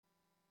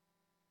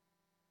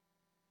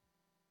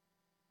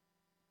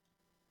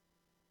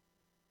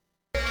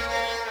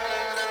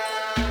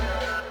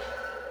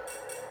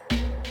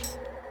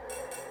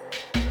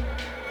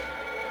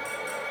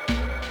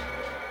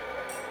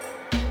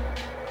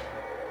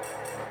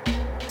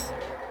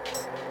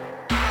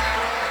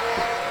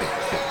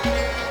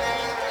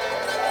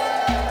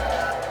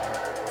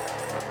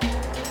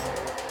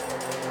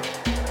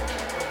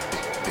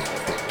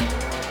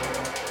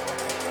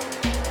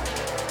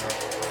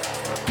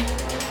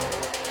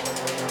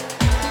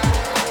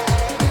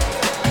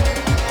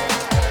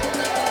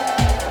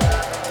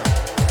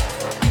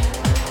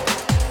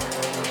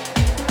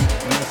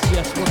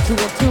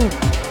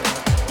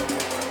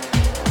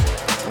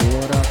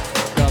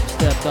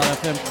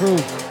crew.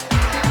 It's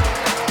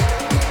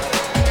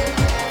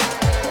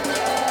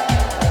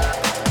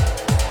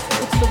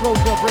the Road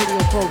Dub Radio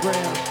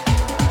program.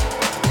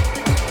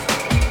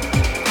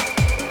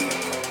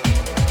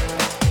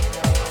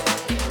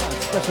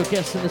 Special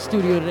guest in the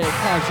studio today,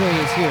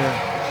 Kajay is here.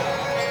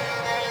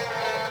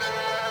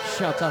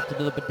 Shouts out to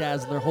the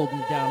Bedazzler holding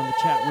it down in the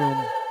chat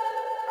room.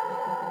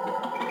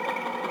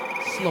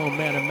 Slow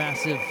Man and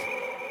Massive.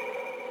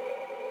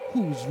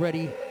 Who's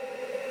ready?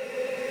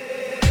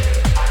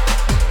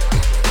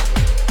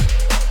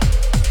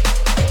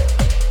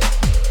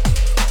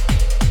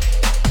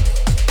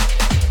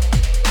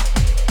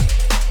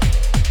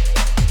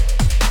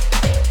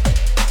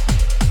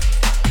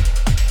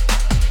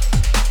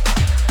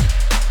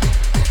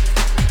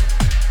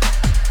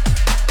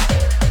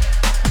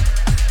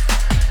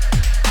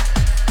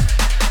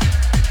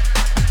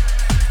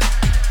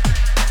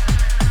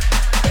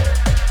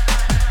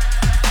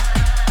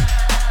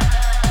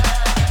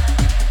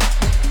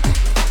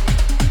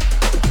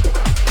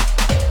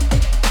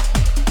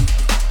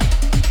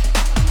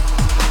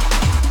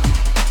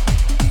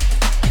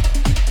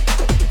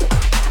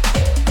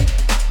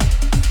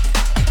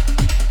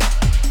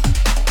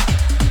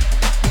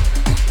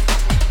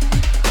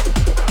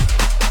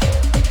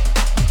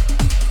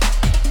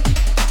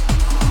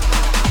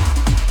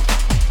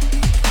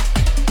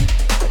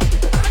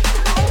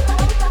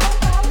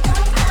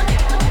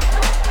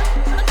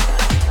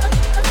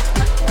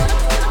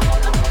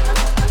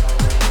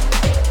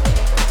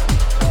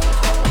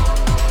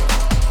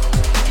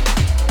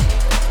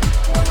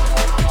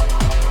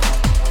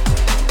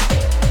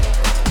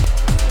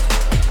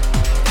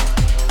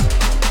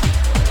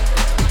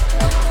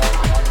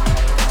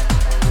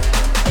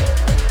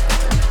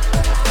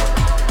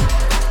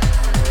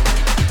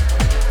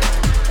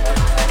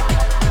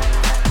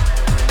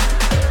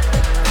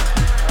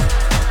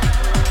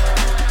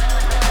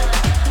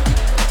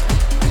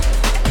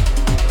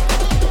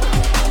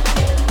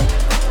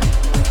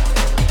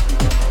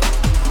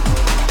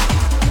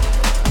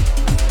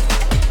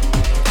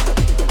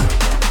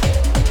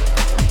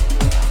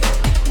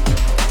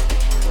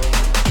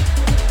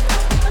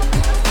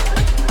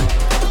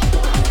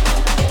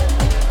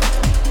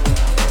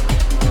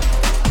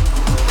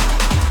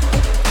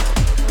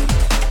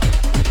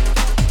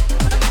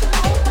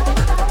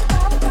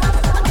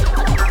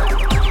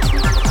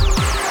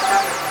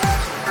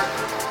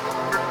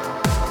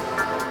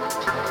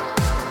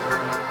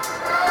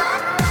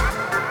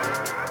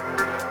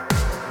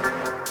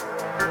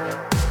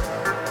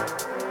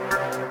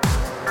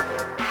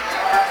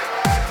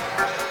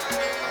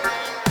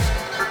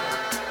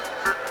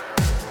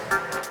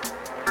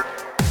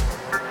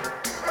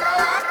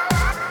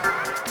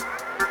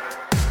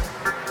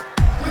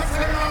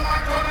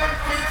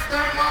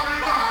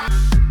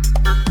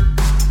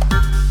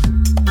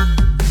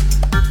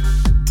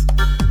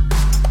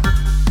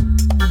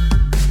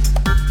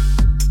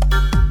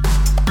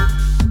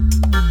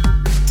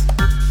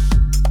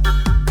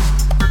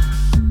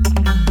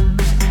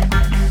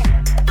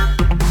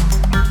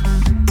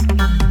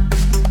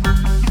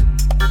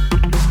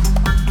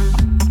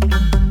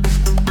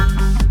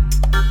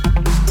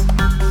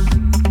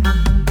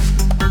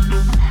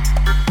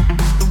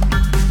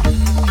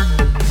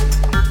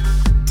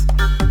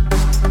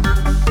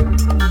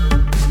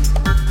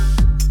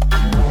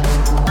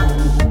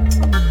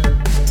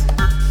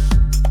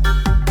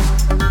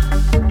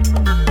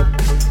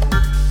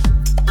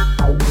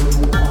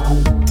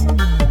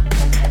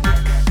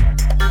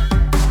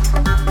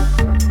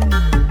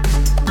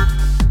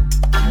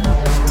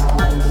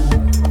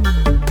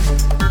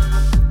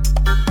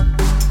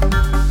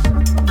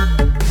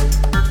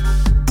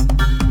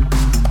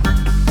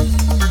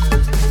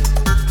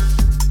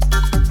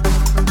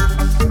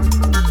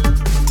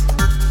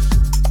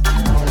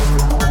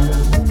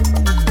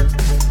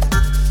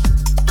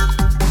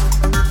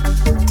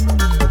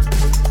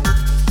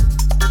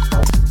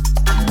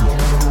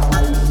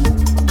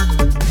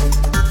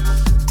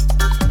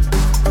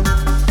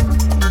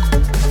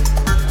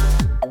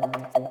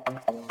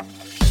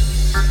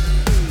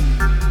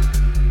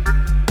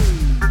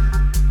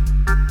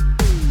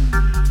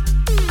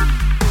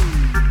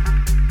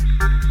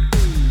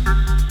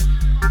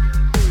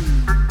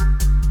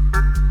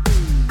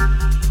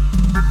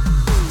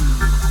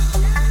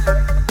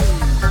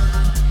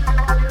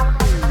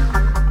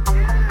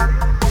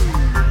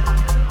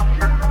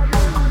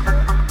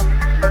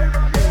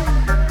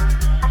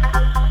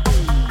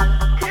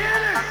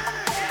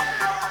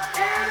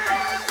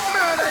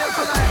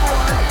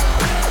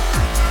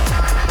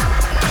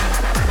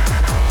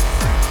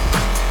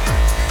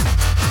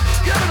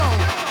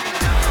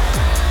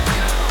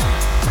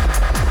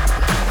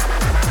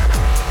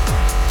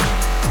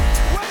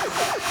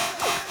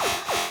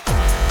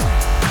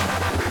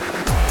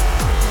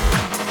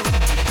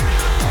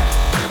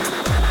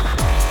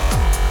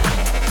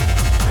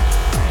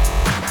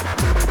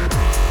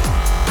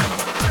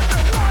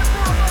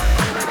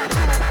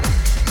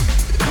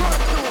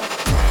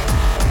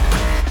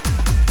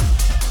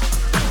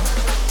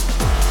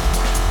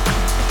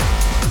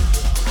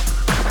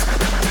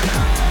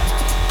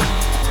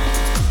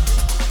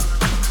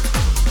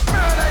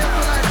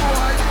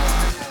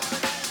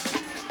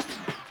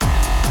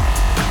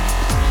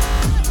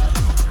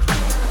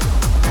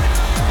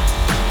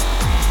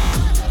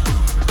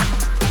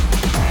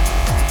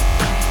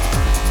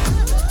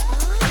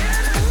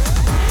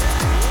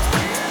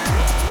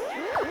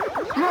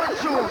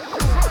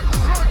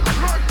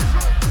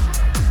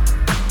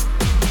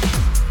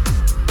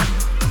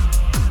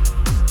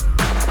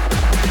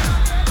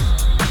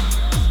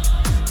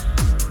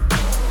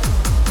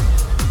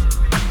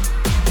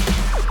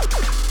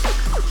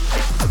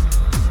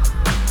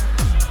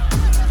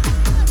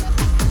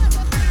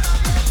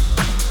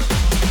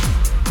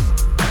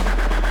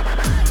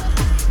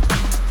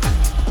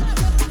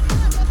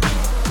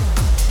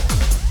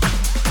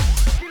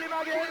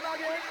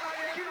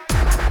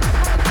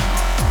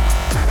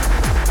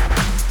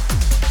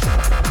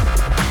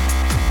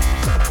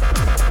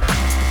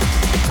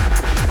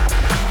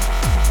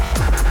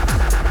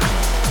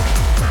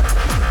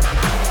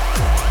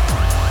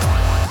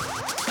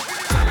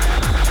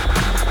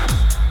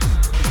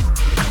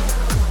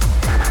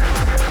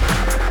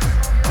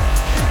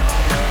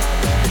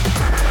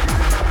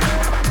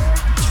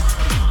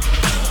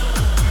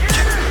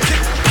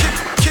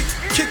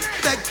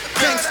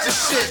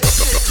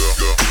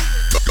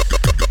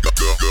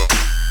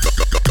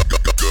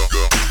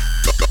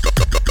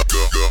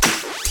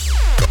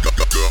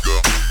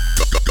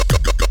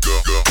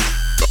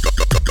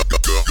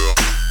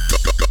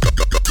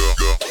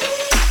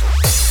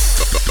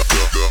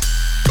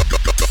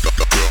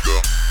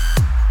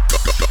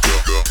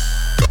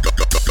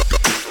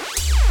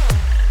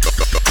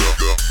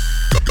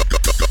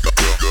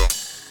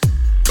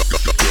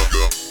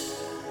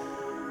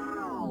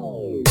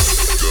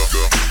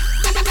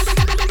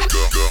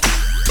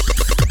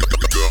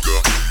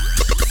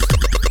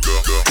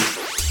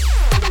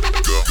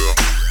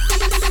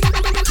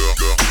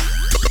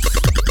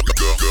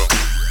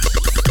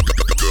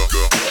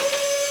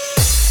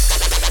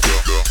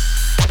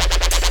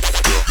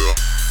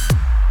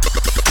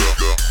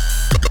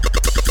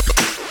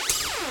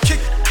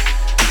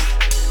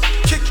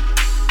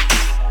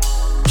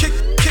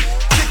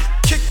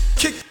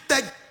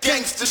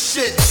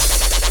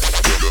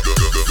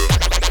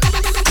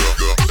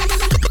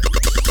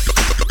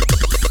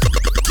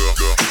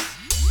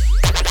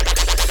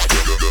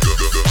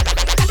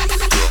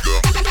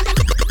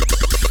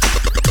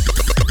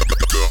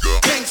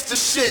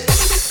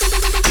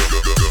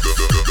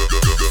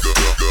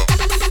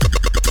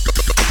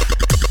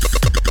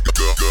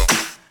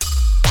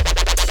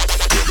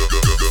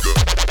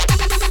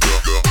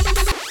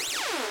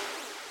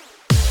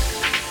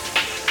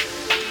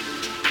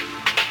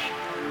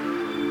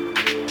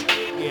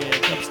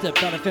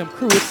 FM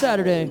crew, it's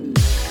Saturday. I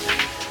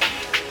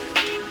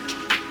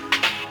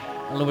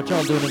don't know what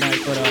y'all doing tonight,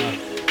 but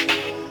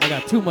I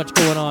got too much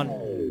going on.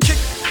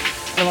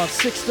 At about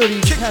 6:30,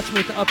 you can catch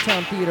me at the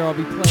Uptown Theater. I'll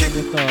be playing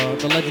with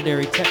the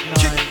legendary Tech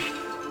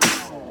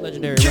 9,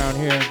 legendary around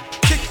here.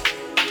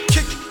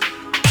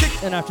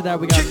 And after that,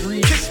 we got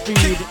Reed, Speed,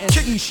 and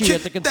Ishii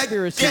at the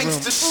Conspiracy Room.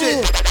 Ooh.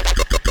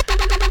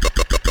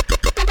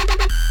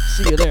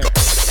 See you there.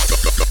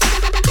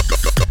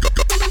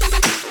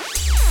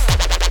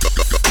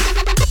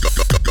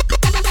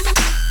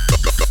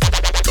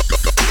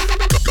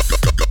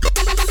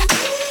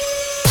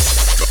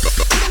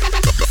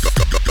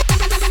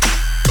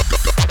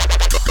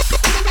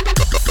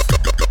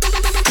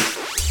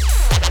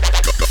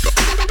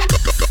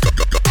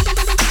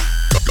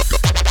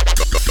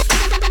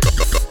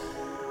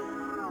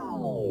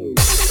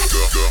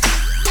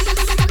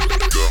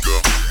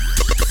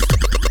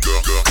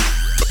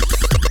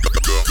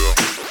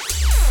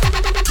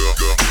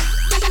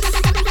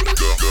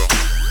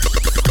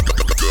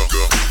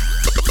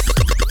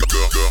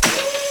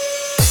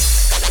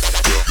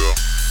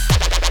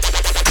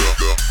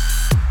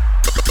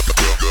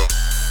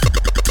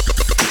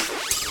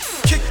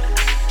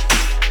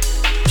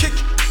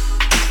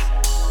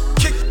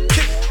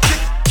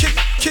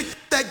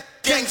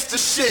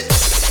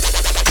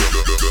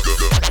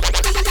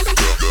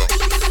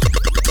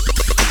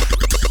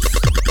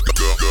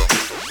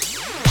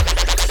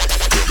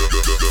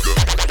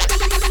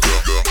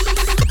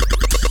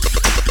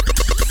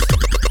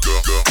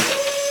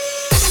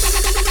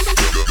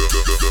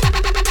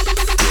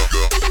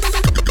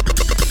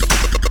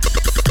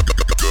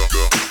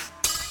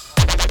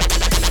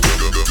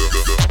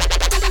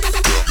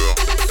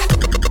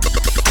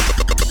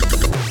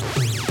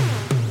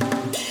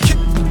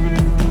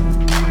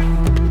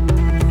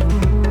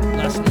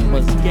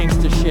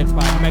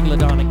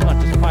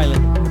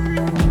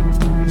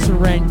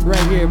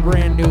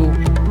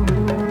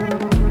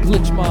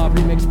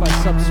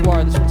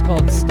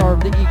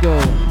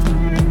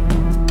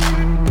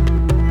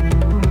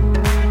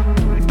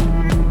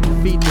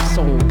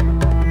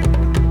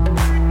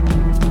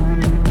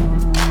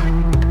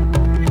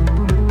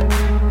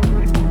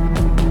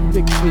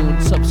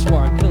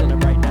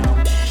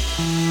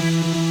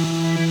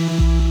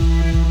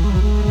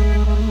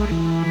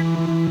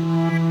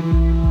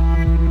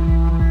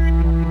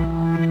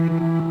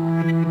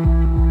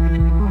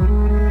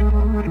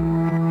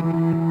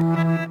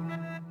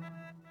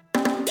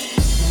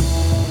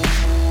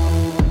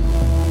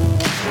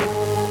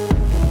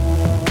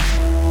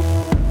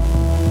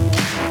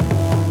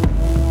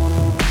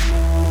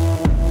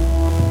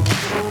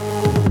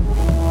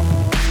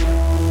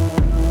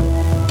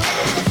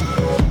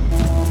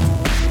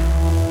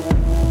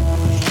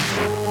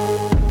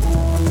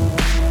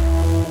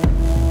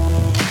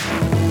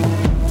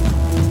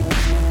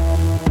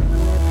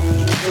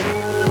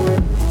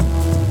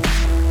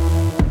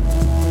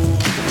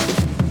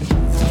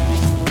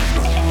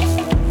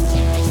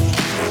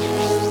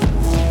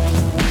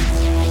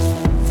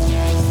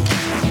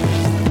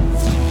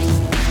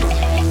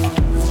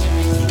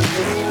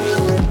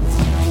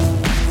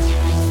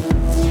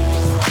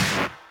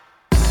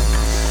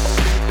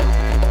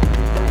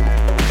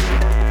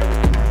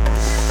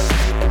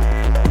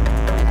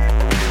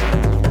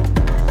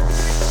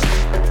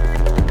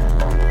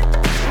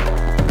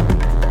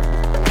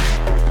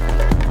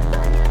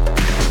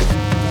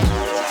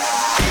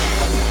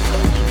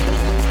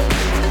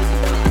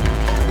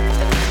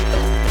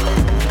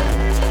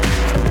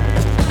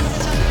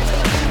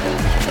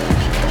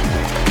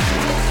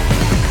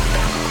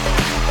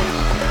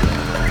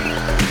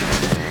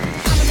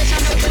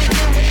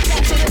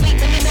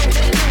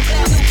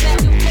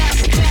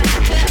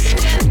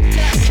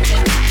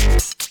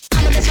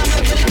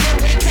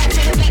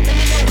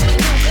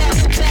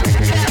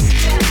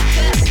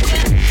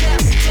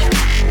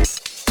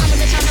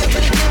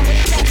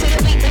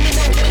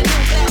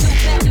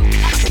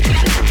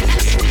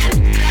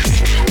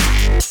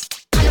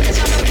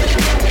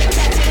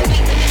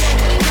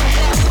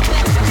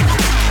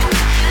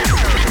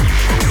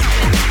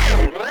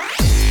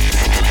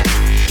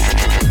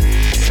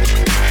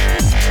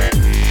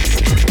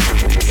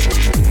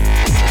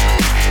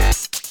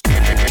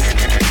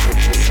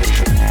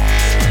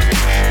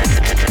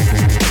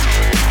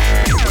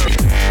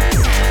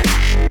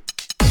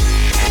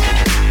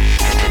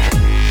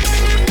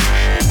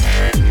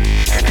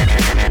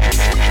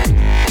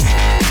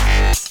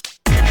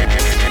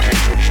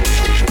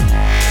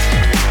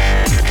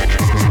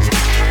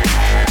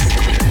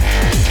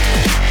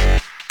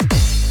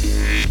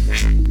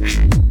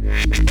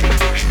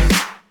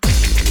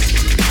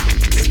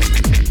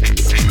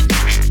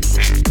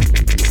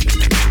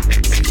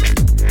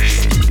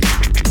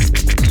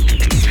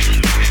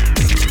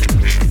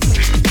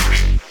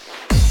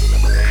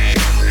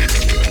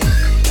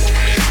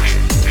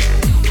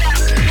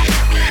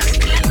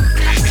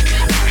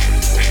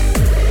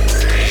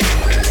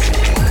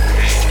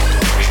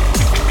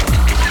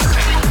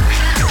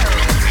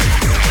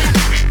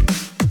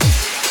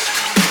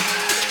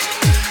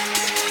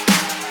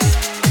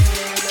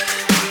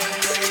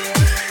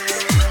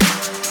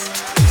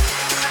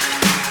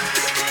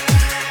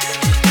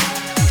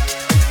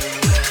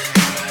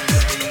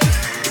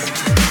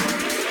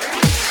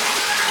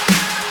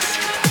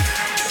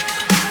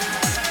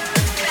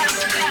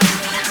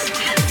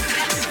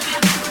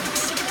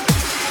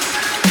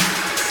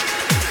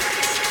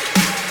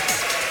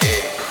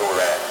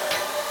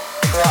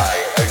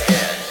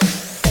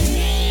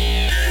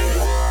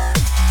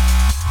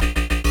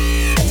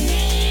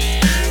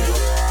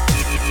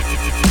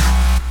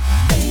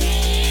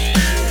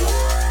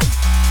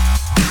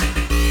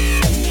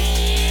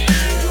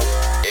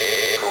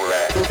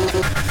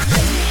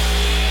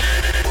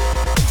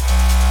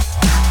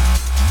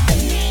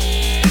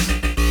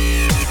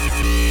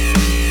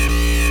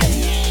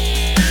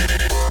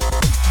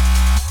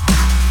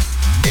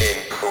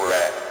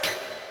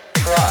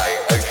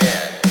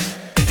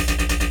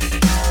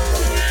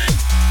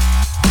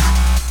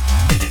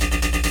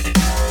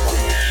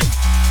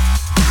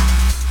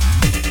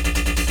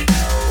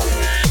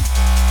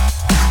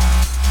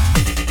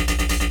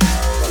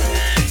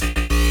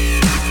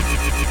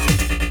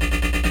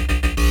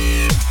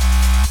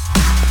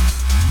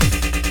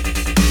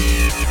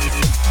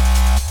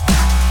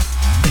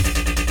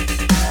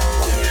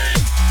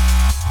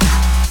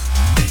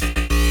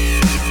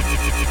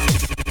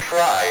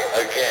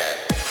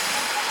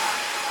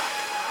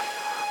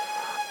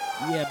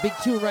 Yeah, big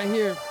tune right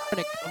here.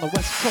 On the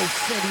West Coast,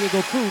 San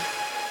Diego crew.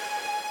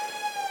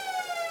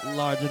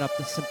 Large enough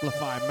to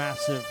simplify,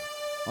 massive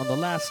on the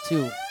last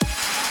two.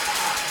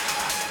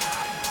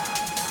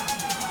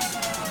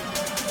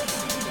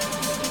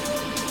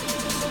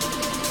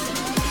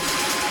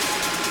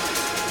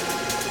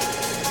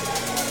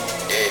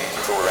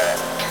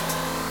 Incorrect.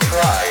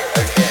 Try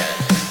again.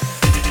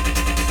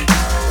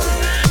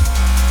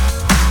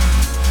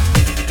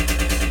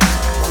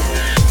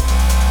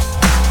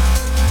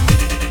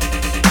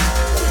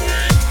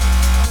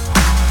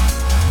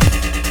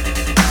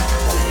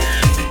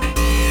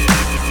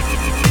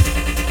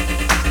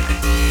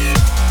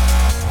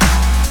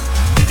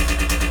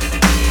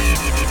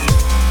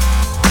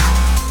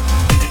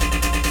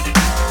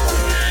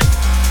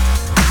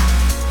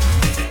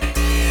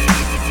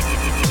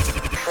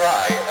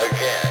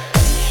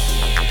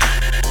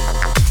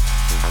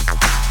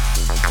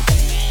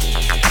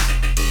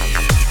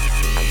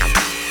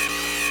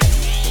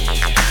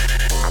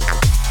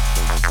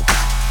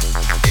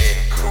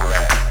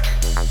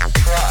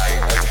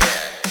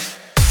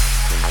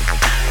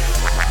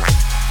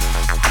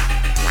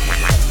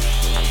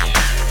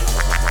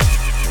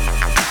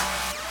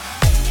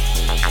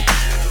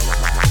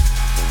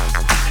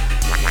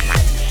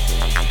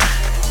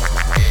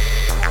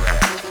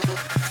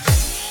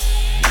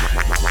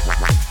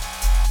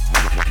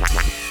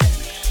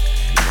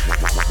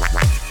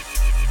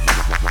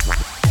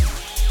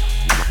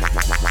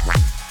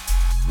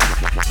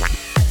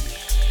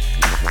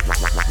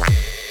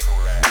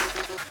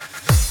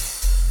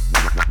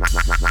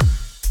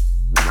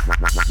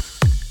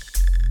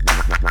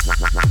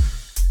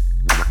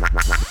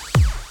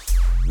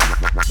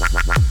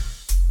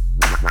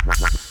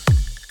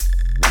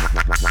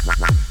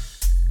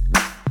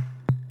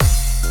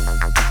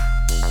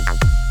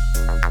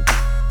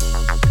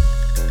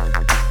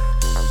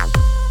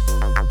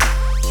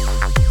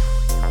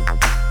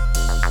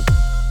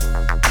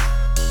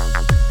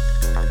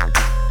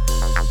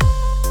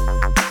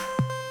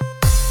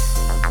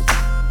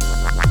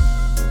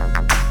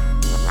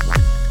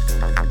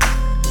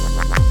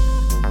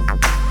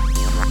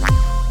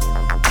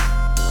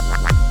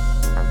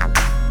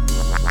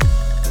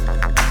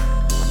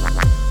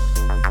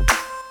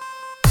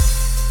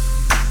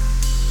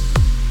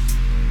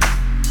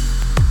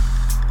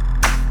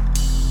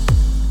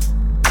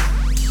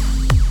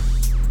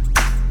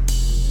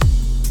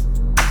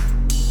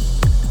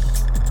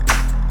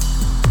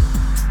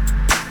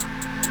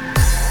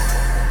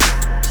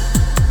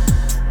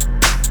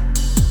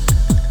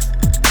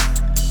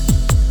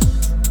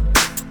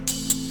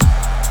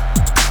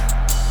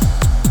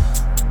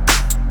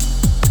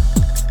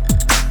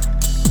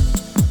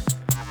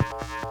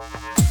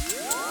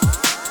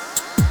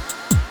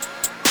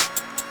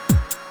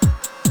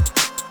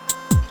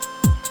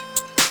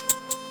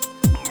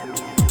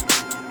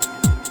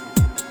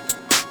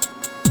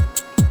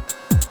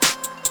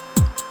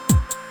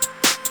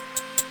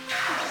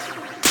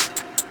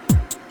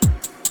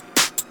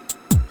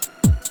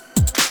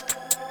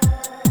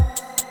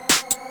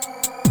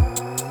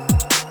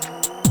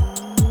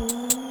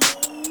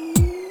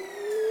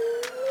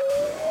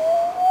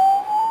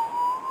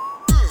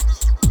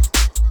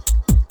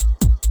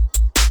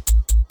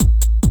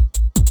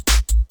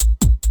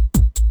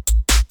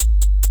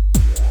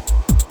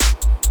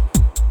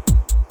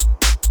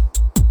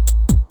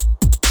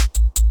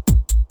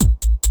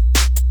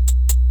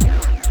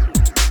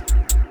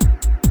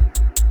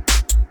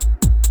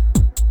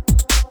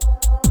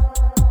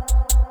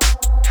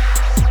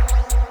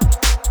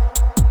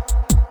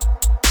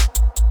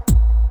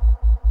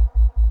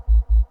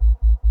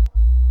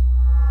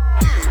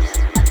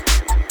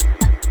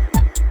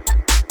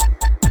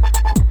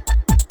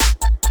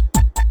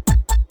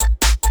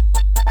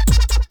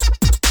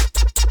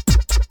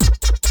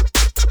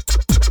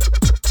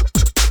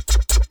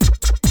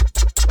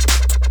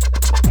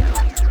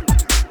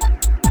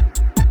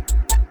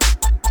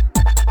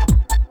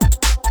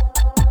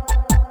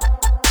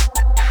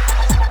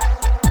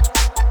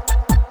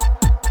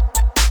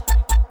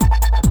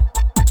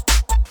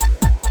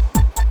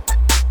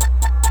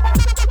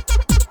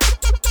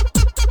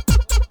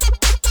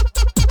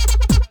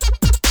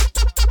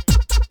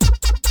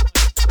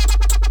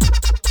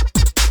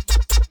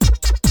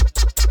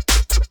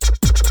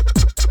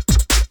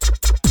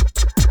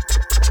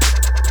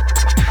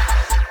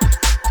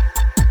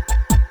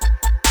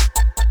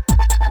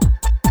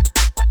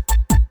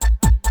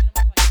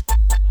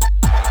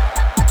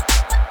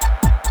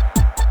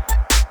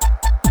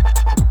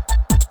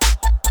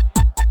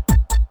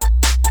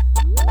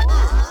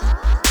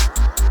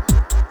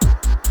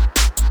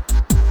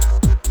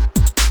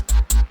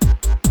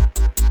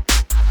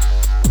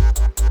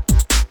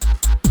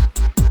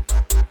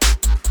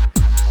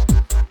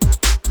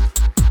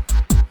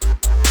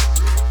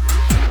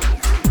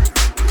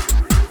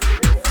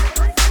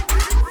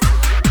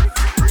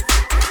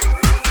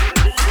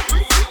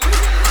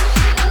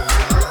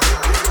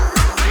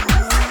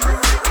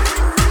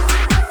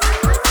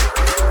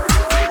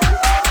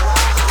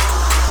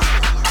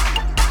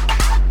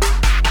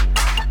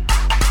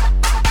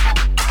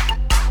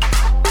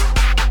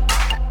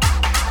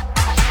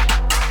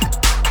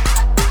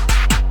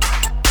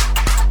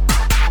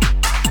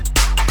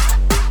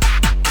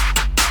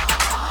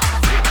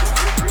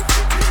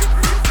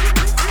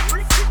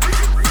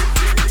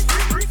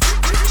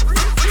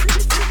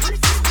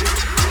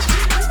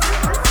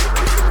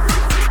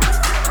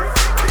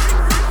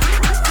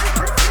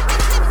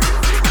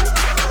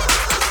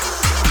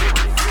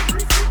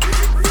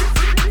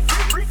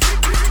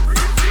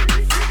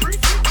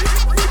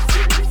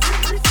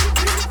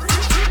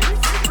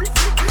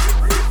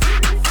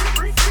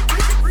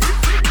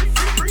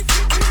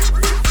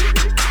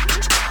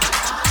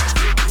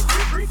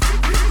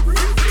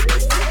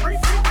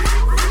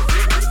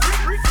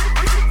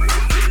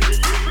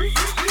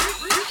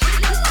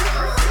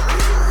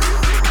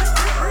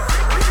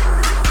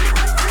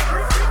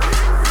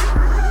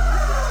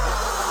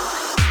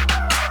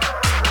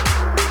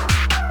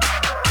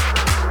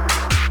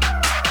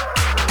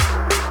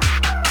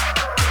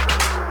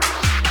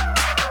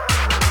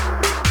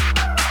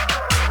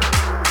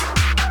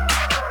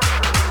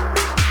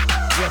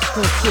 East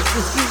Coast shit.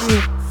 Just give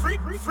you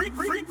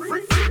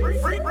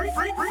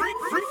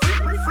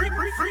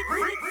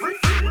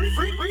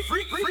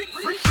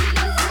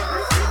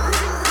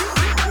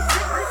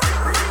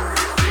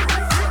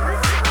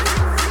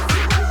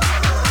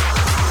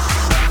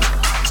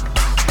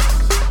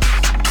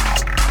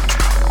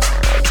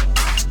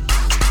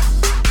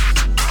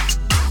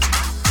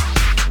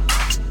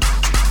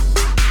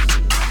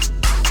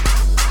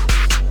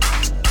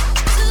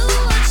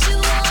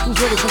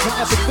ready for some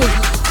epic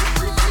business.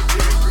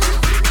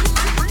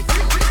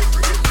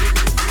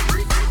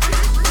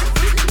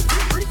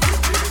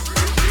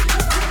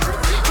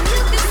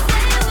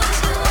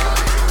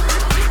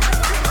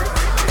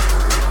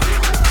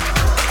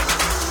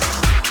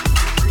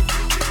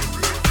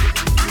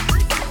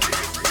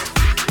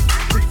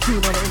 Big tune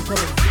on the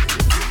incoming.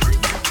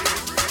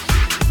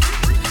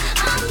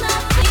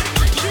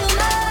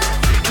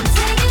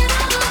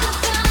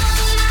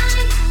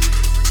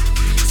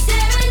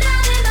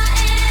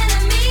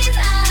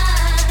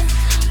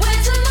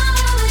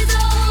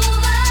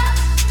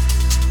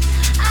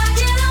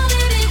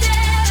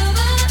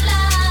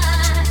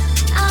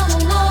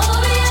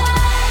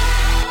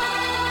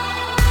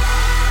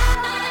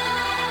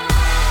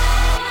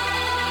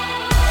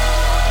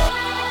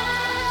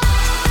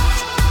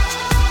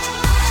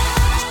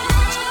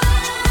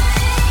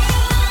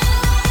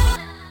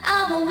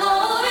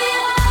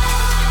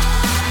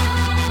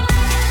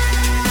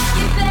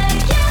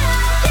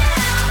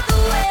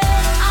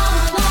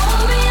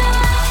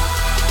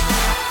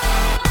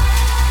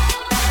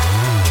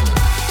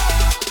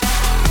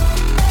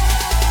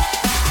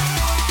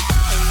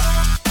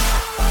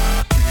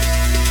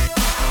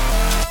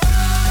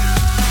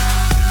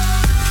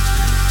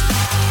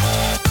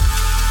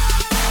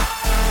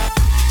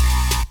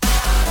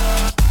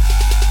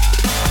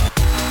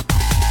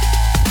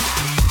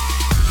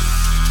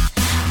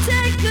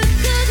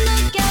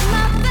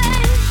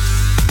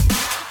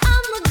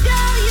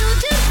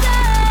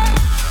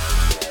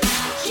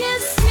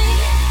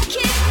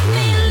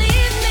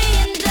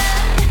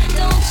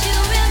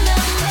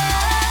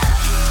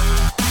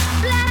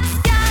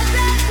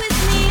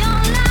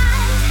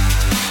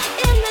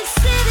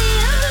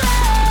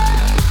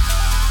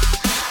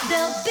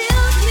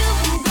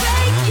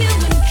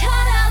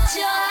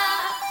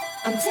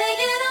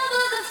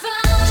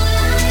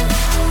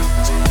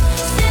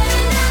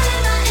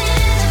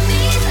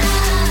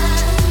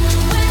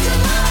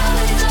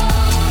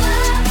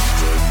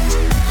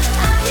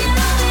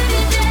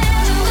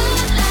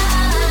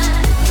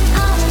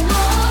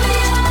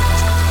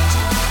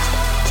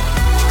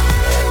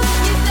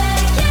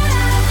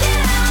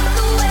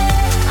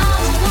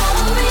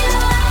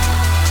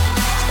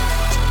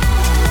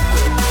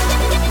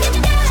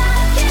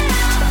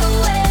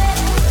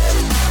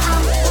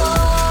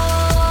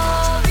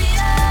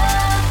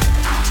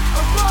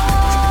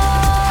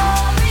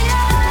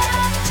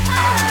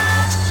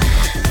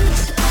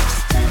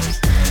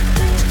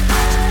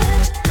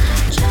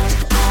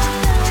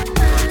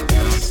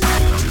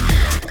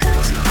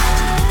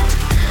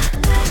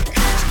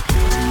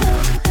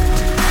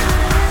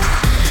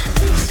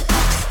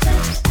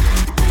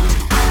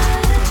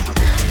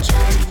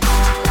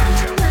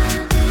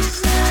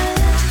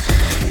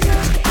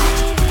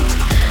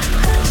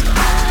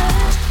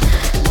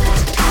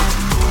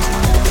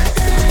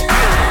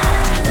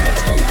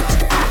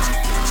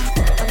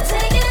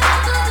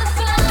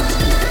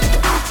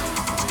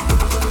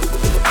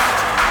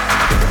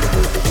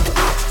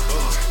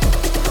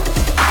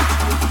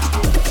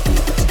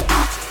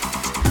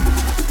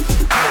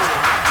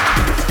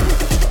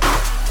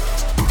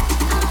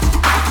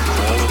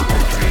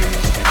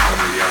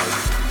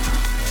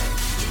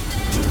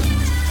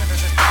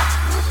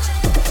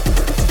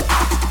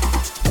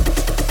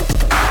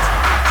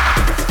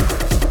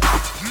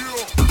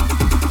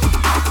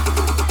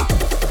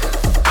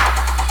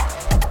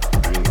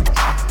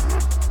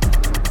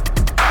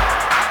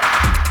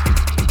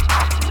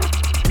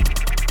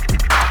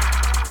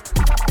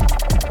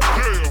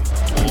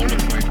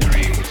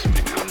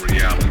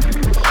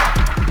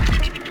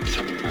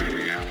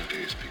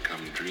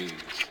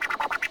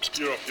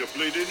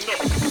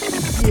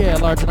 Yeah,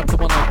 large enough to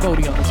one like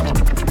Bodie on this one.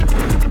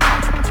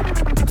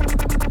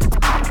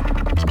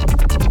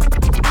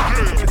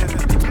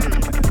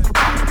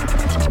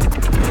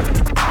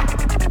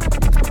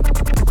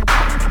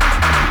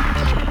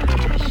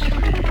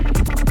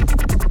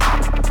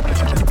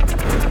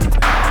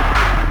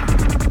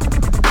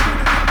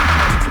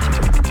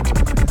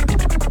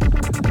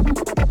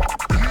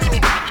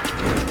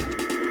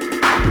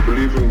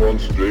 Believing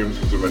one's dreams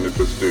is a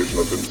manifestation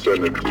of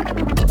insanity.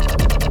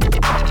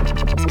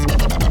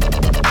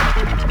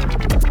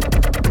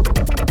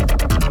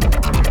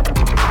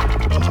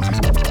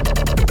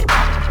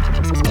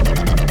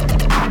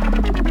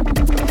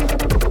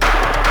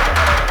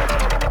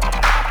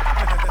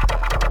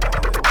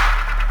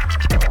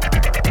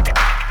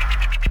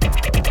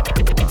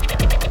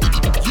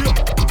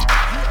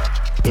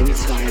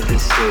 Inside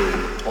this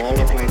soul, all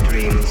of my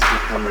dreams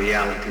become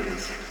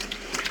realities,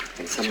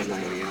 and some of my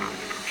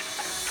realities.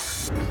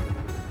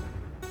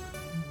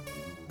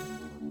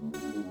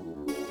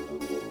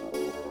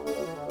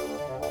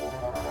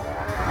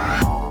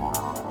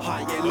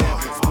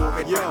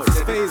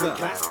 phaser.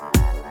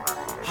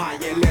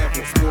 Higher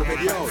levels, more red,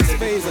 yo, it's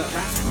phaser.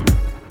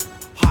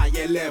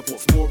 Higher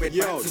levels, more red,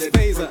 yo, it's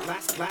phaser.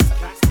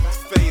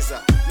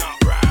 Phaser, not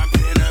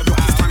ramping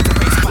about. It's time to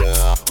face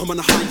facts. I'm on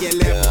a higher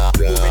level,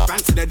 more red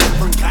bands in a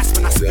different class.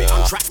 When I spit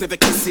on tracks, never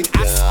kissing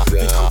ass.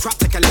 Think I'm trapped,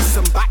 take a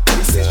listen back.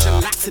 This is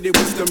chillax to the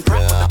wisdom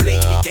rap. But the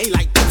blatantly gay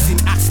like dicks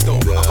in ass though.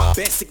 I got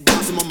basic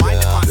bars in my mind,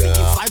 I can't think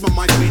inside my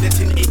mind made a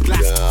tinted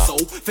glass. So,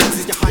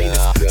 fences your highness,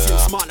 seem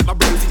smart like my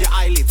brains in your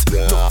eyelids.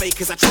 Not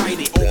fake as I tried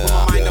it, open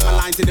my mind and my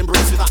lines and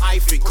embrace with the eye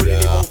thing.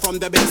 Couldn't evolve from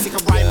the basic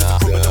of rhyming to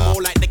crumble them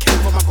all like the came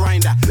from a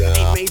grinder.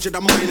 Ain't major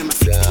the minor, my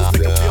 16s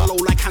make them feel low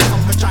like hands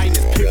on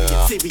vaginas. Period,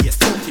 serious,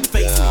 talking,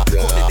 face me.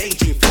 Got the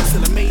daydream, feel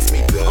still amaze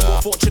me. I'm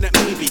more fortunate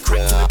maybe,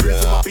 cracked in the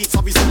grooves of my beats,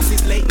 our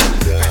resources lately.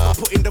 Guys, I'm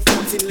putting the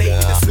thoughts in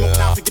lately. The smoke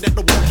now, figured that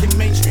the walking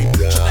mainstream.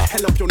 Shut the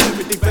hell up, you'll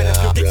never develop.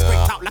 Your dick's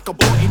breaked out like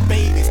aborted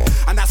babies.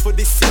 And as for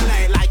this scene,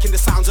 I ain't liking the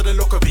sounds of the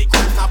look of it.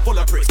 Grimes now full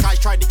of bricks, guys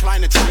try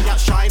decline and try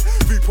outshine.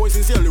 Food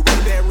poison's the only way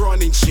they're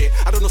running shit.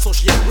 I don't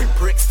associate with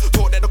bricks.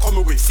 Thought that the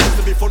common with seems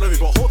to be full of it,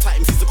 but whole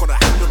time seems to gonna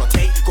handle or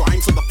take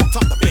grind. So the fucked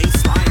up the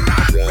baseline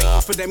now.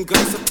 Waiting for them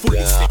guys to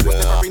fully slip. Was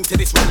never into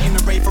this ranting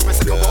and rave from a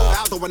second rolled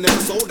out. Though I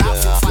never sold out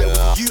since I was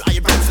with you. I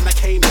advanced and I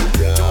came in.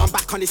 Now I'm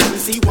back on this scene,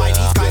 see why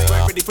these guys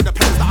weren't ready for the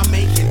plans that I'm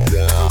making.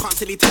 Like I'm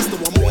constantly tested,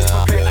 I'm always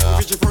prepared like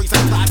revision for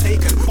exams that I've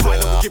taken. Why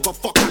don't give a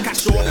fuck like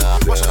Cash Jordan?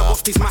 Why should I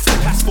bust these master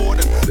class for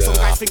them? Some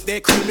guys think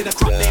they're creaming the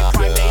crop, they're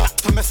prime, they ain't up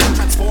to mess with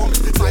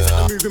transformers. Signs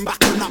that they're moving back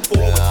and not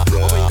forward.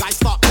 Or when guys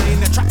start playing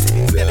their tracks,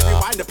 instead of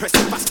rewind, they're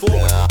pressing fast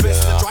forward.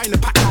 Verses are drying the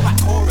pack now at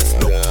chorus.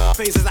 Look,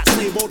 phases that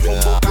same old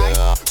humble guy.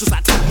 Just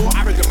that type more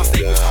arrogant, my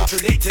statements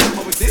contradicting.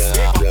 Coexist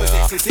with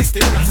opposites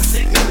consistent. That's a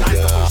sickening lines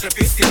to punch the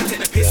fist in.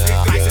 Take the piss with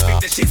guys who think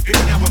the shit's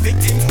bigger now we're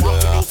victims. While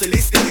for those who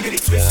listen, they get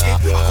it twisted.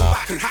 I come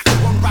back and hack to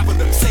unravel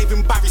them. Save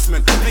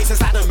embarrassment,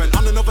 faces adamant.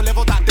 On another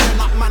level that they're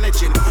not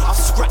managing. I've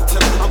scrapped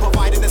them, I'm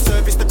providing a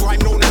service, the grime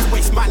known as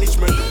waste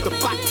management. The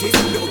fact is,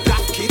 little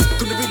daft kids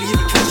couldn't really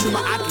even catch through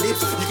my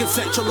ad-libs. You can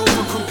search all over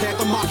and compare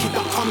the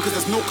market.com cause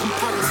there's no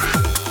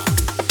comparison.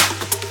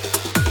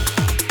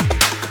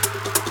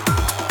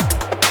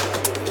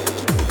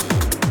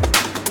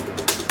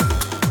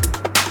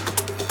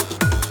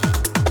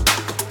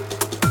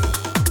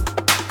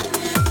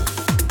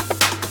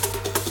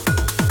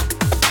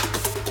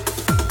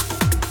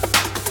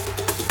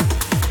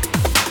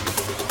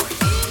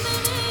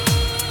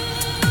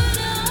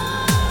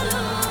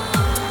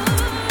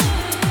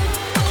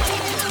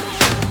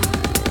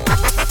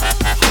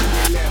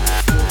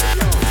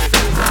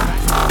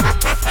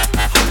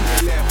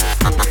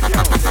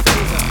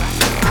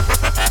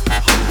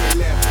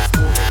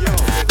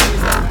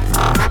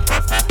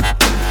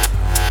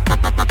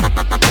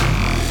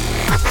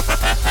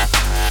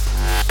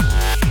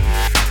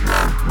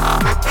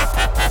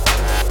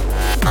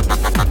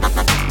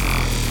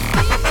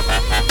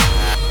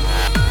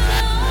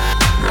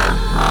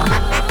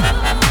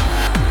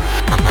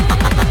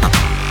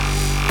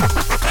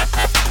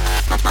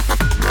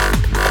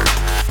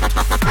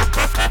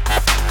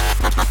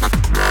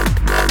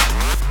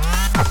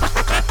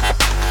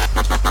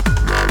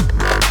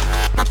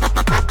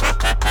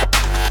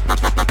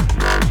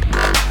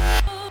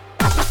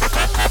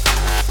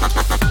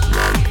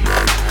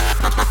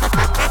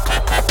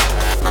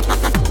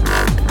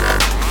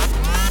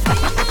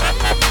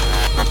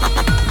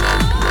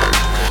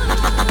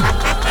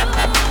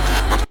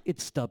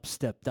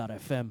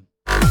 Dubstep.fm.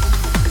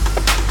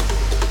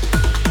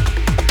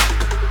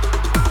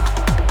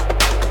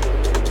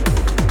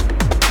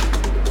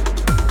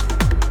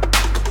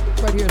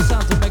 Right here,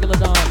 Sounds of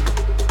Megalodon.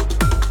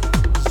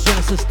 This is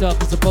Genesis Dub.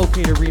 It's a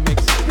Vocator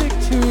remix. Big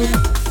tune.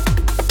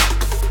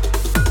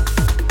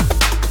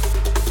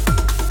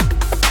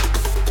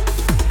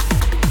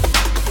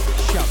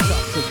 Shouts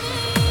out to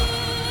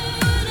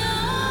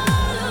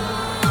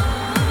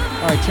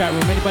Alright, chat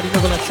room. Anybody know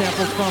where that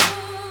sample's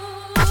from?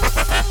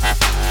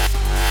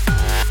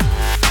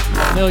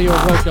 Emilio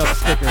Road Dub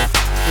sticker,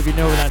 if you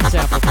know where that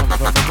sample comes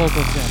from, the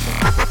vocal sample.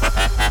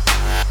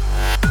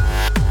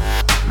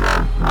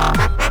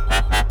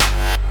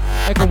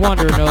 Echo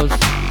Wanderer knows.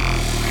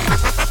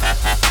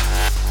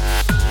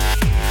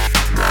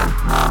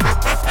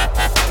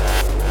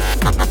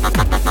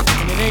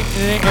 And it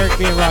ain't Eric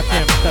B. and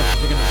Rakim, that's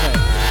what you're gonna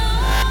say.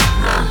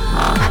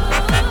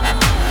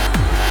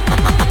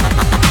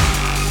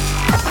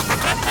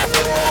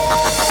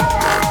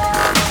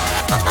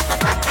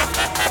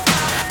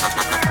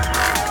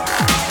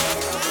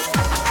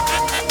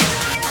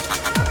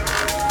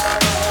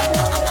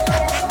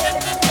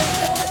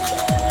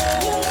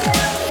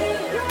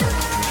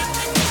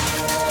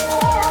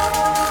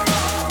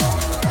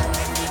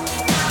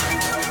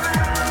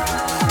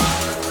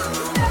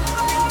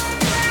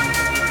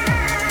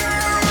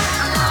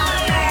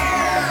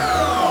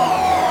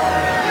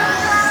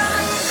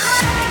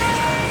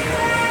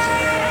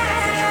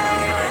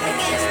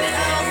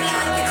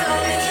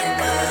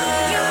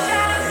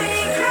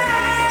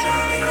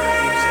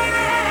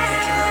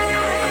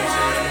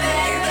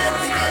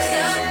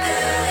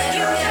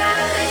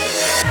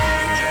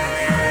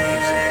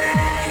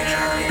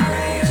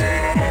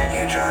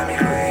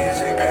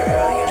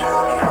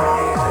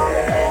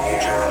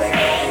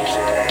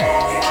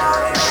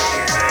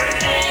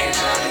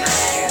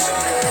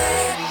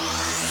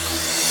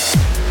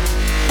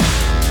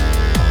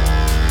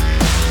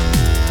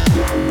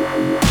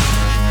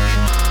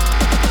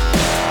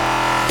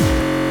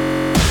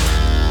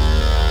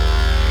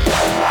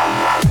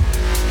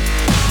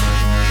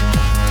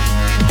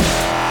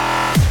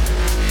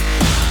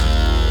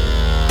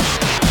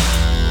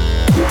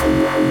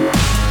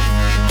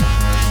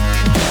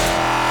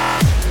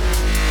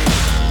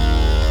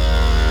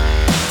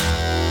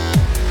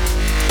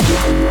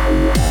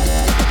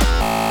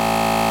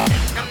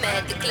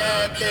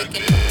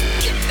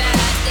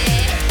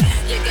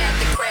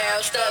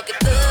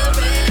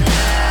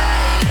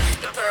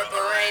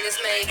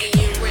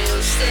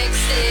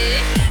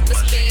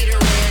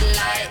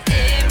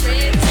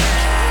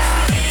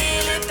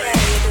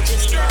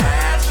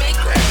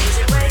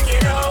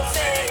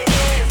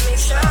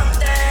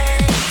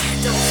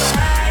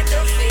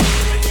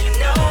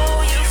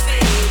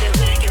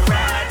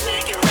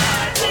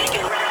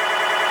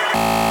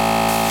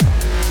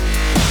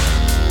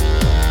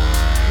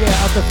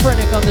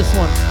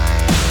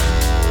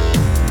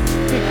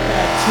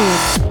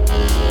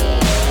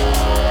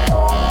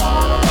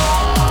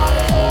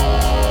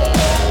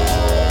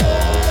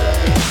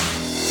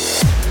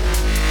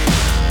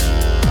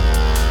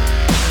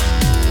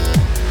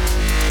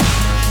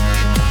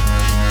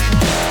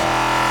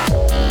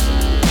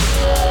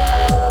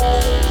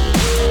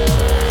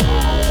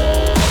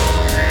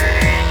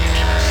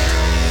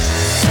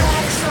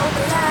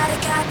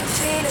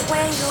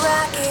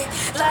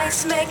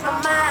 lights make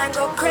my mind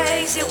go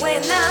crazy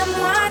when I'm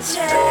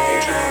watching. You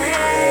drive me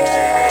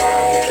crazy,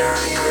 you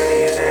drive me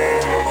crazy,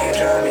 you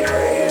drive me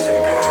crazy,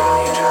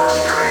 girl, you drive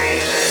me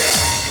crazy.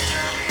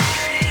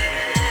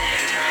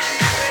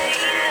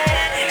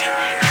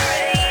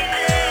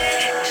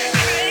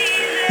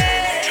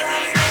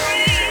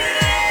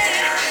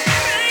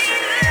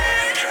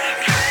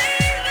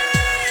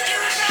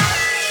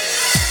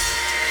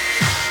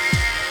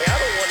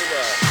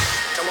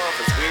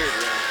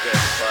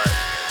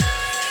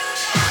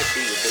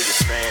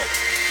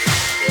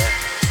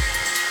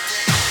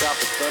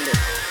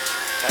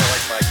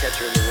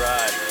 Catcher in the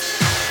Rye.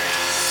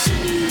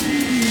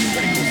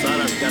 Pretty cool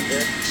sound I've got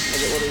there.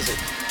 What is it?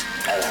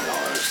 I don't know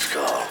what it's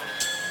called.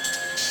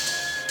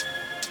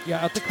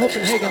 Yeah, out to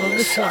Copenhagen on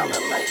this one.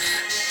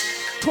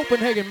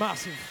 Copenhagen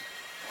Massive.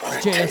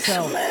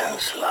 JSL. A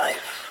man's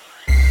life.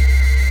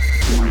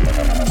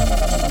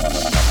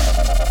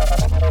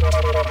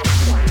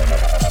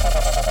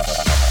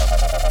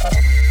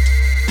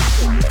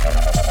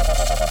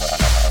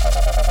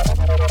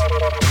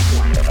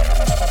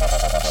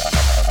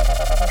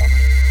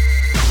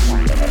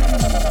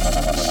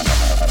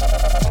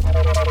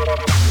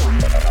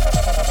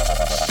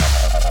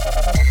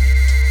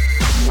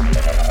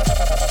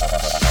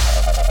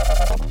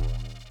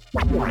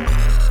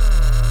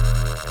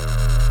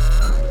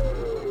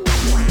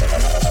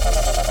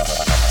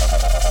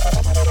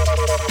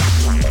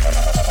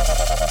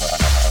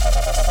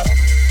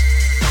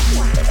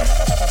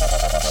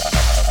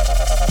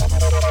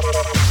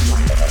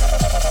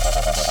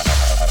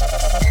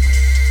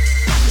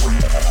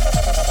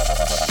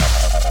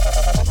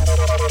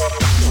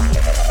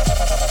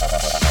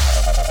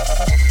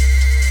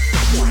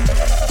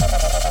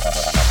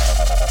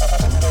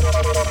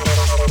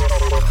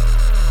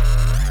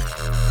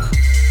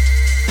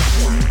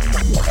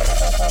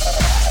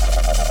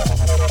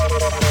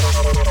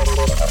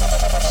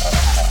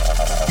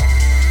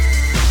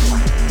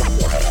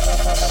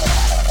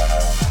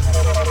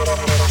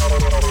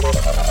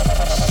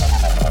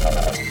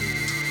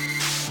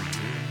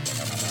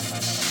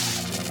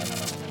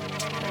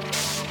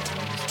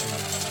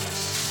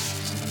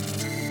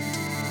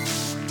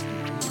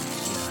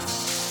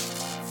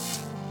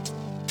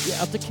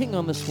 Out the King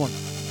on this one.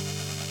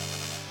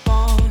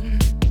 On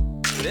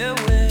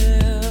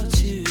farewell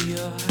to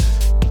your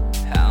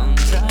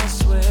hounds, I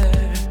swear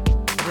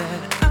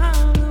that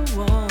I'm the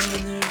one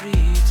that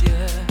reads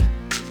you.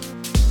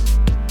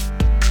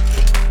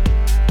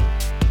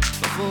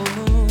 Full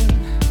moon,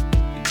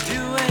 do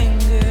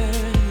anger,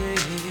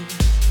 yeah.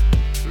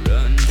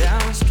 Run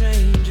down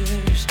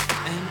strangers,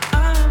 and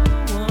I'm the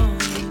one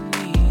that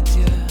needs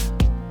you.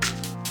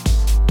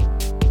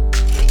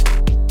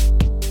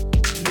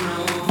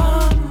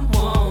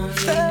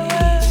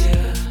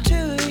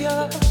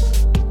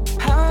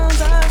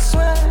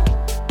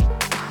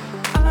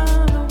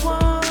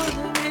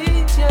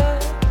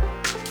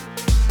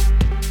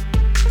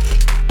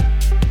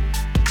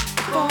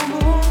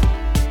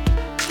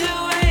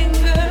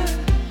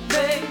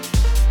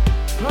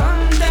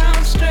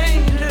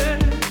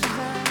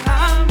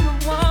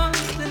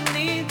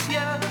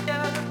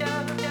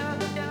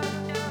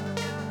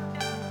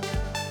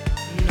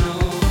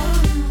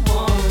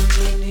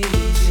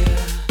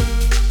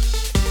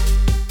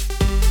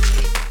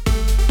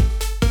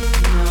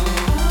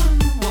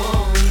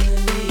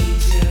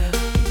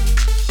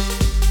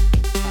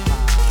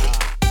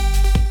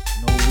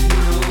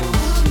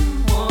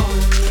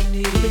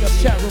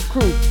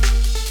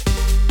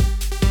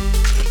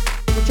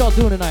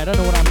 Doing tonight, I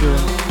know what I'm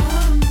doing.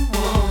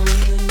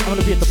 I'm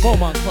gonna be at the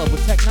Beaumont Club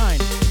with Tech 9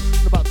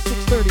 at about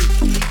 6:30.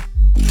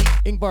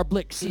 Ingvar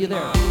Blick, see you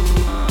there.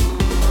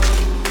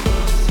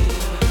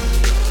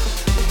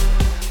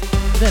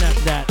 Then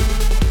after that,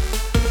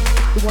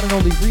 the one and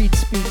only Reed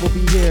Speed will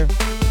be here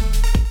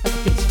at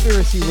the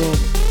Conspiracy Room.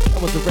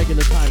 That was a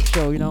regular time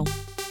show, you know.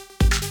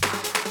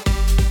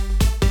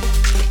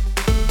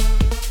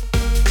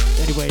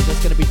 Anyways,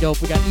 that's gonna be dope.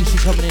 We got Ishi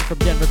coming in from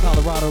Denver,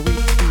 Colorado. Reed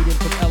Speed in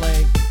from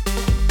LA.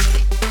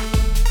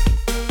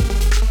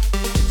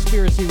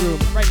 Conspiracy Room,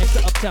 right next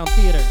to Uptown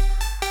Theater.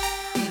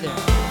 Be there.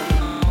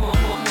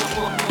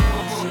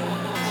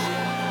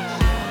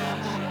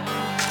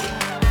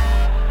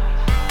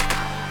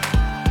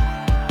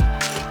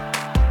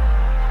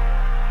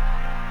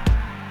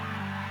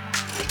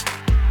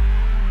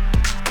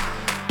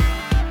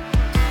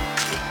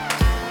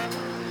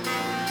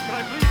 Can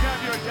I please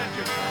have your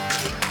attention?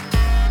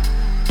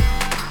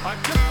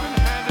 I've just been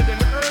handed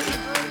an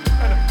urgent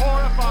and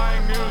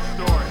horrifying news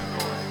story.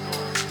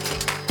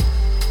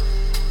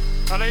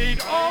 And I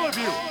need all of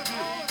you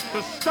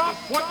to stop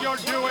what you're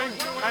doing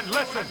and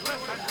listen.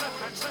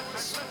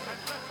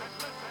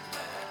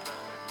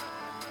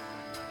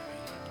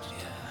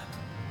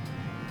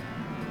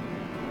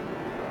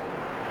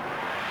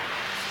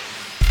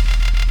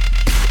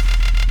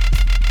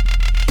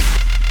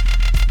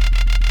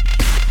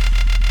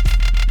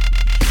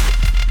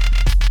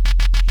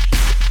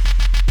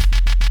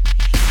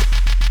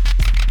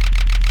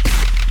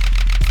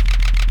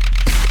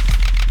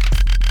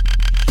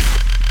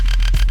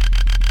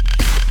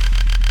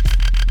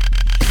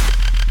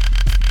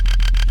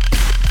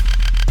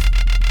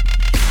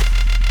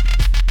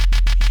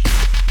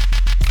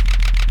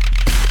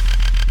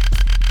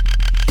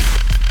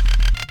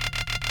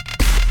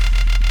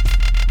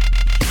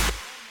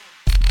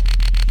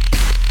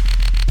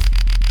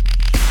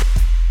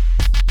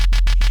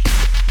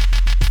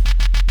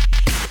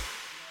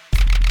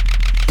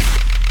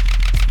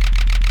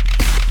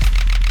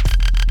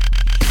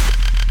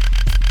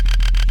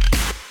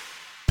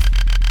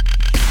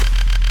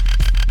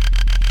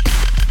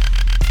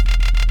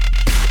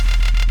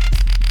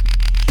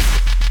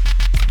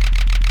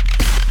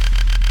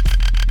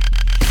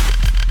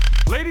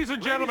 Ladies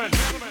and gentlemen,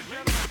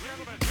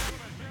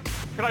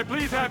 can I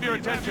please have your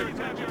attention?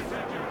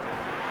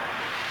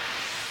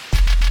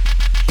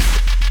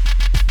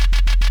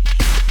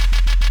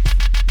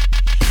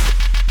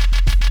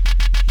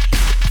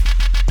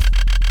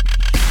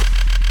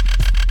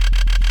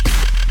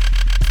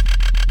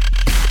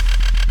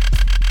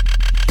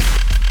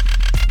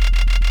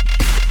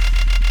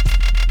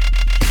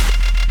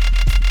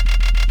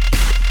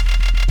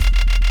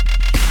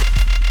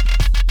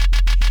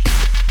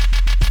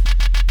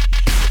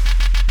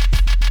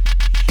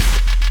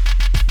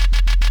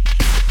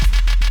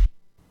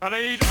 And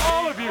I need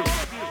all of you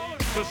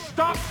to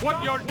stop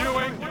what you're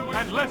doing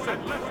and listen.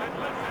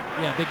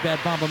 Yeah, Big Bad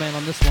Bombo Man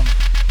on this one.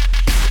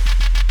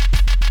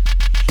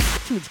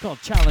 The tune's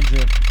called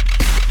Challenger.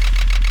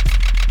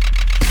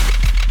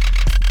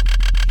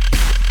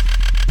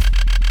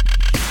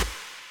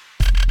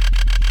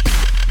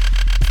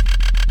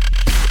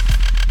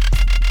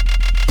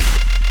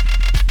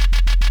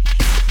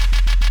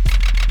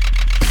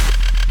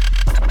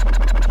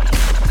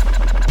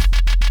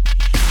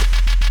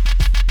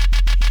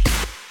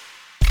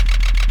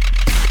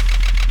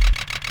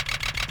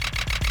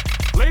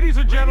 Ladies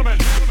and gentlemen,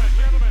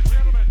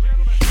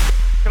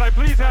 can I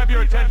please have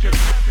your attention?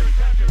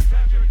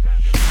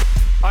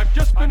 I've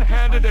just been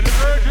handed an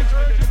urgent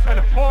and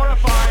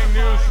horrifying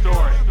news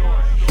story.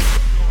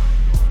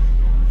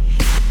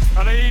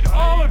 And I need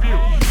all of you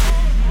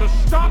to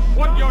stop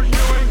what you're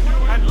doing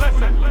and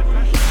listen.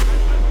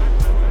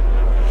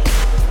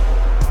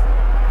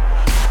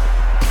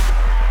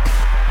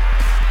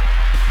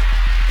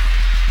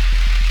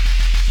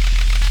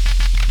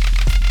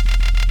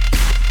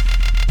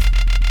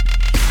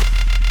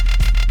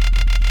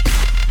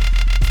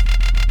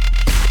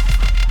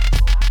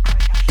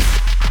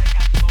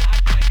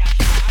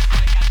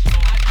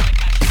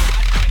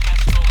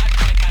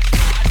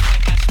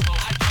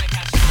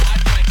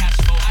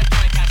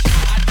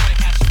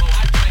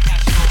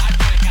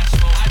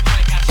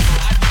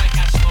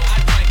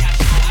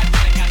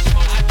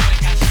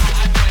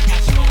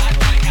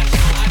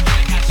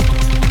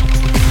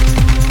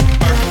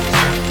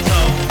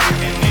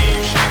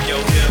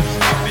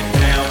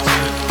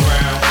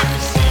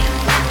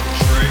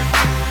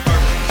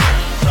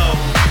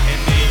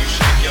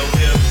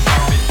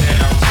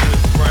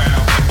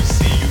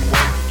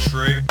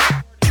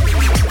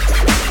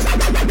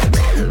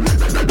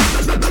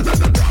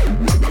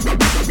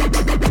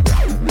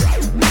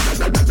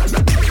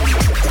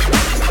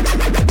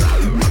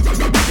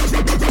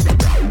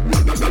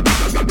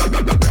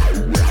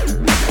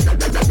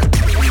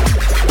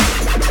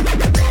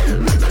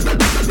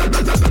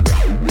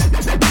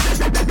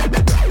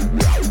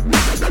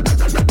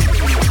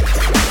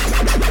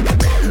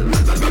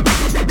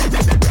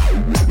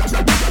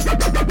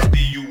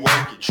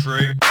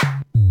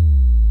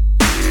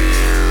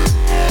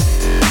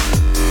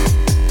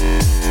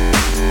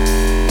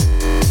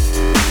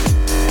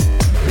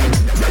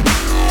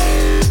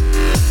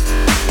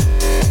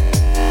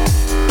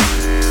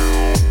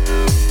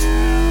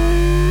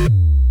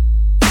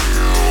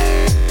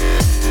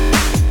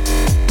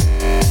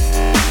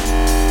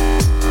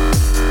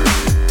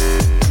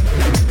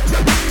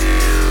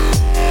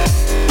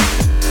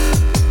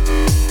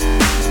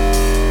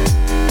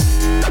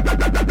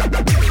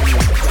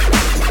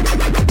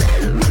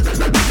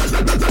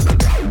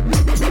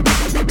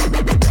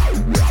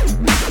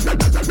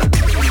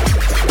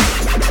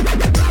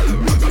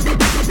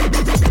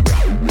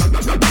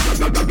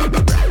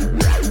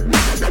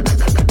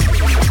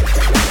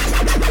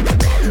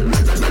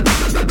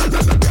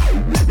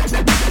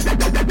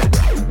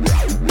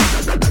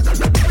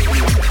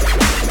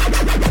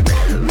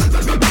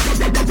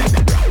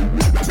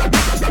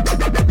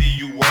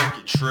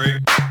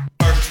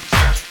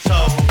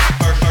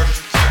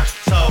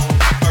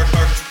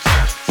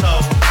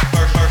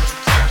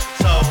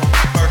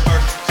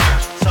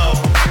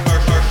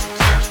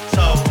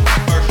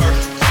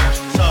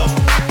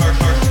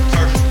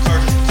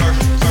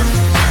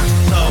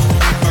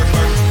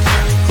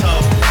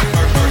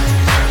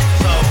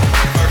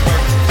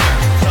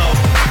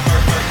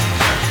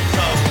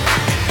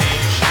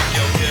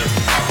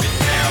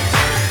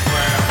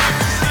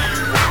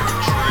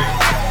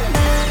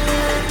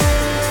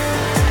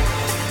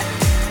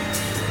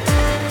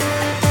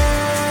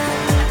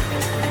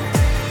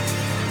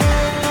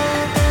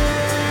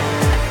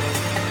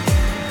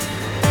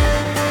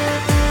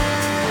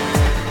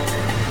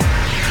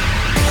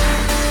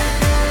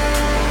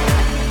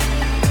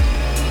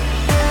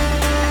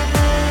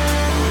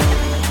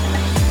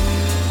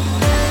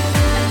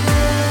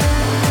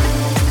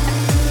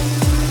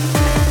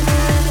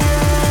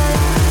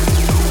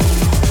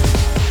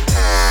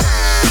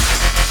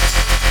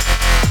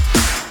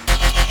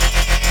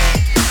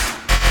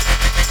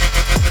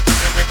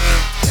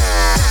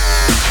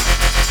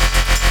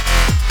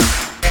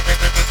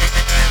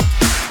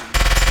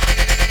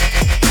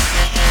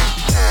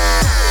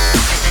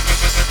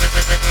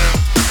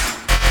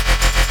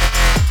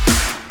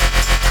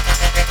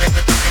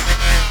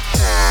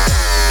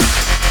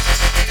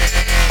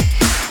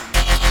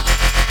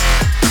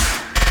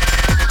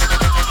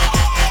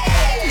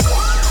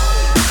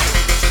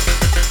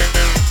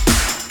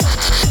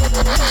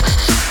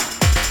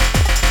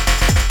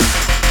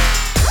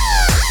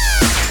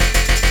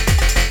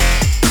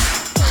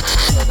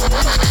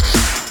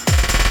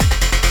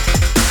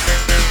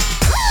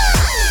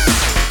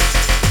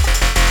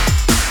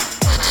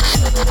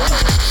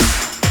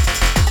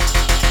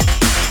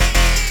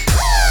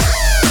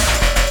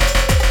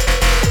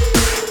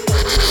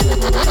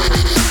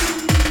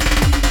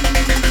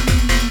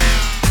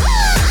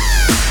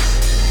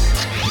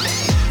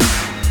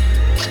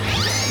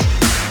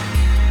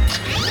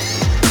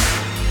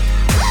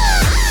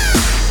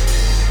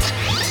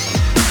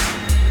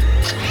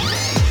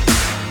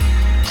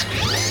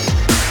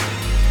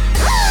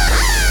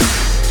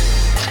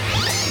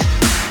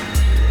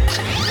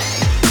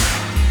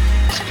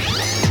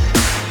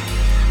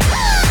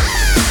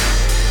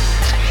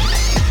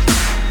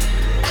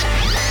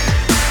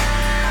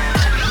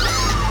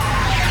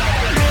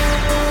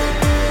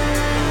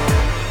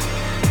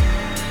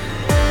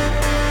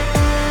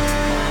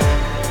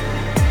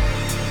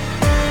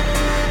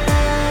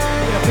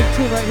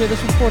 here.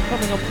 This was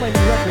forthcoming on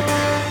Flaming Records.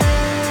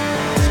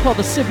 It's called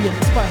The Sibian.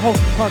 It's by Hulk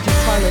and Pontius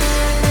Pilate.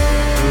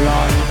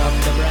 Line up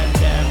the brand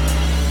damn.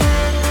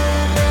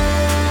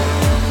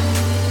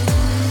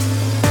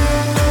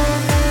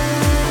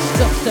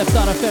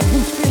 Dubstep.fm.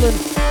 Who's feeling?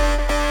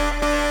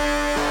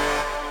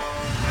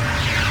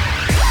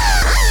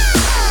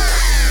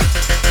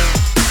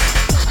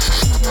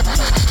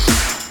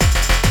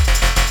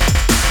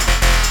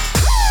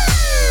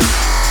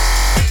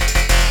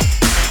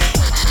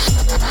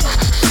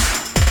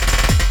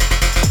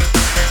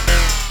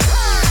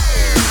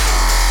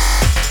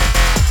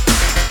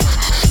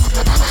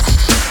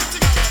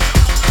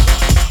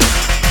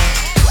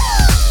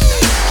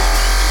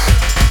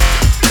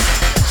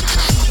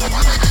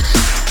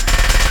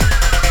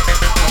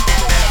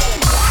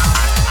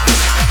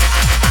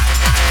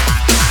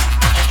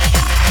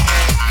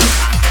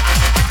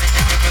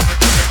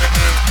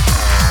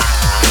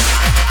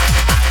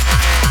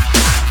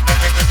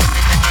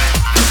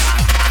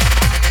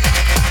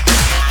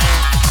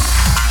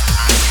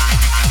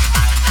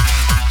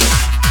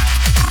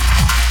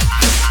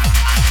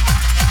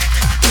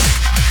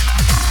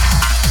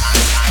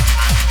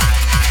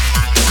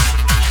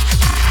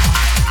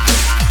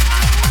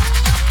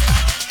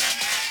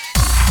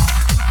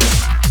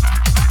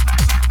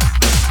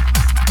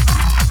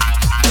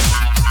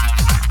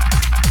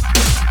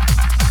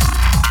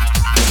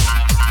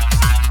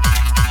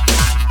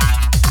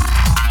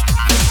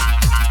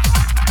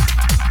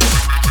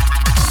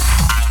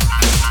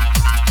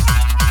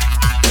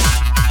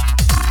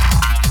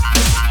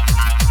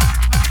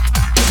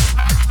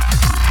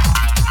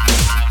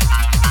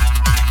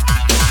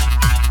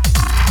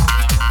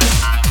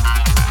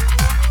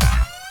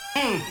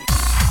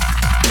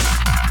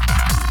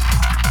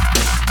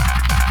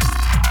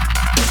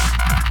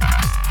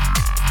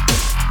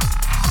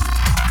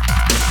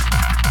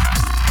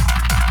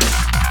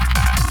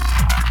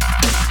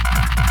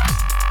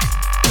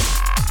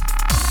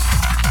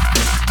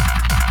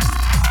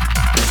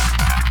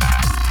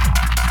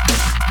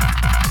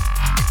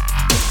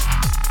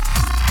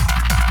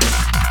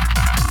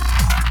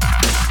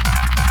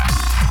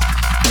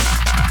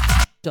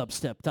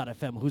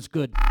 Dubstep.fm, who's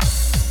good?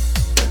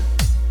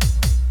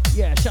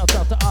 Yeah, shouts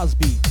out to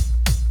Osby.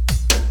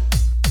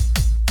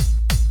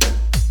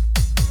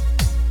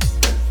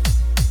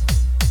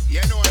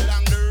 You know,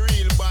 along the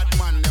real bad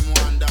man, them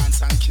one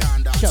dance and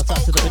can't dance. Shouts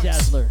out to the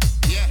Bedazzler.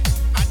 Yeah,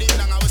 I did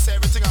long, I would say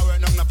everything I work,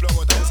 nothing I plug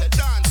out. I would say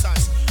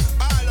dancers,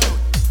 all out,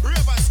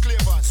 ravers,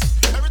 clavers,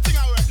 everything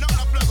I work, nothing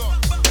I plug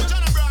out.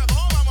 John Bravo,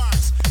 Homer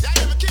Mars, yeah,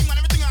 I'm a king man,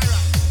 everything I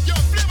rock. Yo,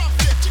 flavor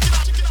flip, check it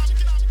out, check it out, check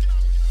it out, check it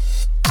out.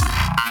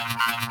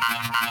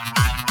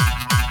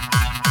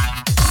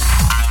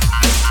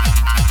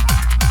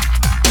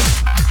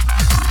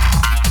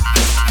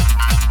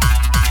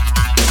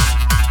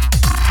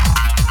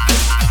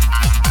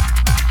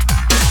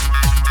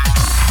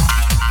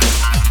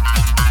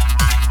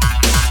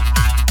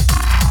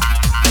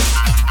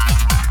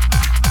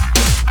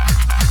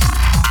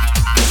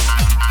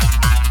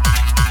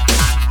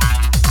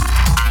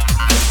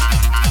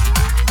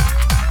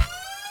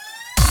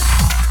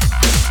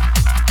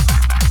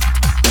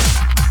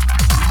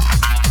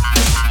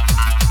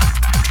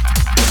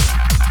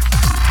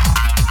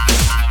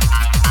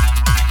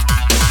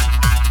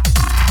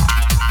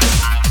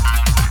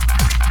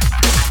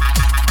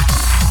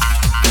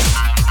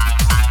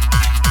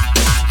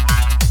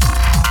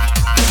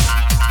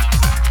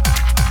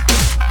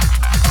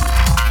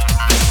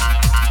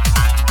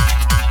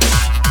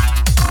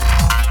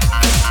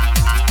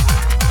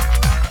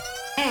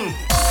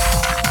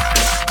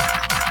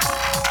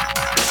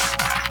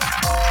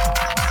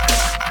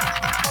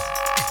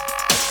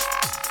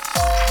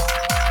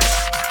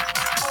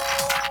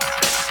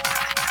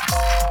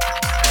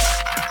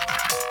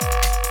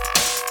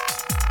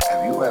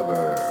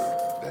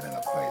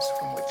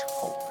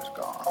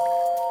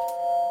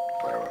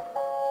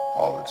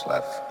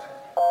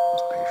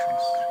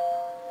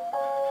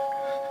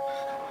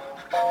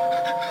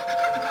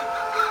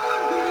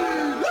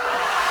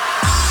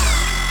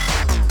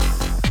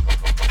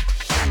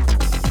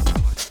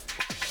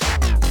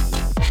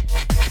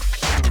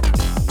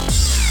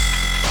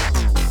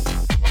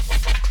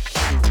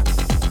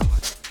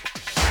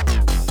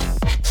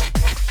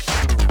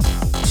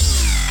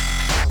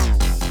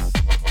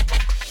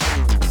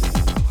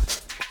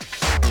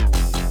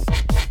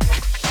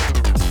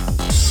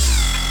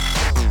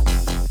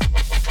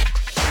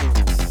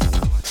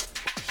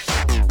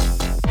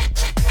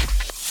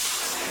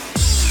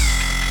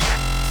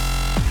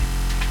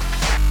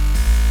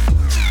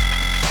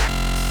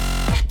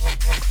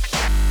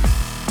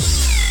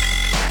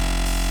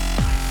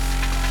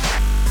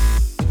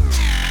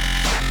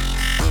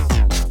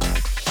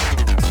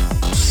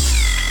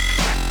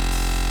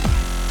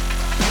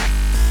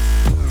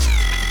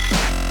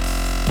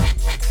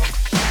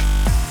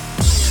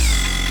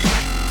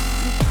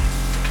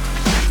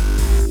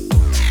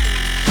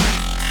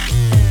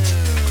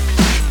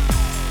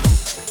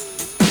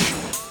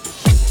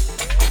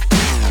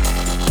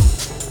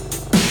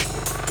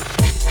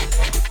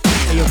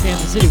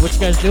 City, what you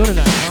guys doing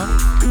tonight, huh?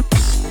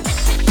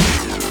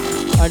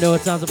 I know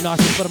it sounds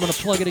obnoxious, but I'm gonna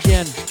plug it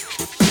again.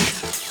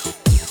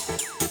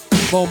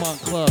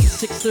 Beaumont Club,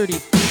 6:30.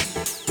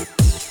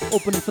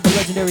 Opening for the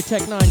legendary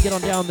Tech 9. Get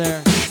on down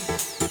there.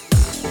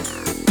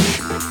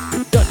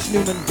 Dutch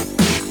Newman,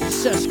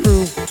 Sess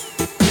Crew,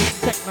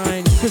 Tech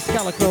 9, Chris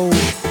Calico,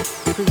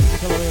 Chris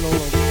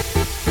Calololo.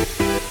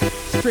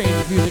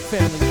 Strange Music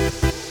Family.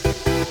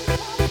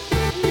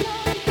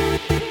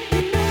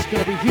 It's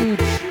gonna be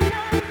huge.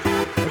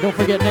 And don't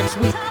forget next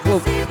week, well,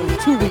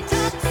 2 weeks,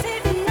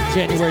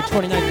 January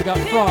 29th, we got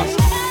Frost,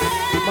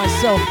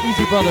 myself,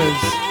 Easy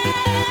Brothers,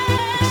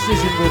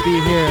 Excision will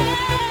be here,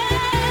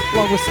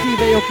 along with Steve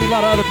Aoki, a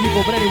lot of other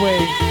people, but anyway,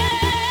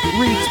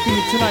 Reed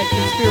Speed tonight,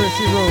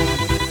 Conspiracy Room.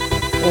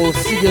 We'll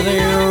see you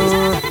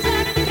there.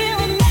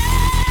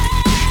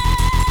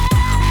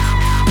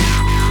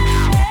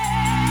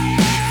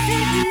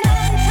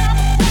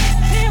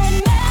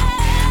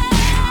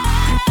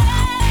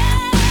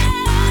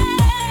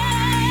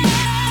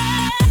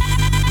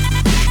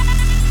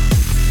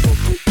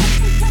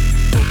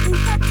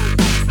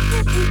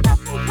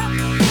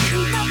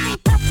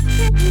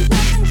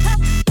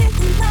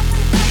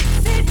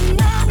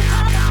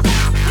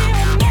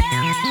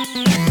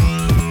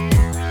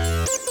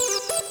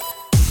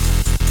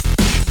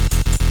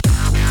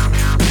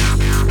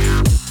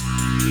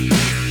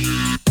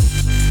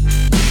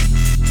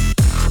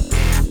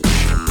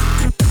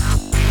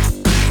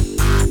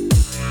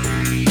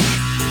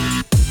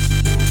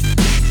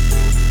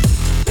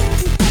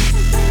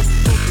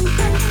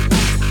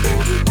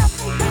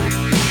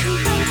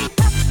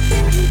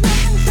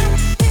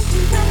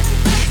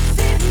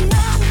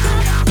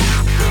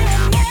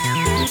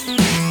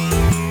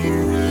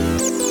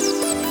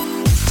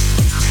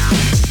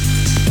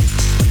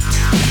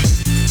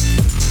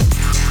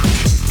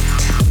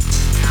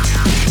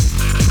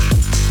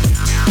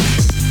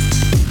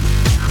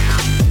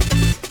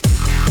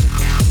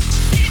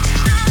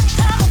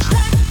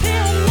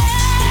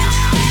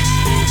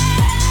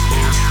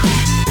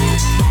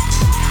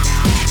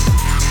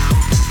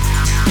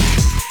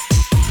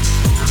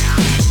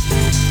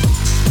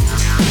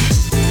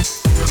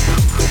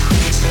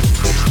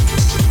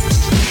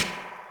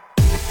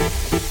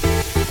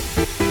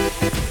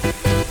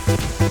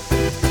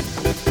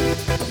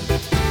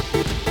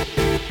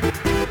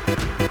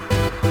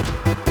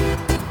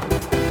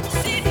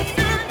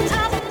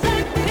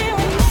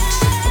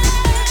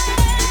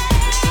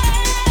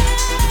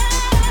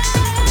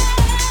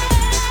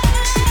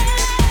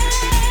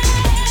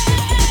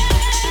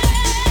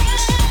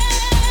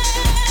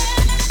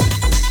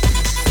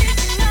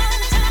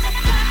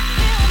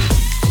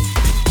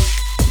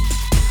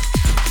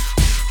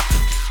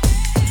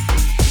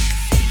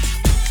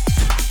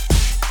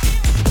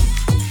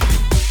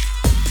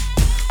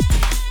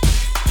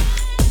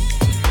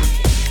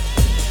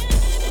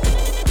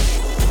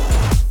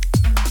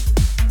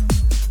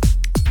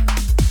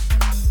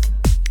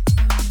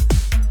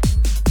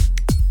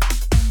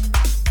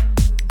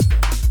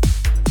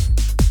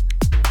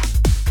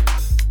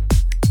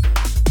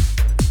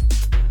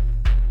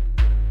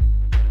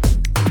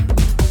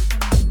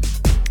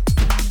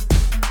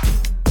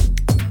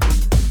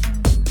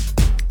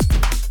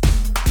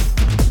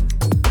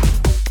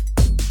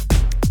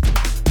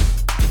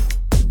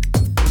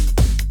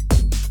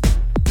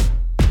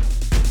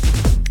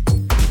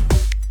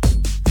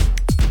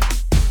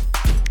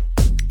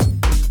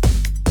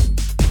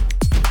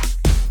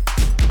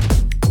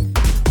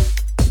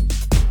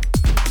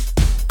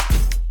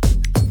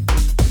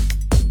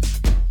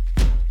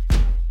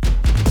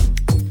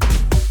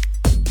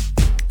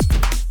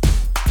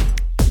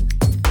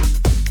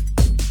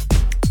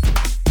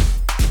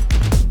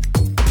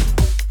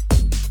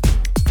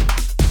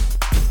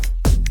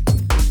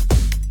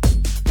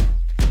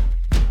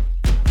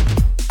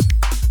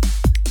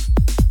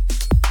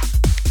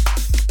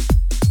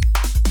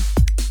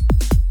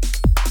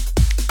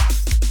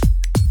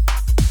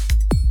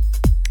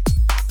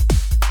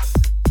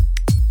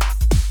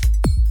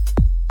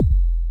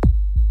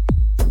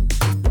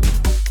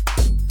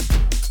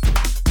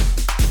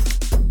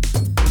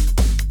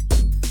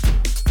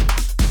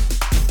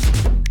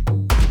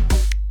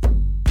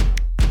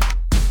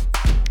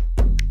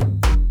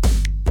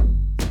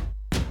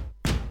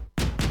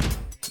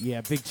 Yeah,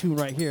 big tune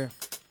right here.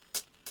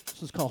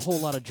 This is called Whole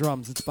Lot of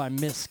Drums. It's by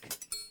Misk.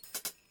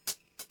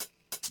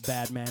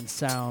 Bad Man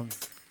Sound.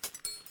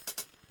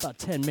 About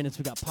 10 minutes,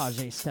 we got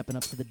Page stepping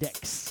up to the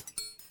decks.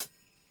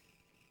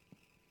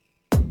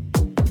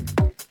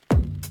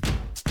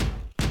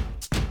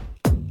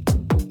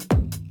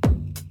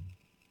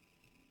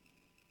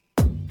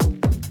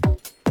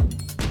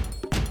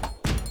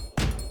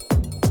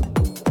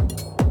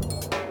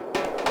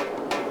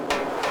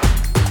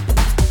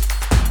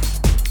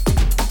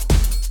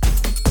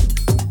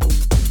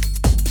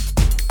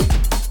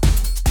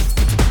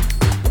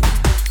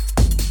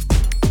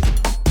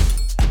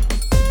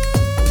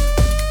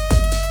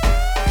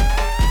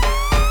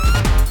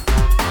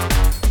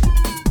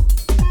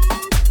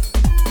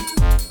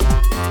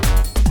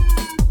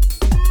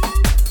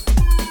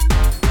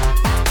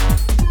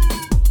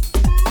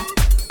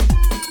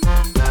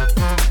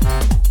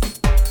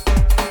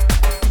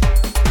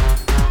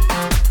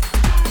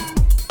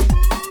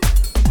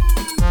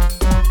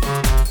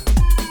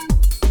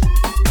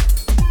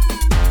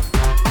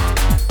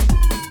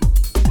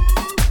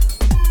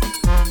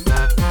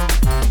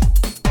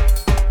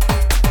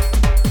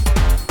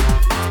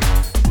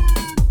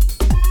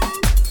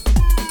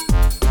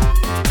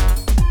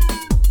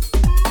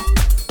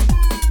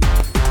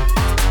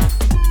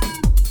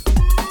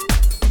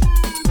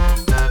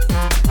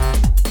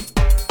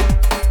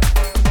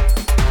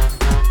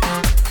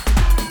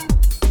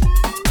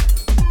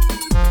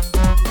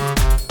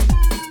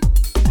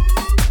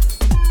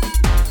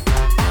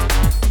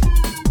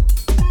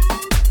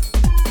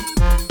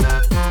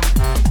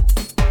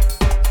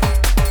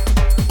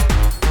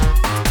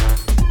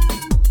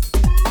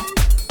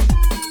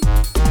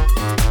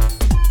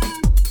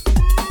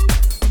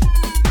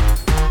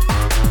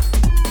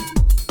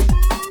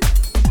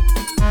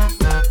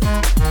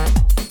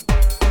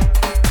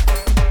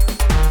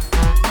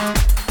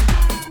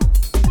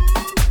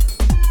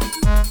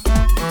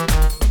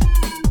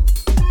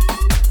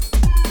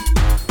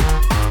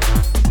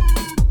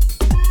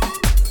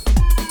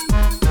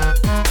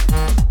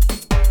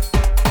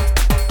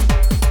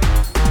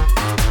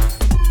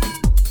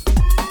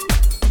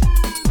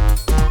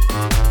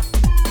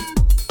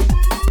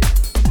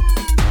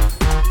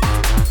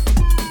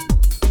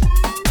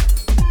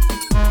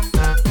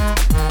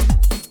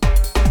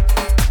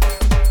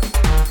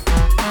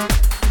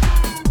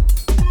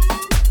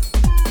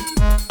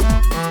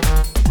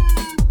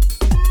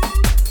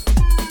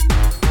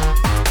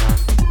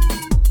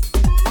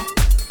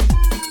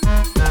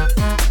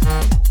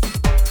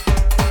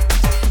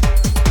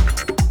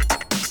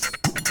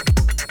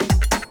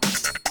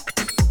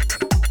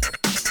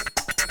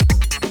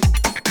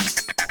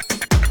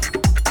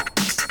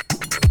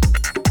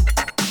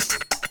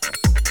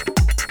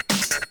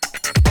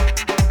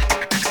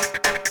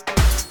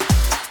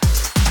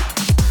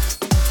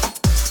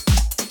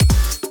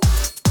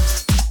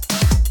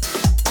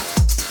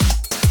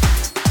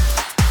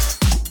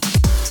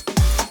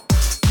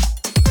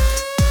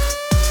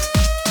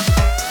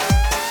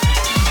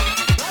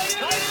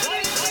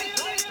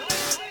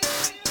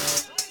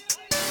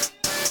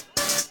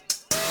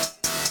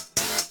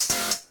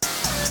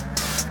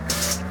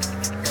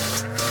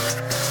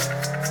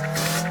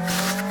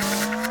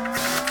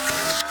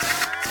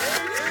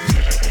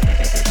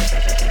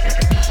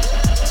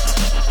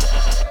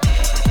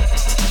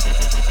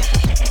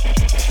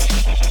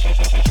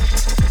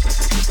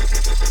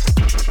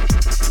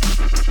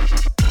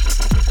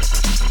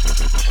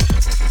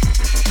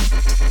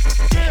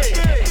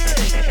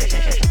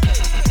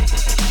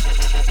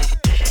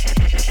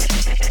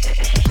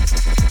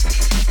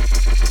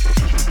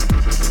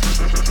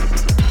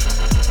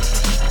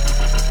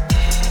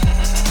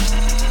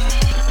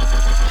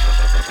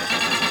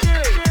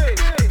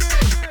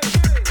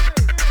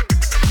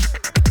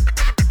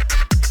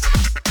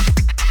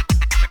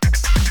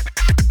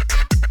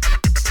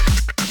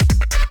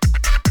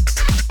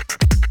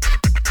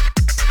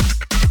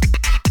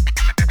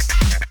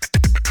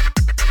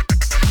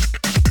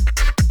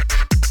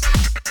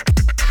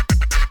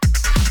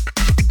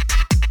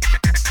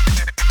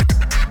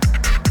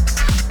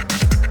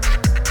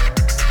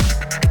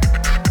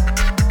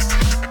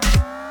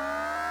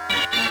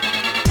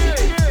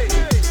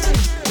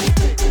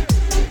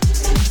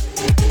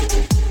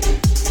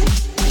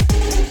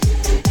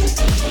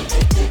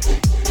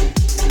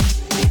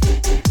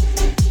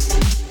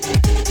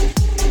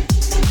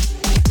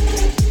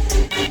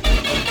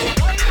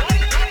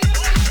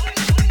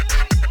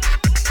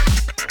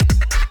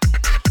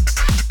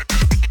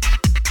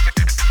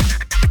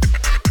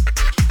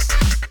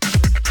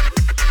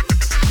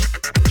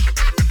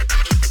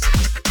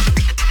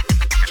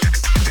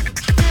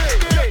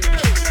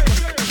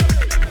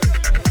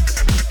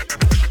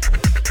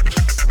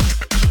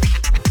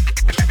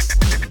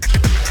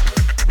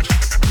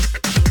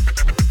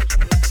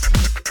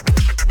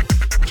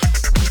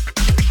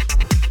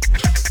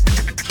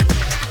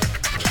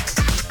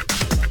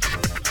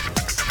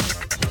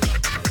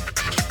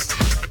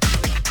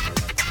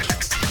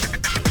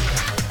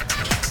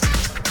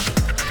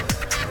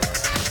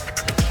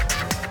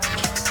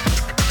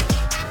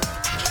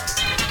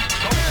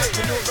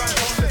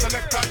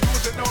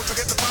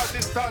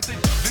 started.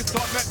 This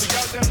song make the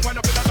girl them wind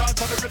up in a dance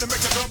and the rhythm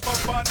make you jump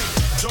up on it.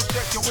 Just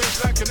check your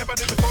waist like you never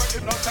did before.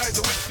 Hypnotize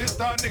you with this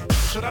tonic.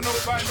 Should I know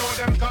by now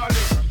them call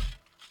it?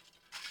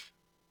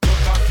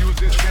 Use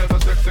this scales a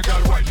sexy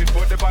girl whining,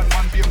 but the bad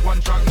man being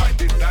one track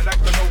minded. I like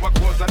to know what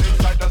goes on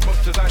inside as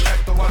much as I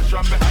like to watch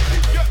from behind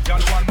it.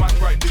 Girl one man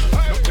grinding,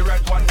 look the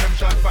right one them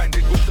shall find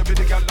it. Good to be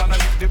the girl and I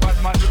leave the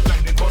bad man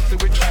reclining. Bossy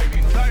with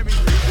timing, radio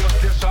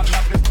station,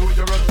 not this to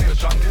your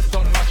rotation. This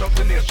sun mash up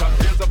the nation,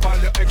 raise up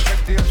all your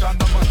expectation.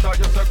 No matter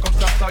your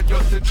circumstance or your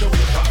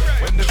situation.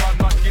 When the bad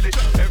man kill it,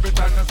 every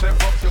time you step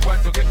up, you're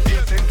going to get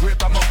paid in great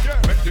amount.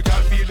 Make the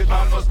girl feel it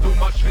almost too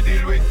much to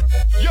deal with.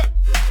 Yeah.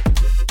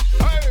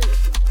 Hey.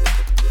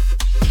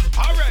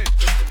 All right.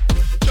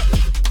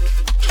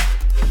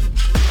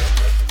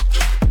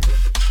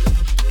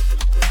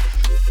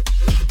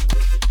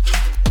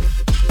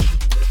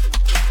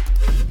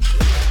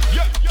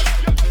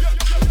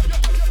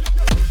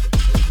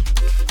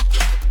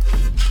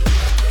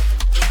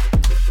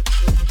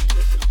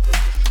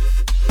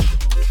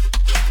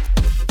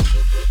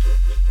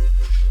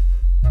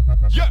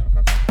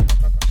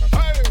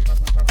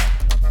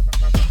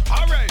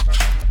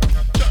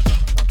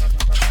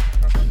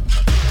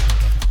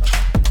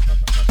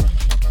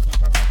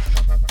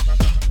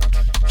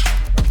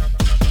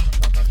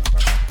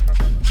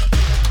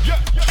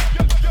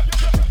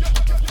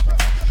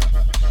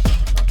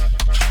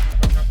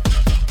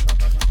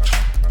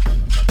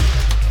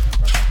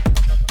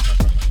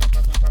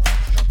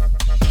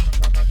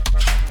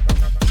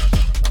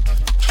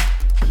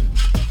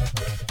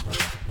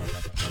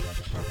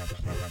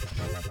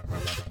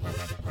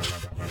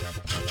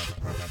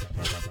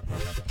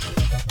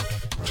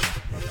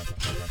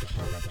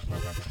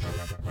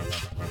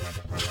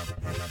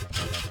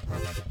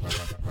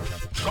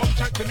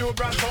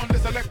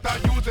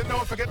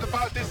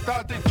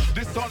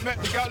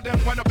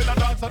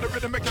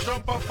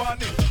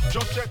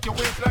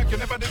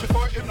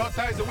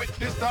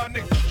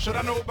 Should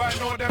I know by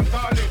now them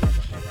call it?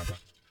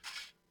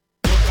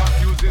 Don't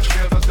confuse this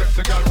scales a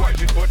sexy girl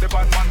whining, but the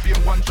bad man being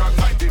one track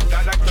minded.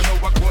 I like to know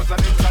what goes on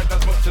inside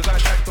as much as I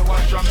like to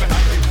watch from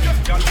behind it.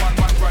 Girl one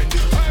man grinding,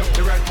 look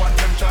the right one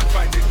them shall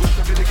find it. Good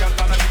to be the girl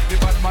and I leave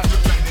the bad man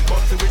reclining.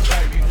 Bossy with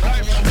timing,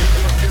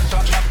 radio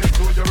station, not this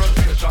to your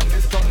rotation.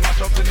 This sun mash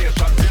up the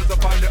nation, raise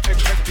up all your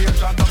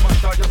expectation. No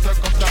matter your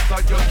circumstance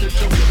or your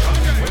situation.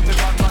 When the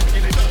bad man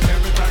kill it,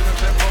 every time you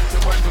step up,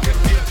 you're going to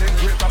get paid in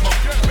great amount.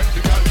 Make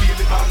the girl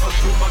feel it almost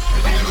too much to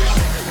deal with.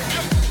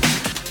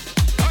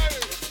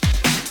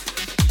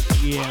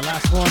 Yeah,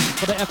 last one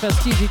for the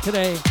FSTG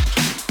today.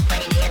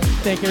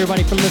 Thank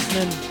everybody for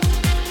listening.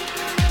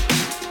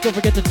 Don't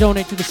forget to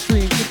donate to the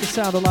stream. Keep the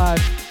sound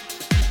alive.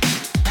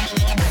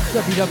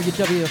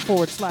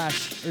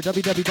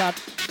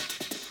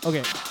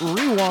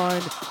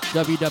 Rewind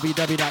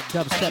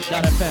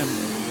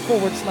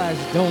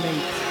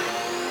www.dubstep.fm/donate.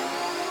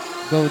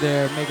 Go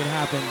there, make it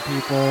happen,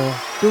 people.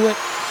 Do it.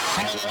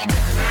 I'd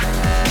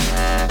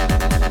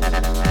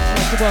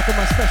like to welcome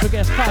my special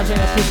guest, Pajay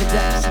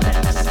Abdul-Dex,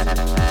 next.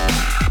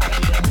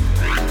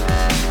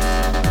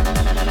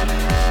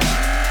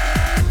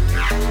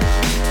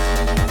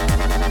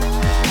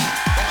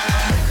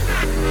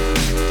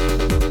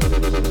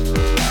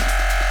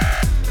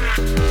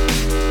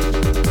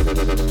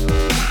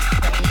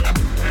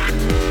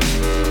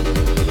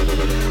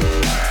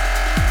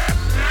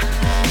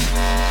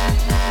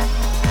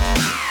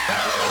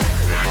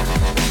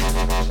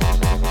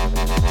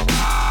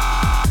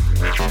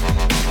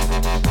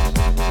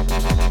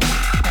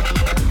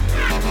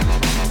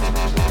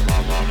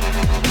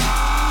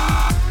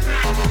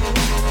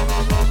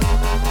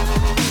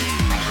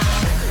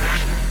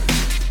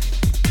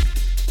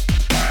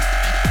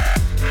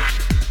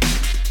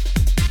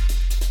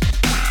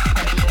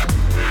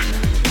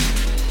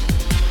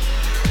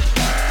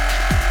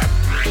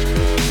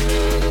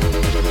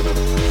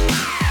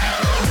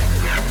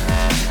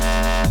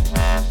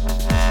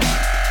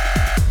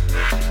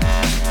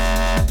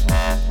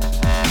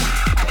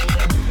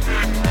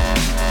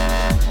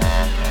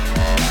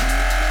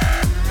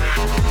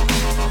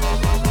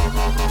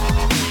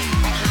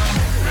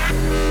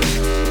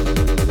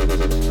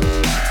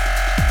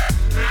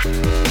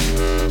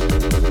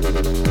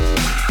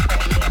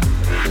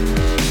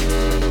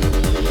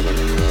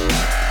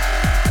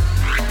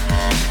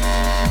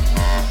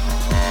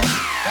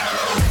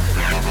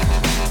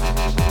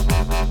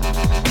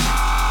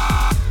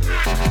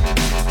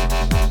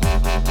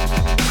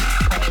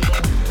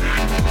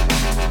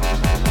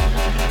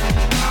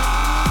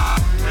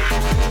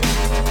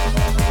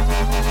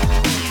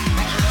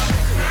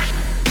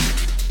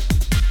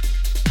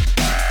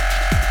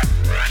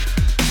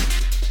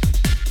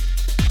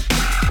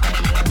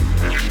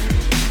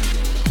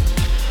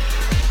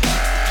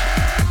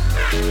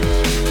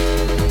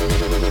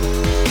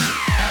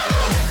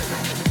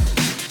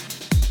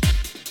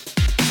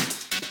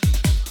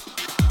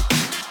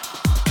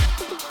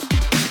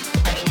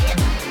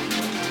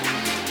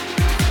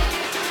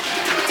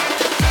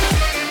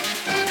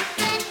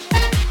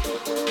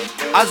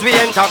 as we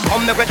enter.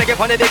 Come make we take it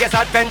on the biggest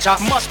adventure.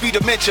 Must be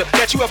dementia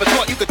that you ever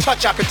thought you could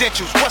touch our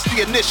credentials. What's the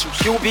initials?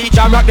 QB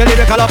Jam Rock, the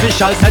lyrical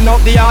official. Send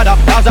out the order,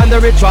 bars and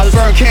the rituals.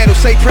 Burn candles,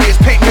 say prayers,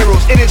 paint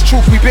murals. It is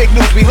truth, we big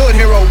news, we hood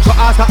heroes. So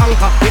ask the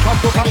anchor, we come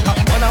to conquer.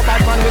 On our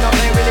bad man, we not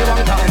play really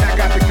wonka. And I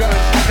got the gun,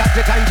 got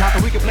the ganja.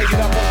 we can play it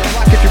up on the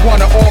block if you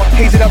wanna, or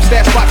haze it up,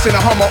 stash spots in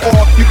a Hummer,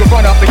 or you can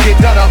run up and get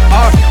done up,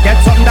 or get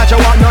something that you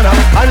want none of.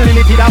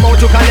 Unlimited amount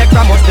to collect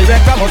from us,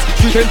 direct from us,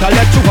 street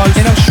intellectuals.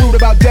 And I'm shrewd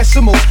about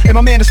decimals, and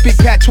my man to speak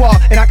patois,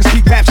 and I can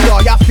speak rap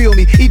star, y'all feel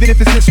me, even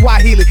if it's in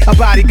Swahili, a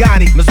body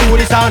Ghani.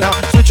 Missouri sana,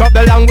 switch up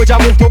the language, I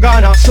move to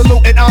Ghana.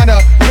 Salute and honor,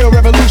 real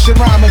revolution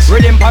rhymers,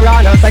 rhythm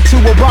piranhas, like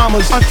two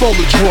Obamas, unfold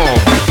the drum.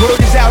 Word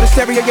is out,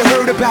 hysteria you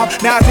heard about,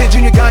 Nas and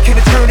Junior Gong can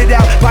turn it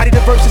out, body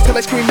the verses till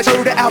I scream the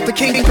murder out, the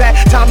king back,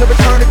 time to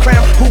return the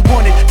crown, who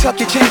won it, tuck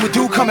your chin with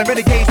dude coming,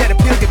 renegades that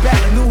appeal, get back,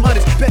 the new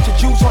hunters, bet your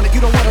Jews on it,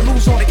 you don't wanna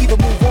lose on it, either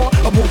move on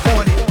or move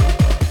on it.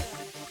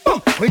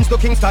 Queens to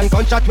Kingston,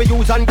 gunshot we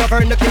use and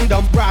govern the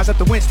kingdom. Rise up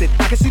to Winston,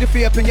 I can see the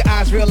fear up in your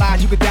eyes,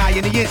 realize you could die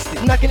in the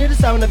instant. I can hear the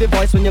sound of your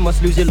voice when you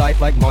must lose your life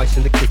like mice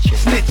in the kitchen.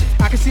 Snitching,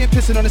 I can see him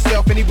pissing on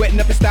himself and he wetting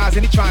up his thighs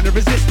and he trying to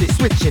resist it.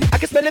 Switching, I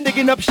can smell him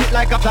digging up shit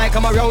like a fly,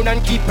 come around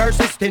and keep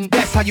persisting.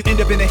 That's how you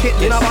end up in a hit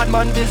list. In a bad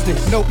man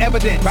business, no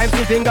evidence, rhymes to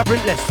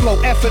fingerprintless, flow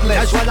effortless.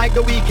 That's why like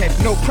the weekend,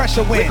 no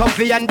pressure when we're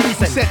comfy and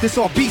decent. Set this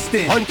off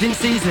beastin', hunting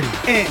season,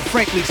 and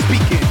frankly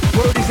speaking,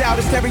 word is out,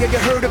 hysteria you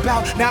heard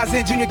about. Nas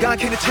and Junior Gong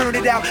can turn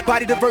it out,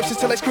 body the verses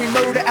till I scream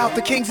murder out.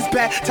 The kings is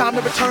back, time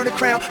to return the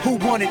crown. Who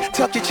won it?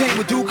 Tuck your chain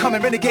with dude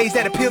coming, renegades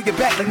that appeal your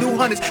back like new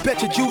hunters.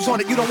 Bet your Jews on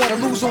it, you don't wanna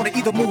lose on it,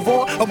 either move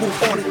on or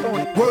move on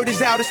it. Word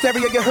is out,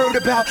 hysteria you heard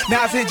about.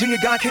 Nas and Junior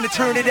Gong can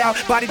turn it out,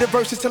 body the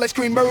verses till I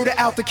scream murder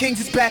out. The kings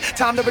is back,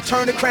 time to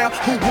return the crown.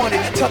 Who won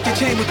it? Tuck your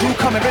chain with dude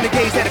coming,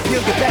 renegades that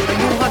appeal your back like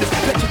new hunters.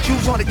 Bet your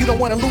Jews on it, you don't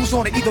wanna lose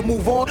on it, either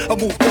move on or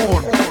move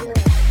on.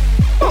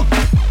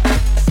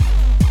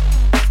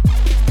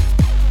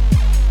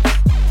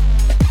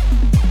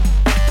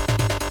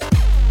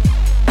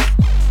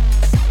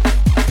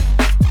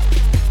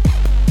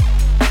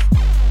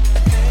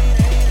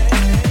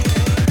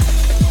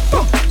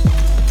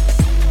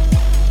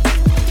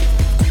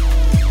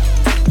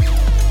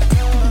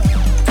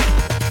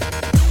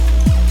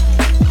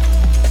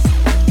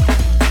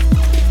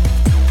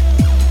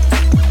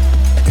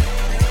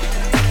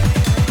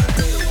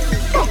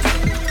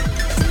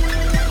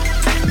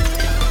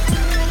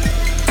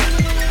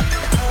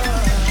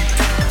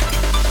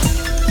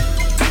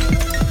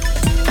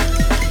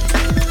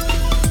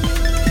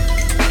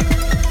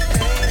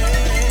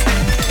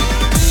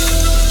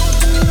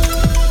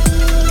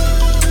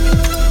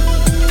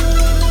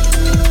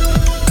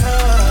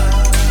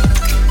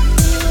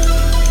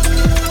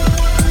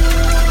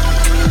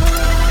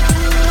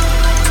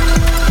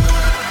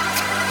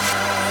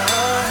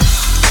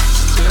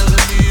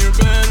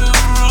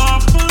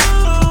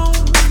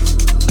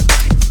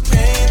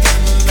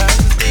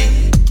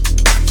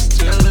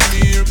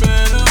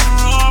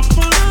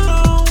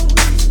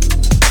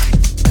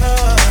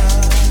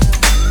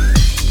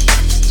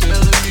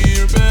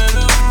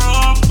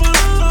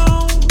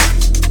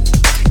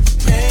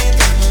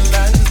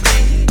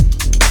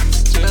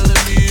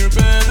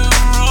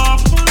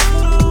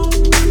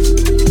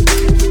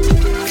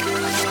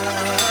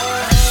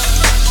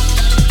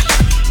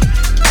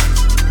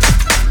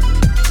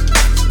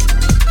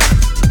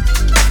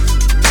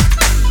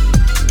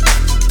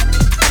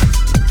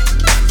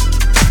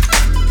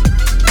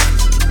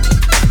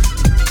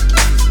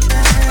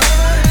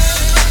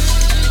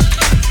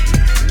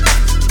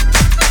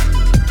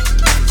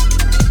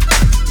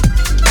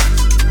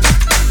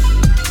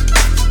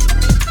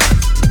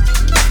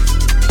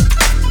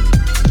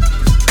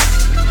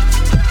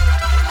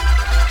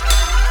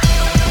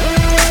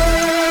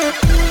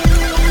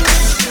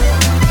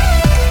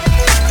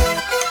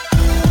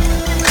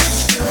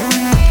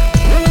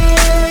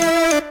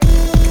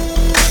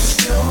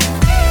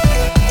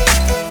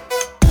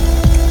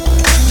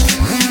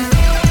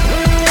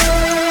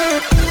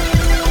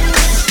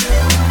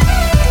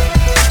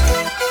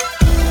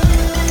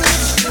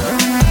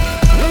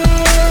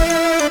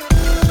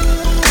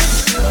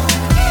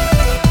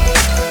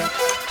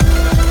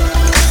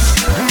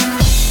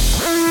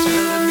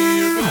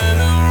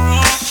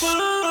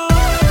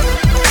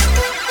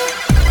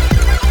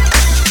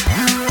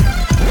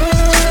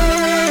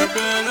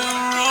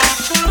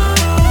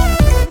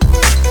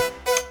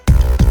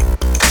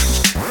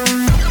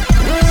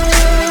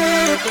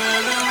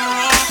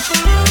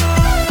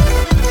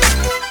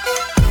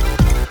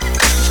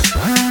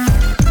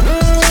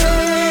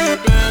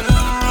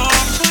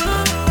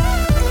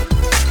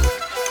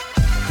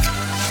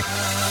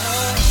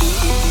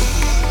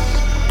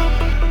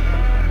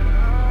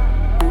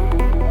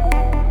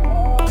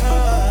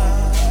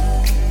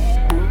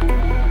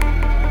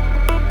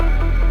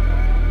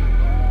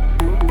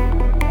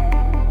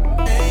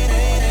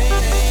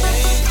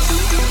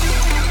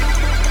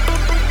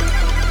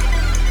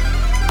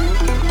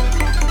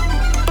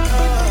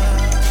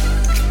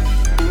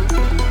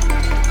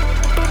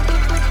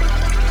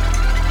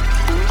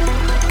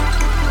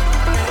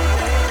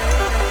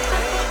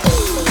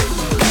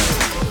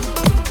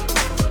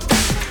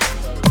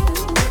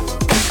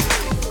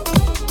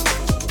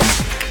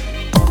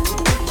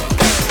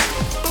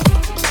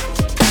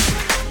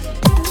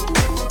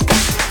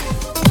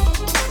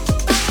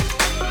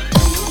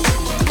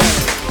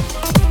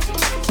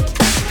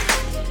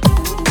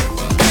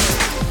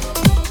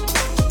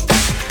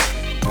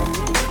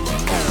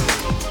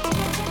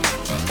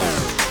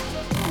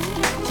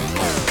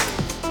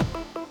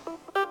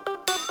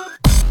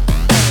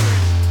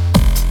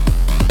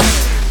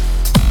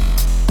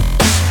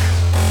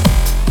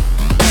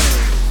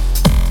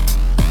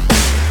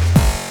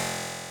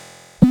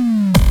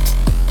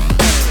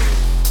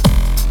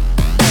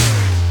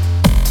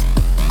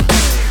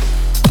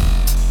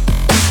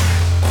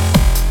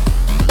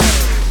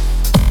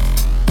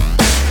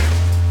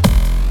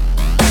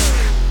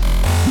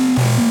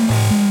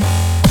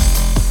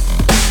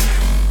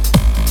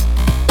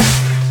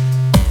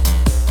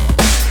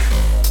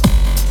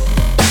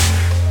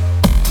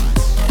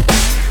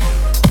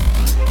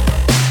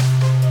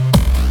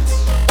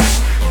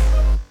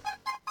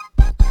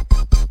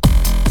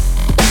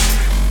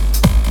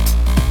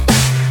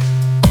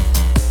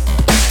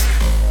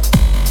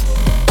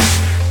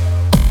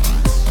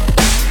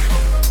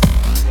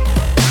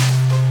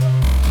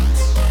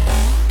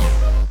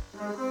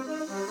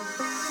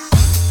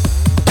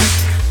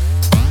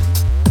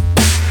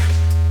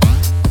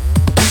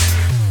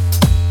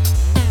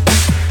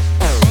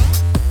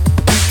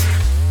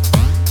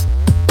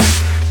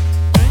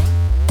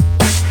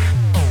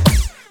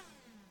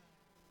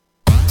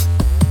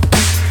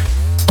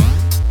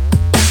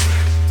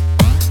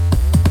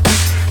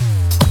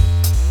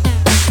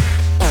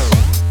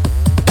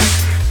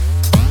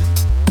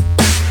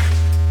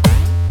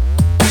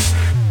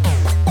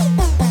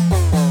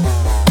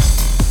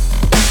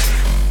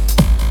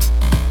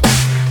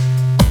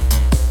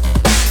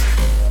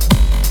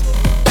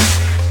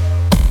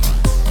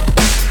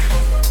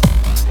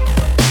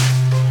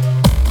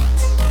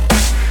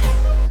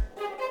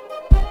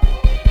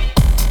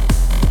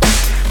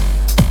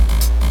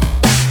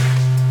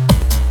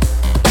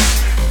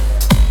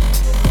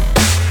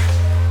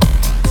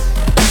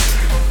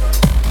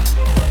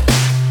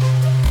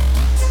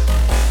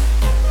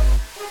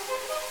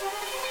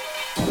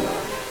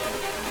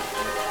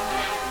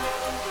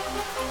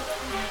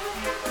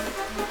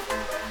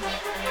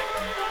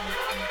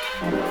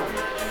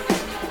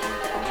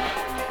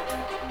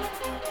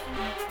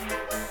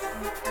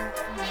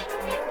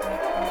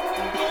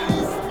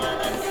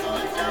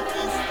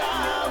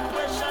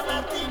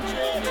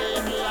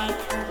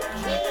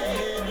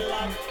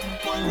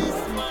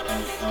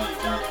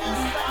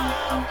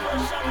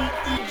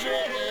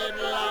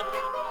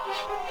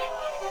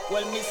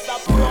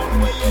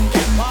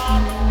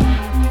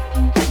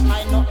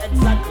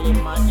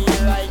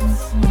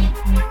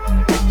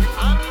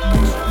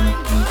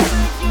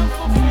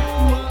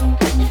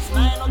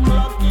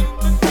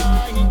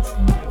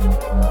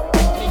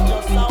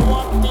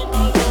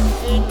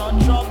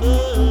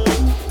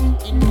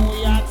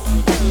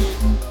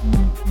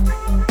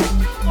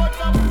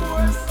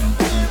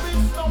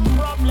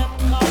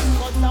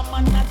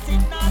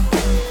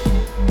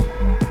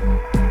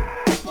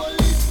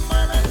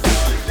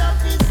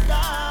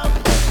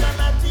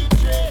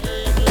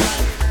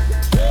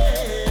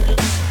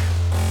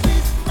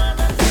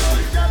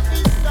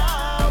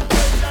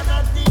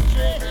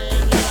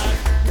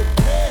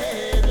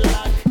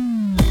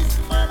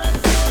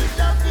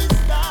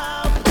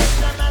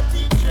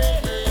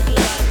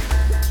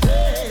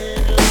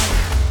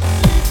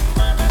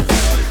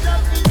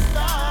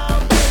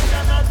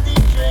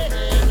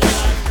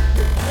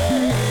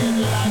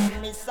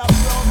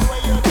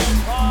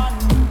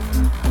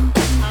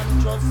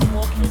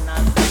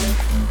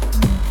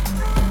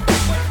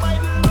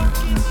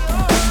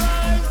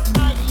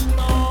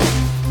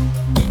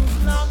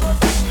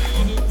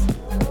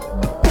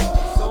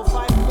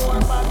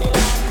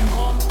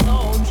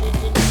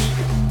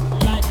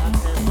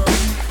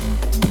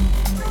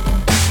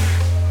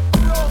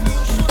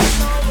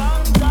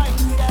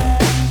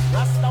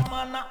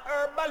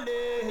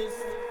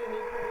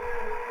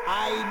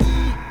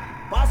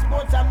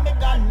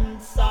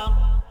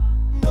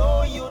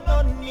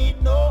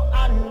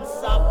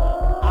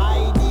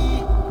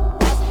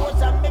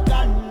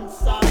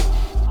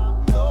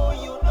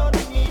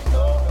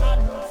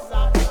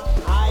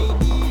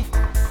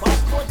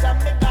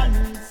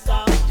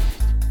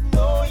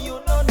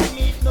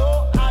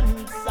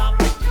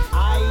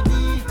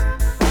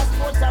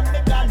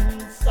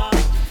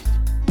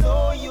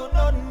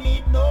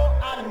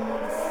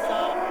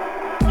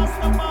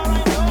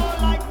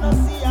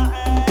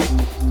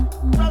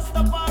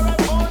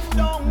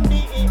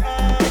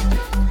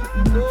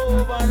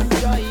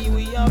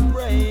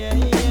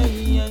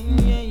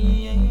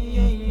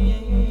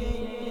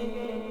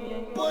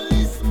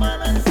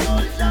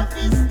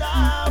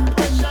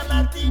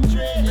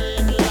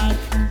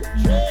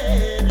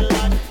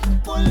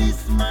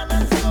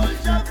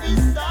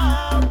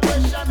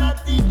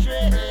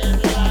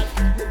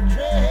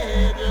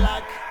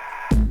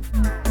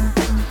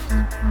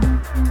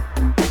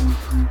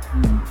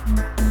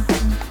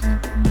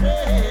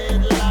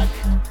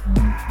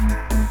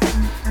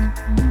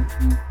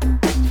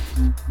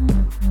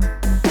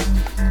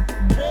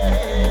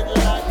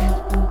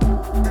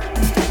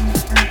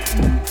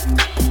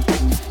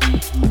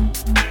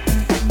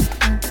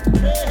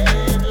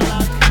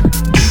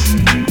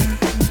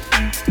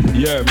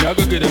 Yeah, me I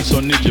go get them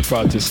some Ninja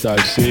Party style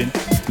scene.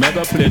 Me I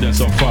go play them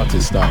some party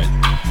style.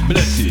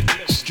 Bless it,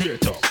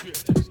 straight up.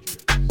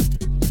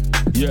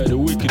 Yeah, the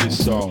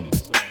wickedest sound.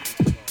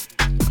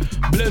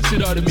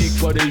 Blessed are the meek,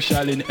 for they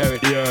shall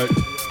inherit the earth.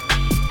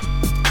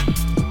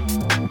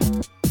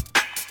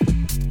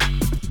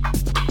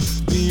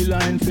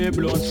 Beeline for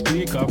blood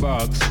speaker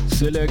box.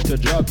 Select to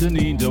drop the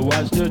need to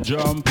watch the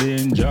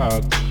jumping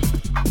jack.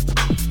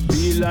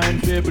 Beeline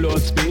for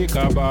blood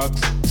speaker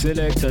box.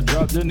 Select to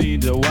drop the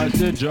need to watch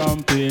the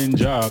jumping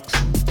jacks.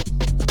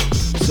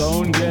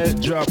 Sound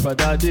get dropped, but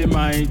that they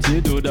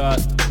mighty do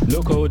that.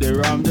 Look how they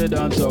ram the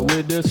dancer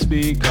with the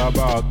speaker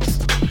box.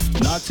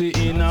 Natty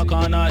in a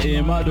corner,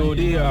 him a do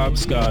the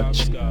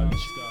hopscotch.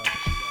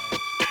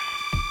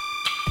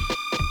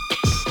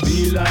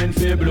 Beeline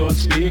for blood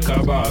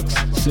speaker box.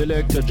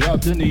 Select to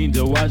drop the need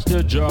to watch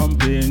the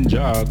jumping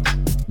jack.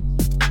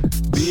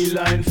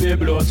 Beeline for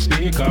blood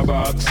speaker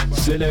box.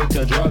 Select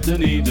to drop the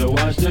need to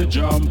watch the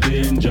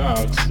jumping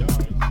jacks.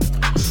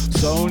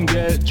 Sound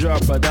get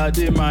dropped, but that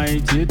they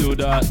mighty do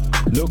that.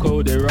 Look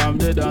how they ram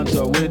the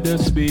dancer with the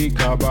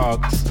speaker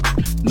box.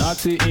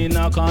 Natty in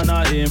a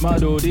corner, him a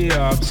do the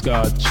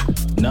hopscotch.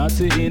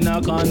 Natty in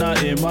a corner,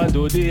 him a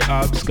do the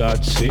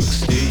hopscotch.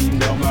 16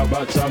 down a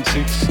bottom,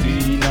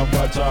 16 up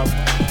a top.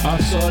 I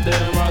saw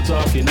them a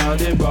talking at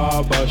the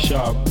barber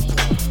shop.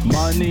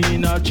 Man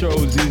in a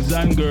trousers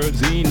and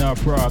girls in a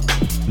frock.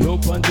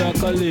 Look and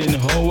tackling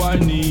how I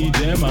need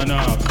them a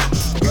knock.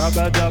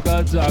 Ragga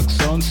dagga zack,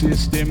 sound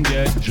system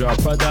get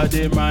dropped, but that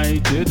they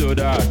mighty do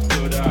that,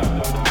 do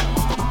that.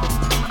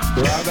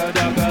 Ragga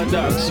dagga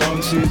zack,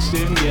 sound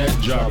system get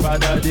dropped,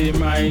 but that they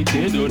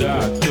mighty do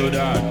that, do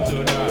that,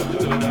 do that,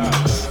 do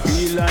that.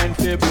 Beeline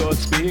for blood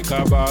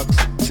speaker box.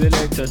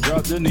 Select to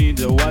drop the need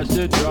to watch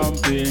the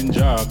jumping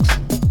jacks.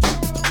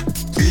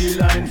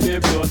 Beeline for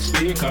blood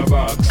speaker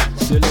box.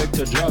 Select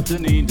to drop the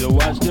need to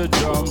watch the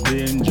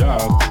jumping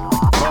jacks.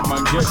 Come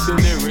and get the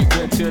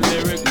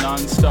lyric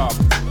non-stop.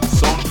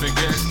 Some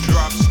forget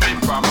drop, spit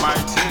for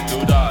mighty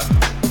do that.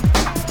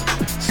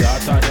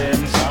 Saturday,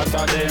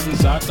 Saturday,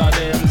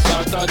 Saturday,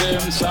 Saturday,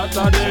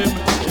 Saturday.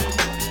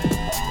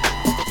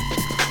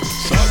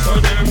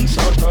 Saturday,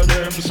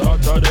 Saturday,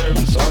 Saturday,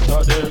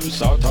 Saturday,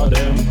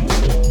 Saturday.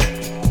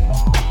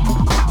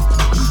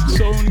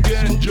 Sound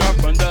get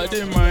drop under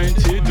the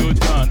mighty do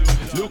that.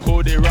 Look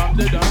how they ram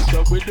the dance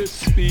up with the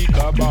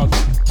speaker box.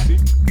 See?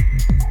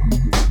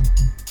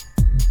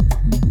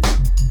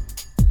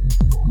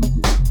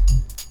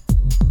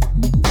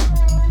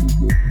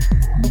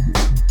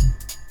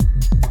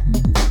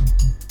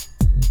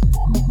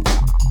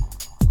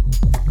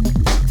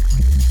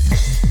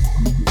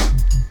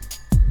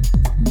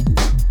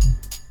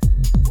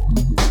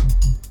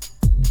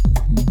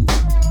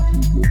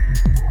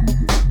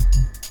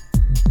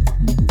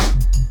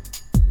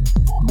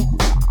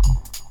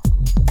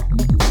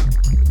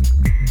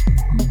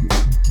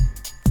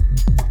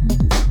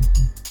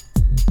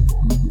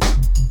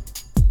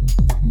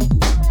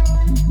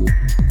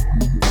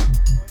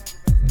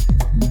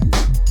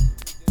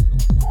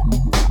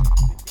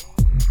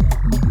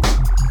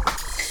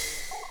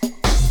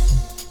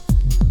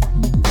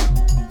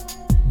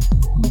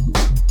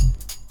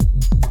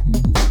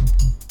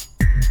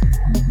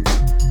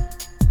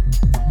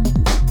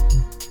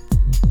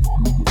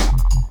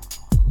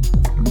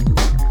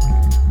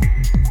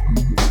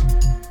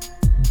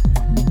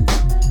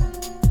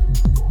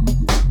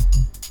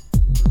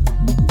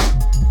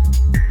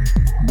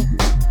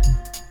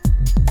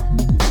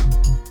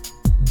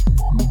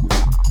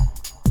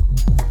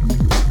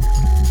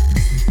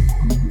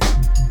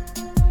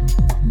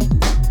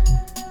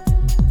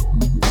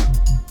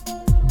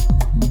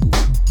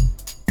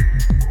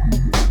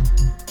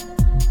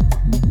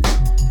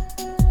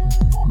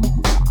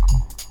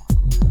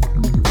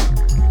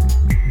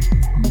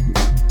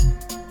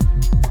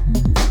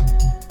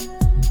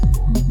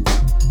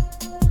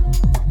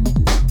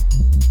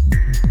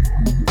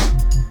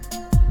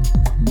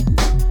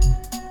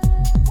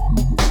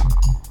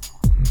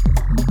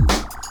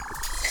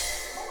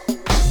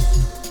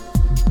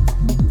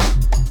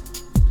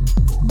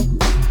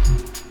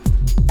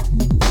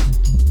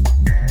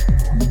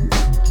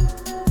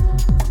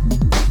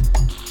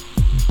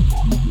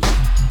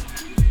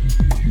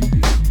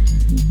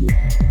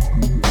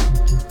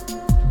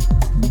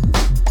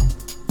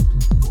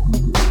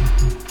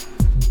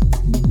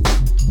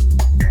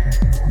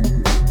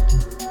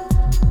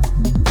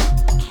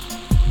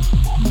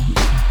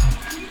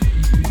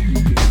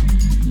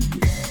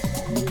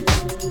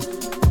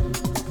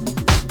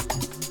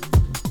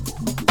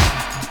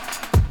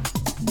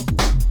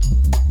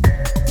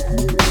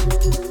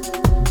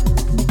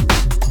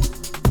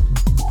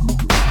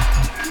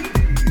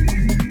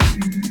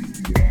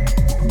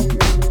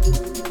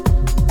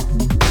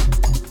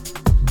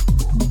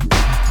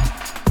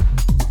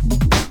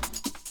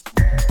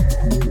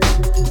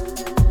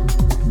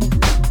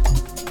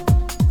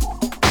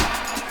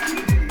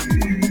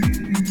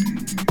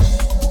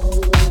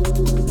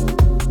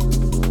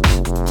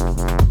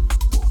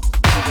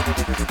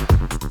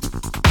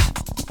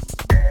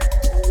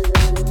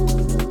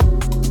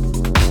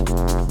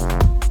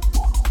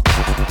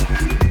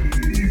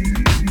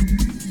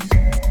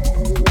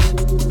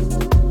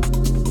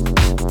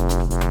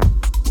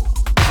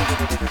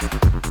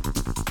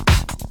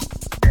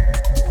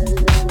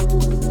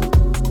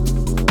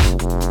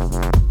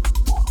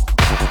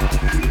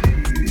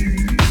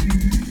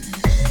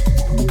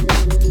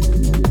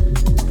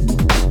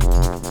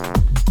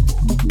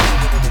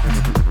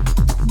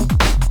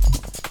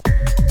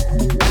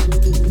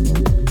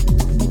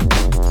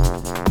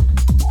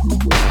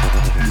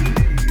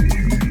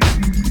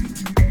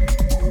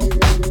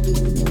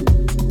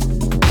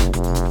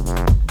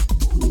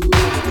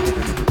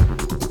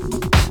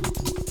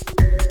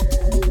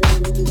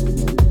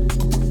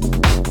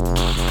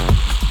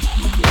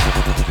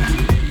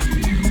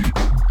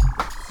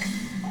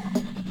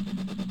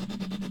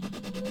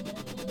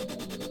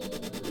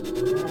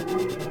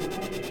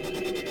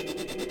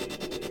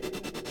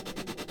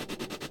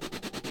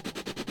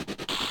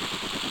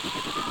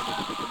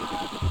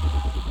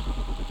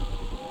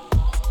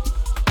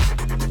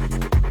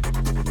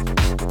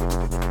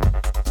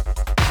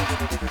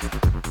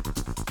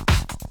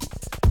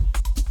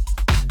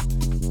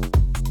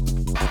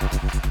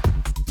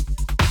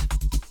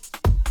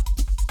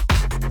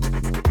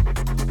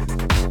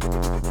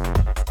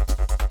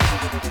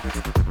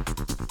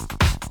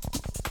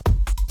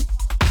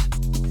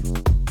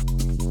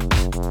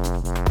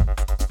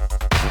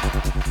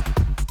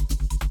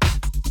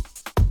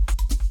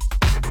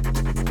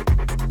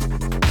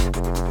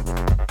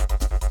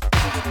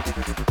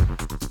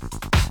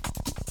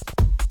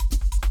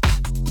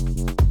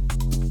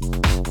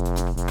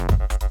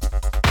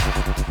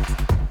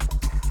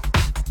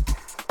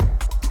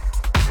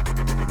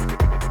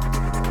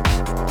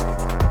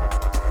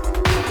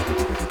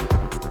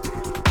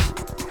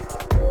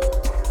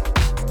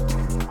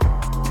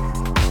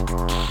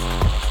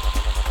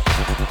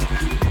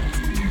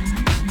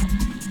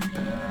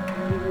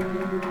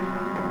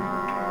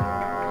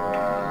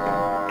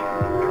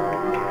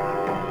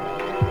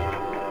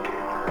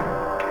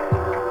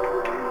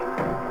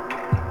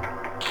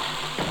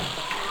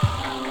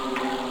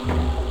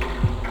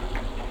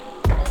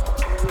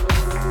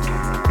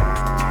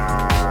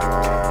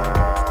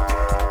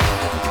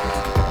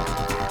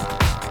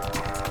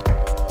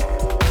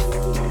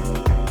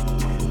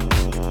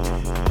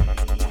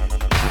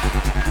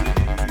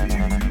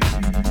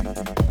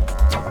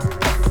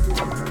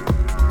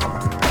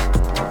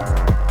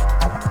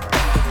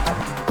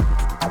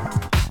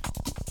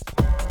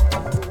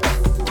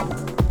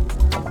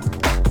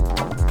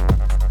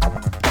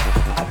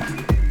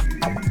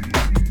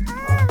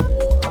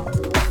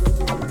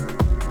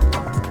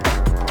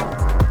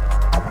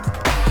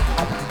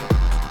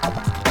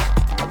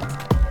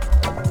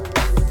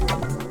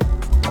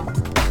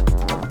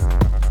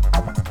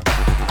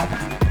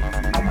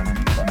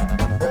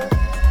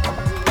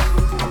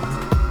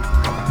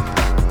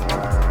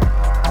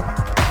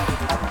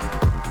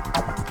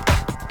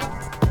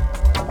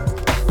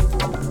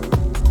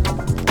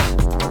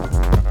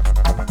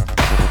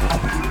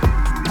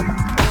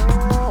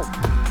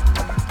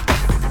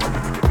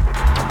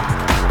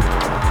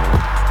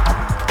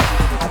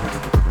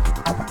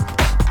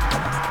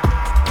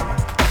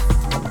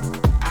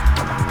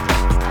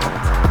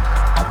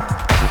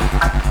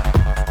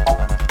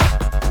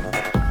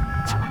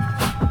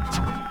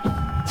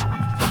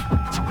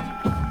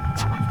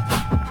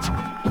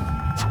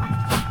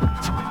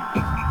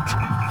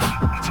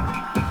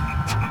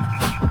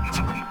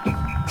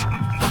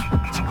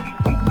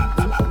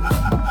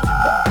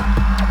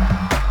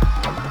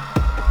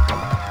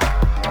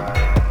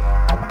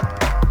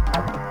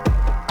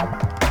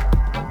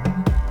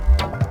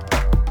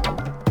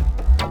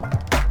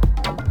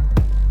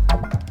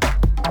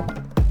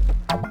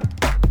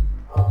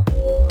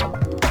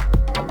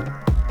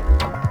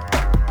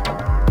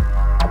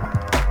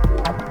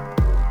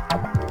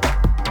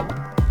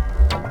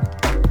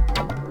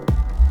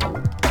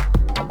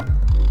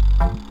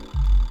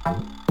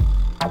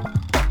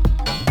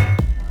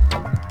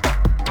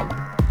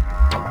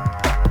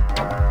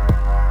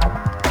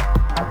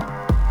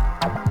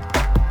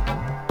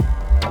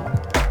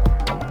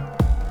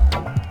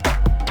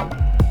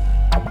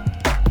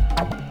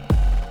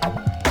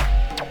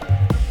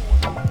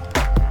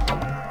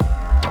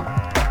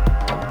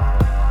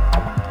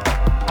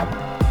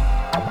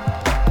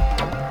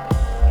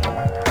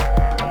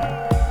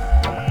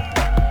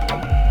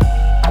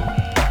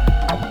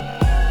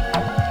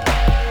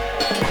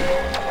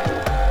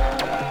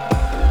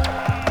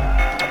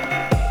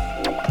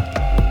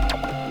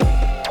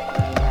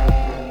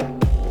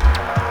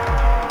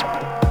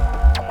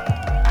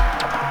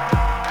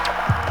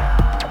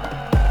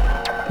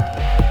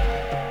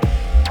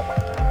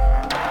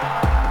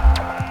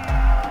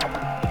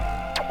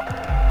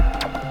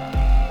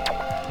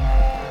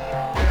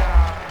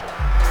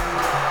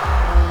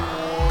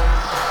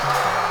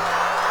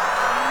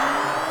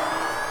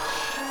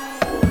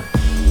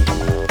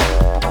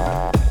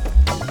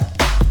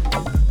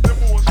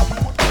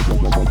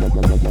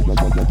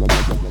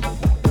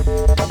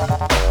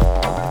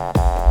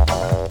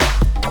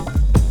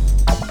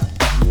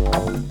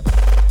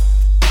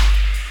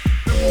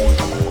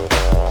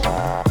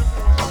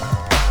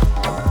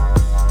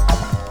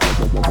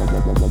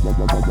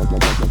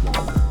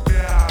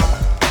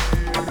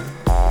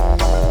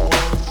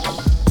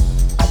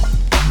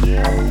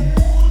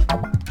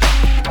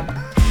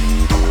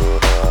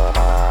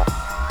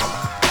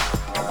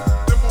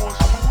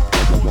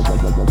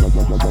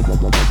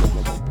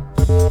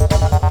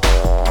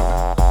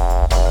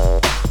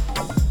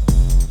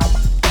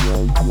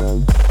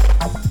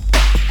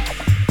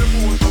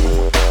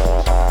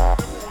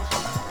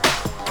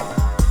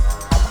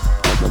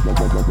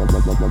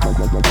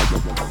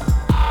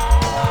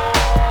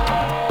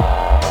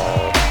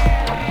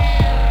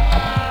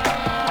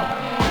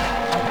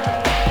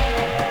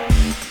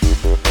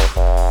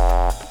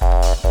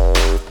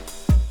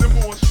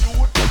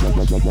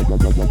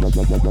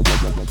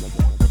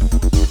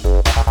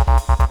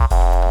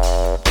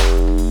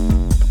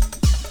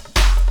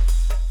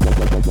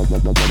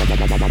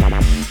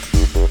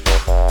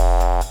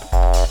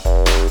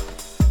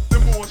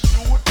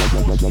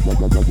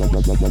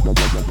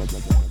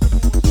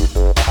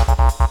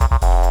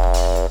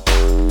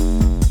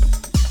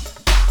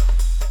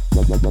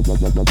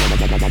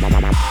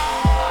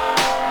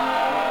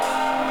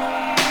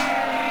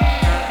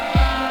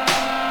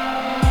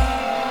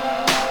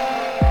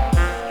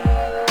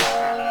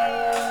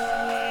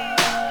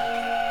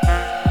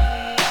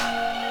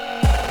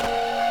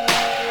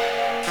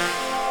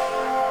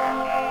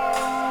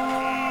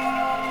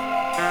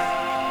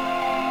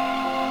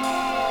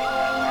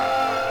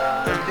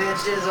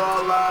 Bitches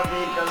all love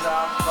me cause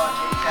I'm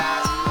fucking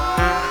Casper.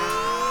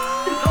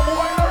 Come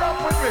on, you're up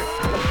with me.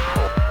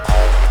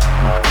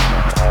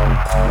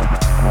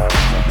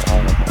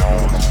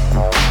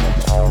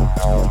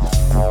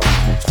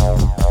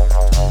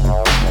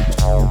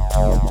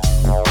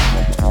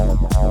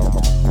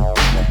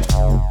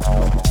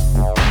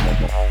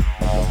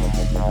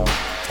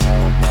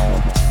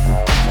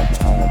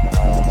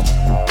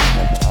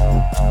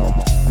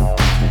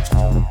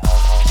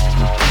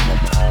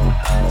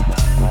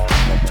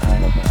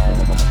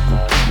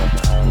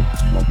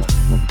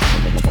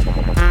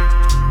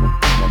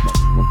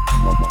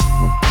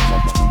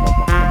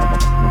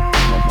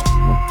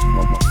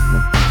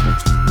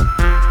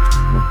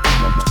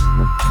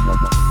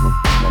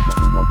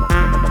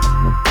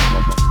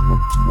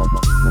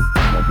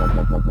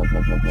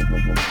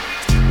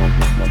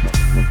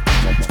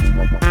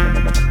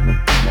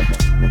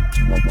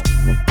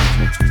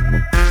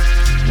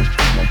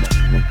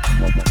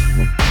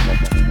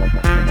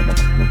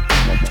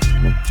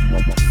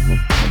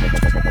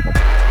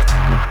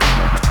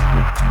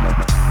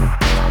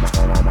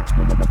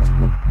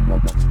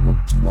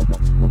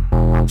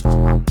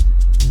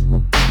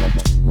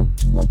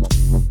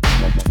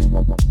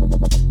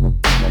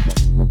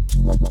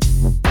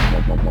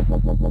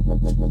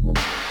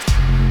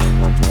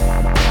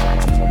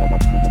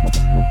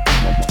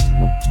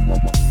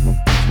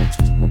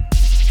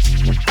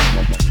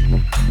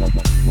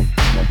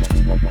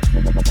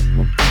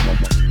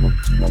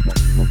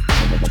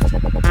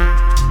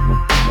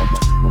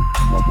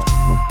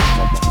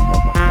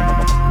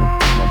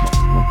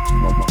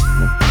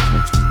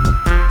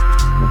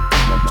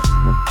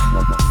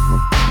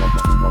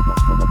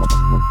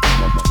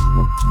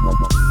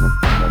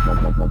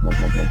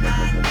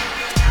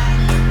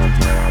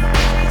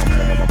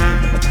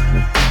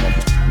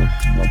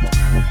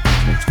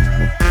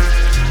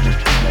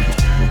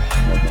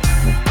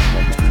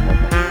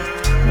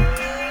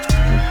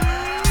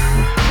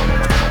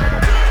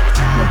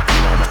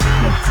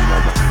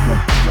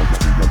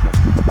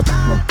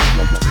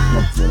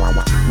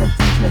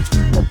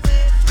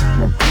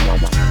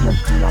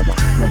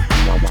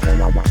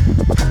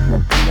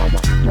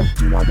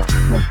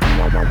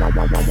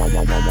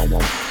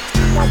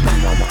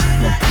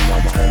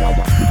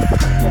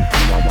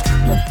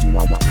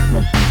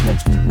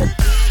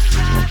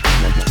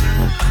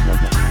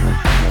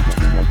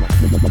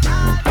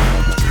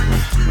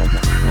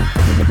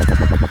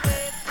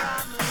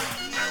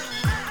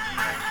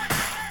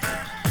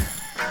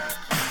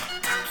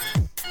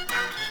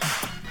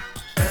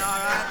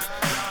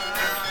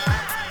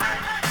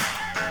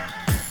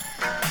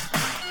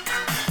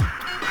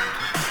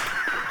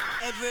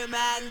 Every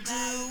man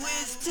do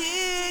his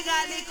thing,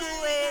 a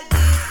little way.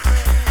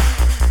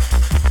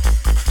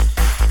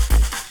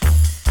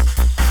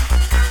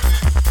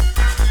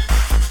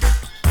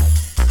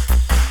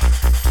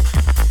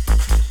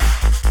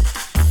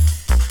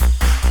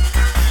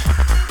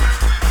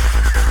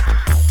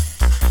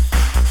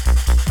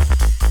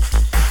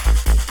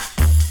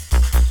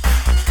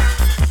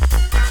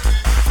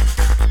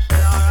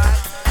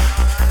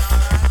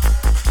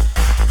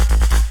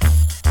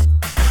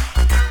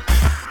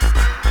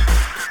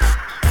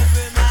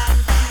 Every man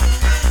do his thing.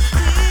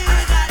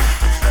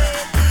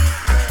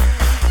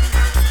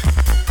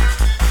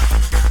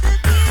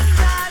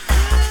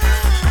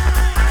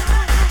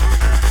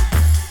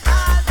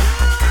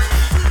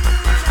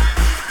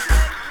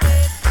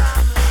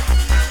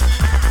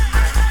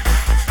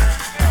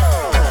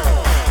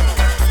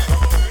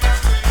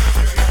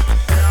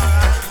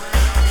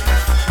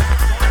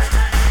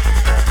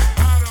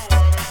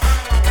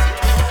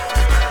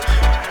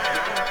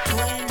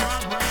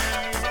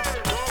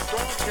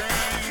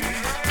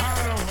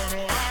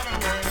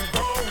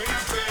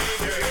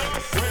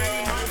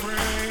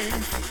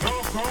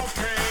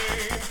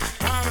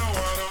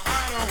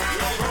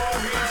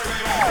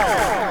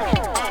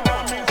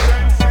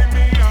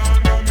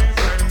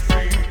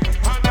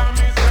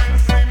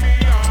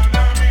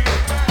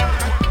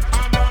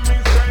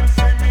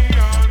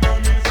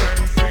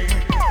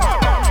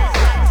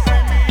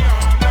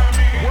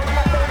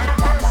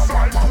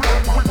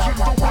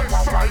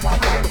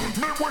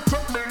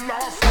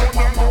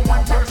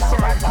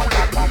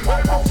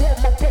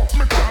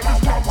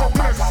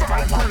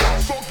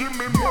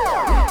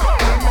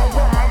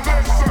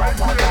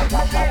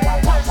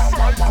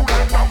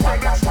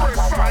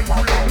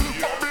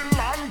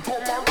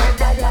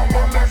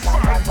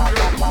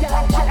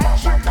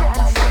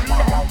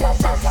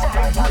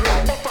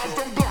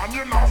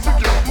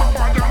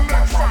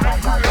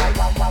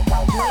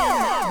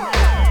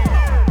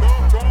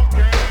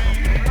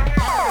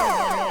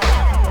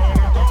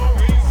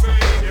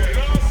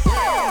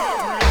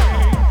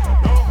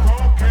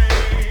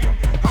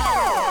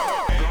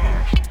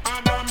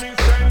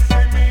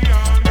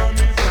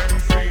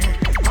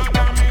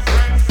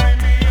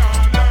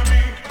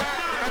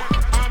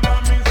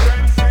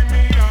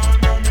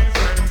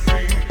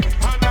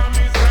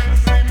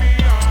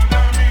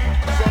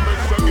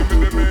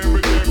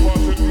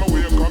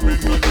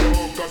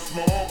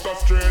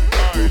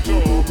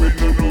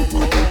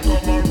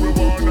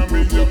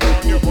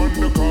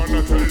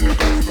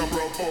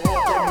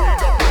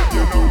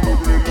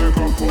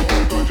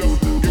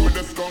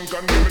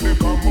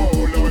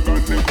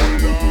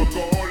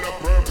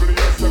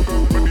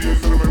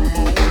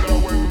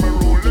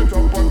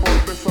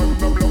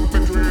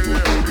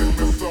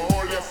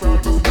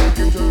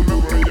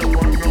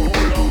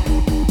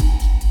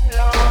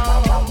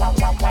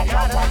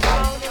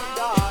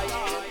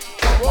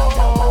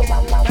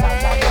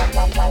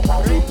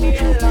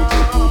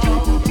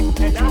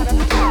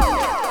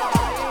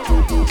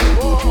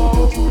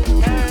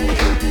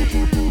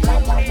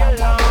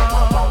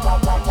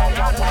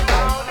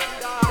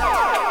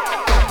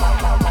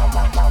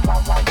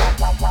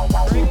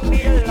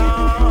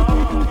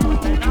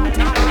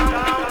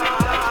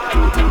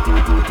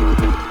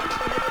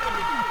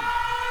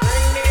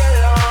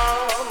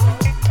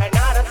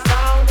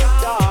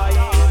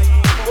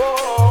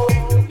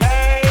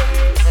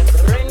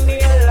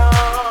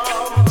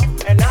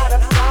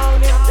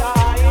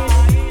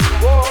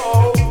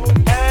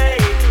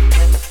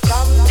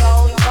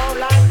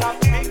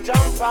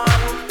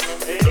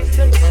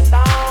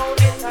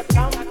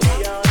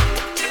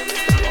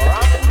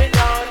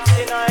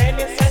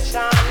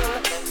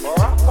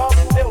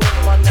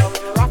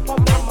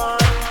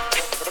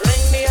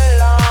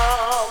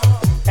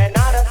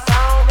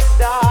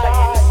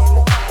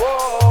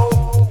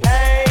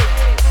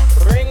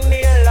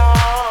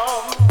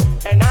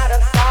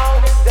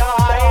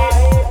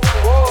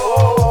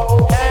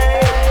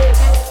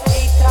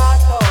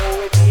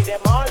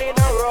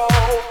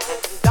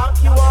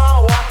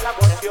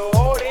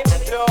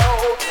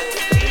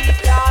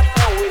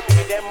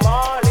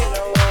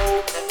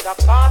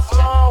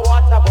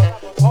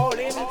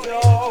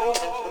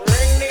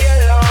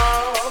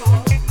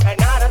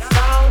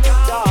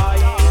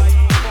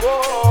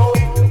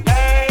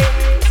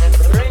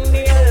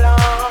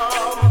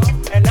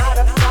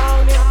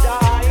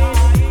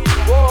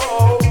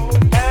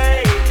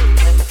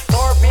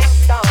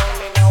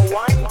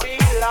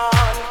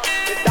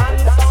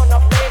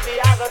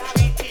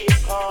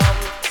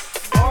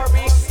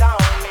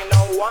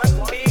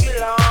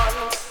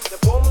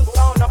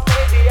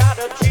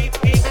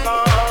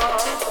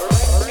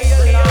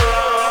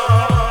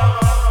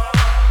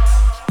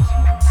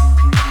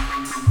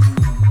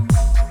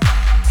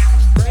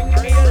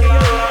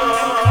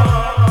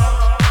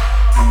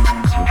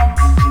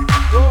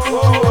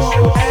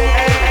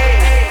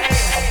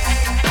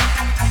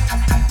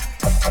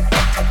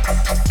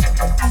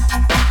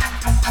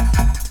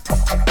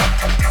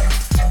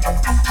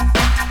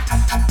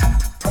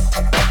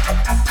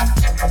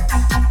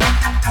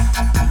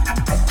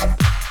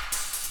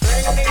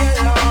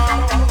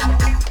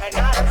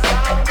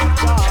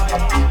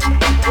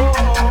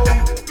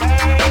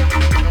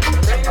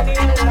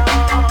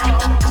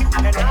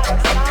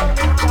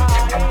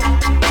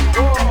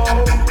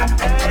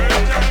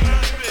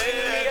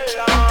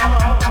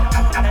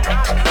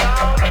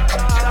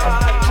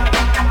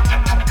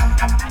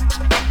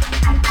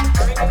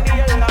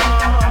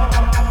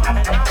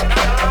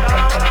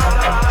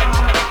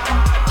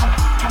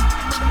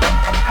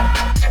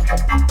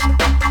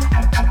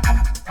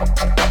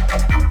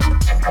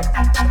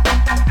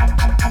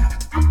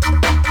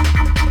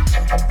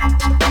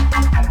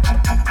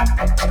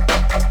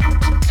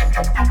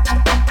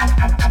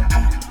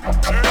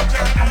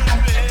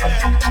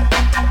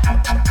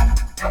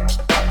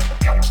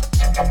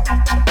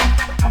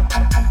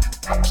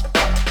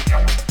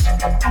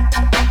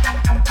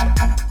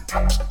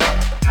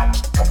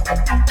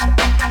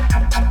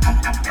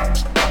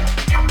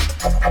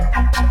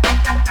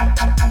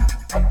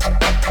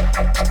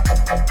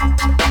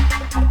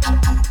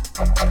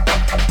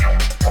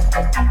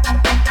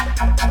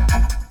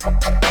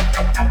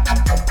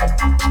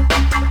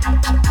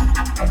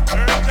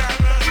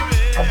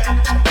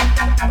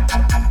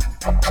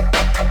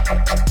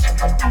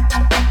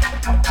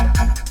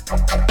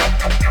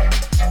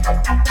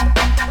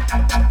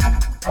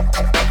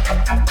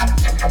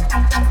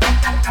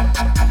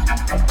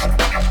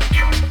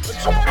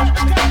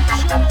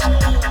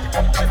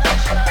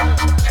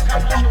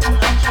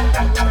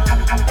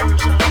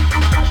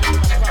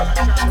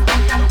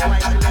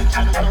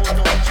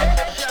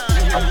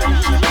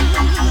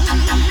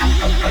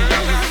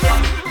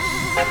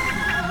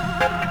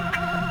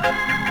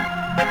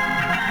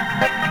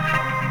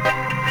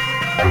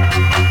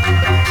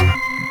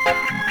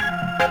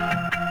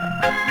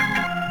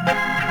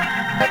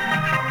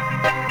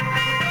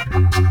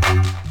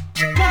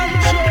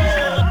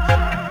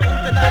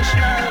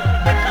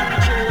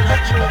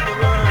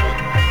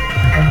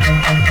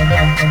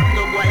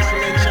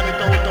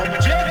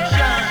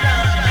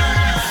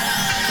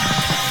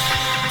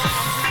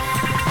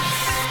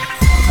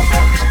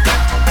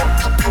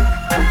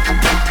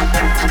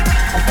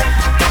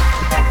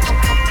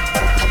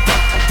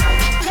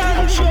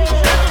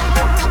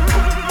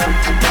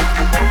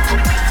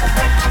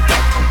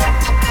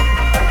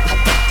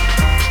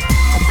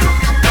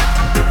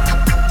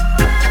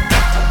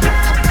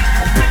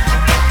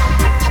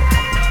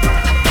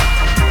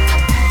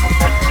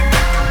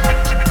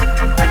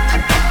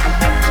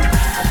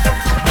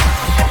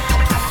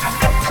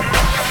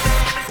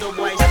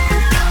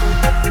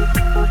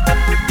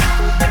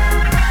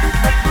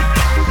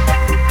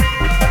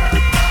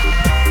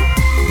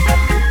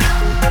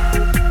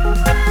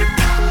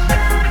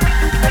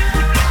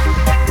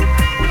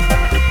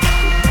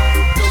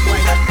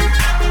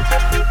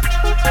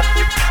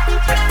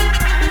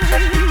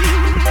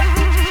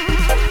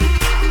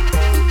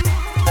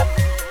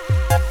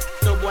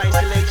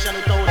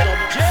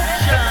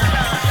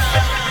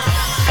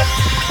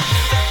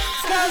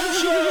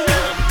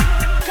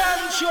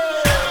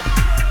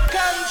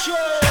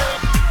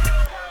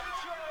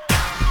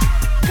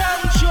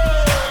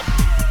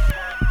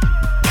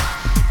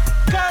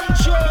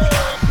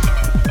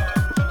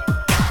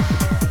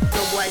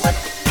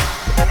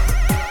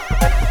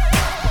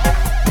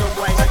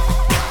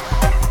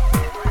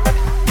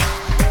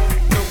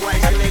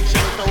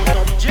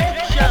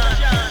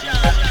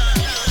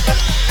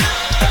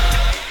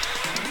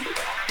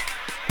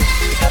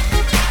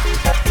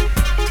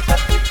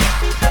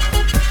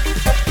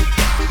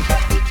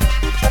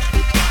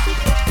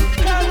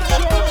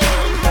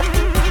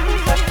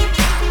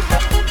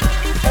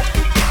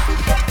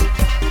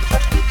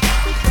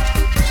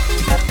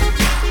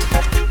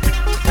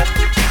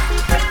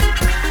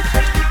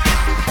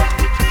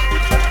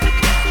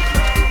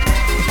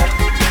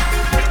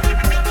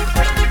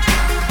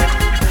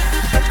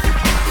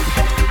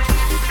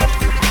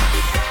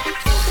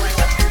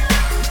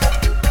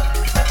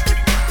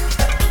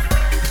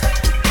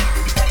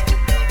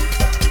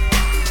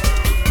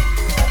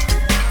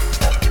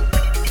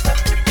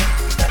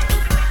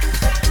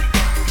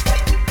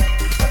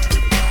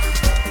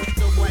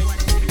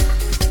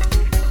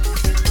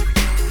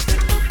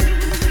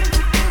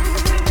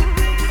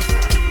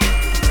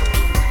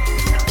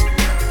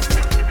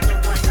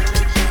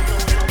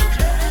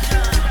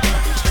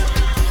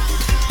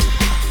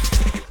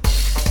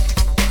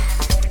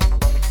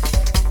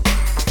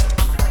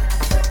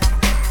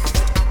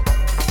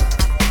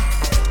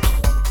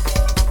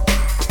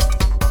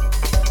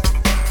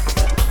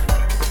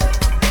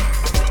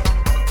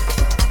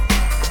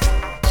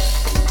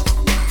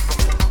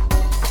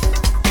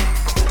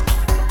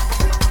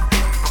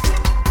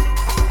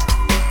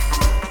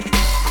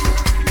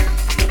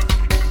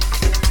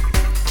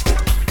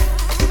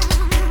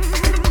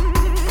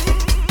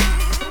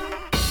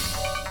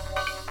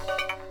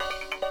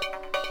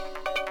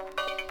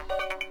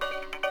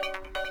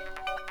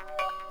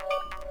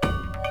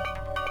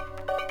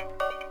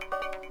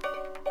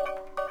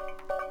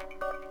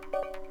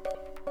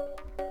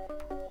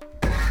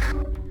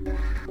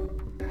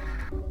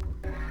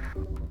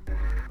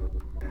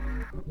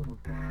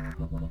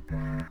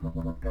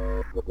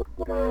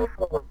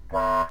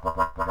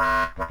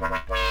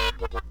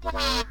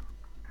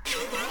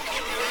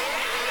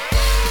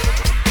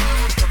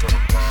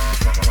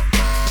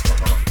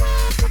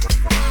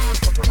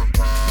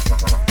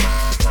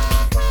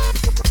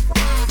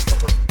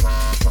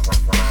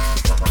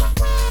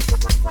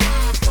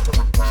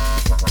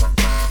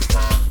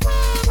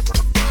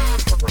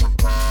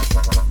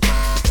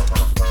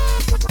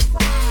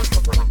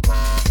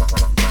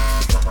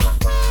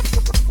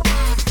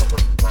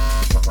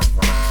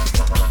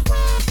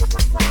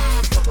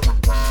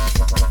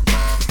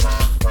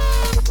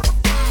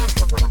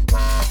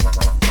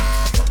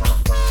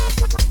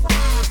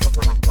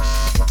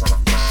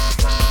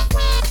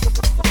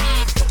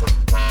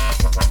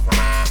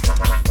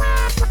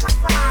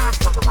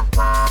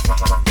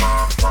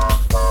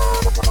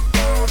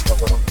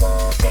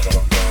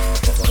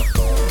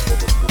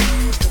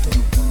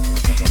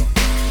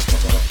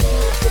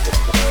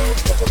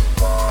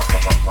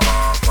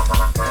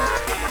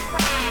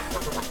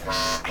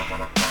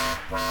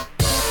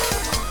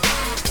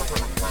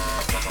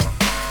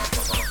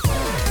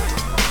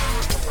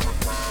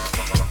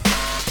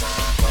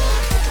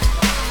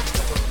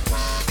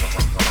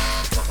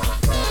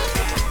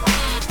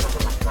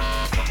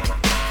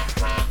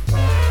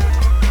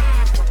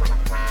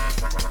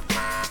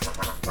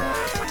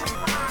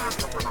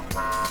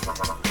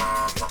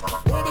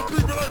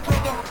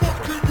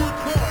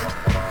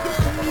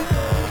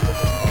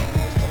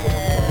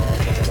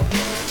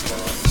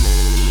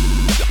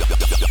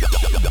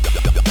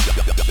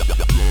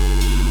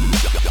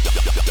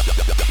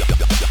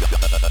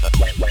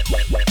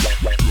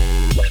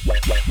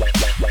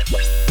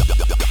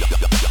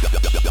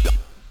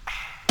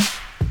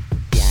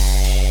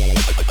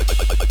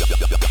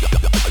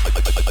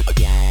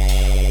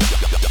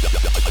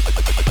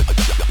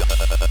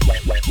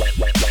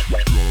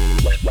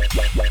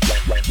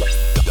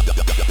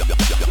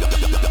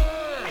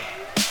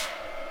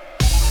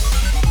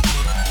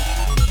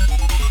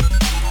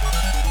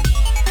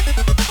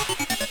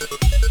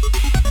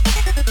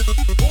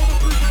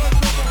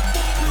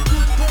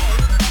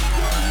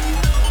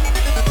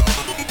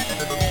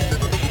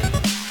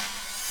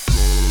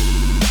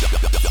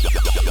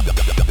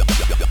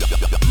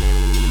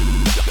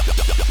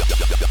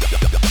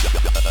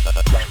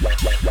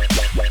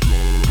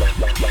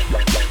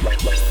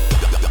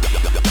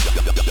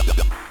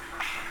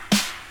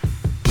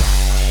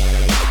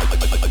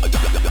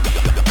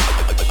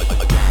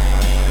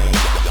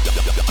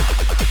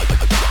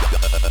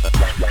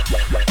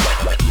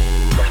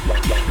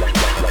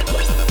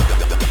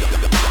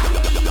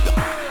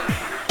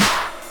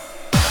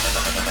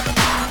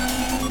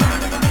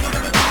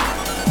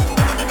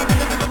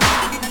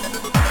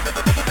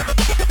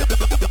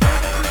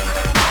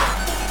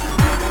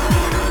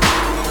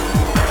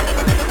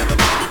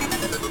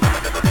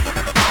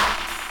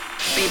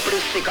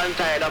 sick and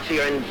tired of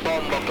hearing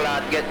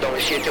bumbleclad get down,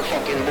 shake your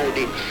fucking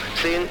booty.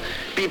 See?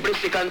 People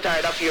sick and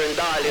tired of hearing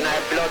darling, I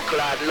blood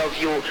clot, love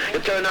you. You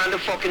turn on the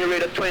fucking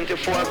radio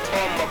 24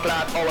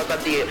 bumbleclad hours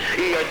a day.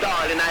 Hear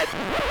darling,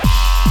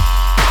 I...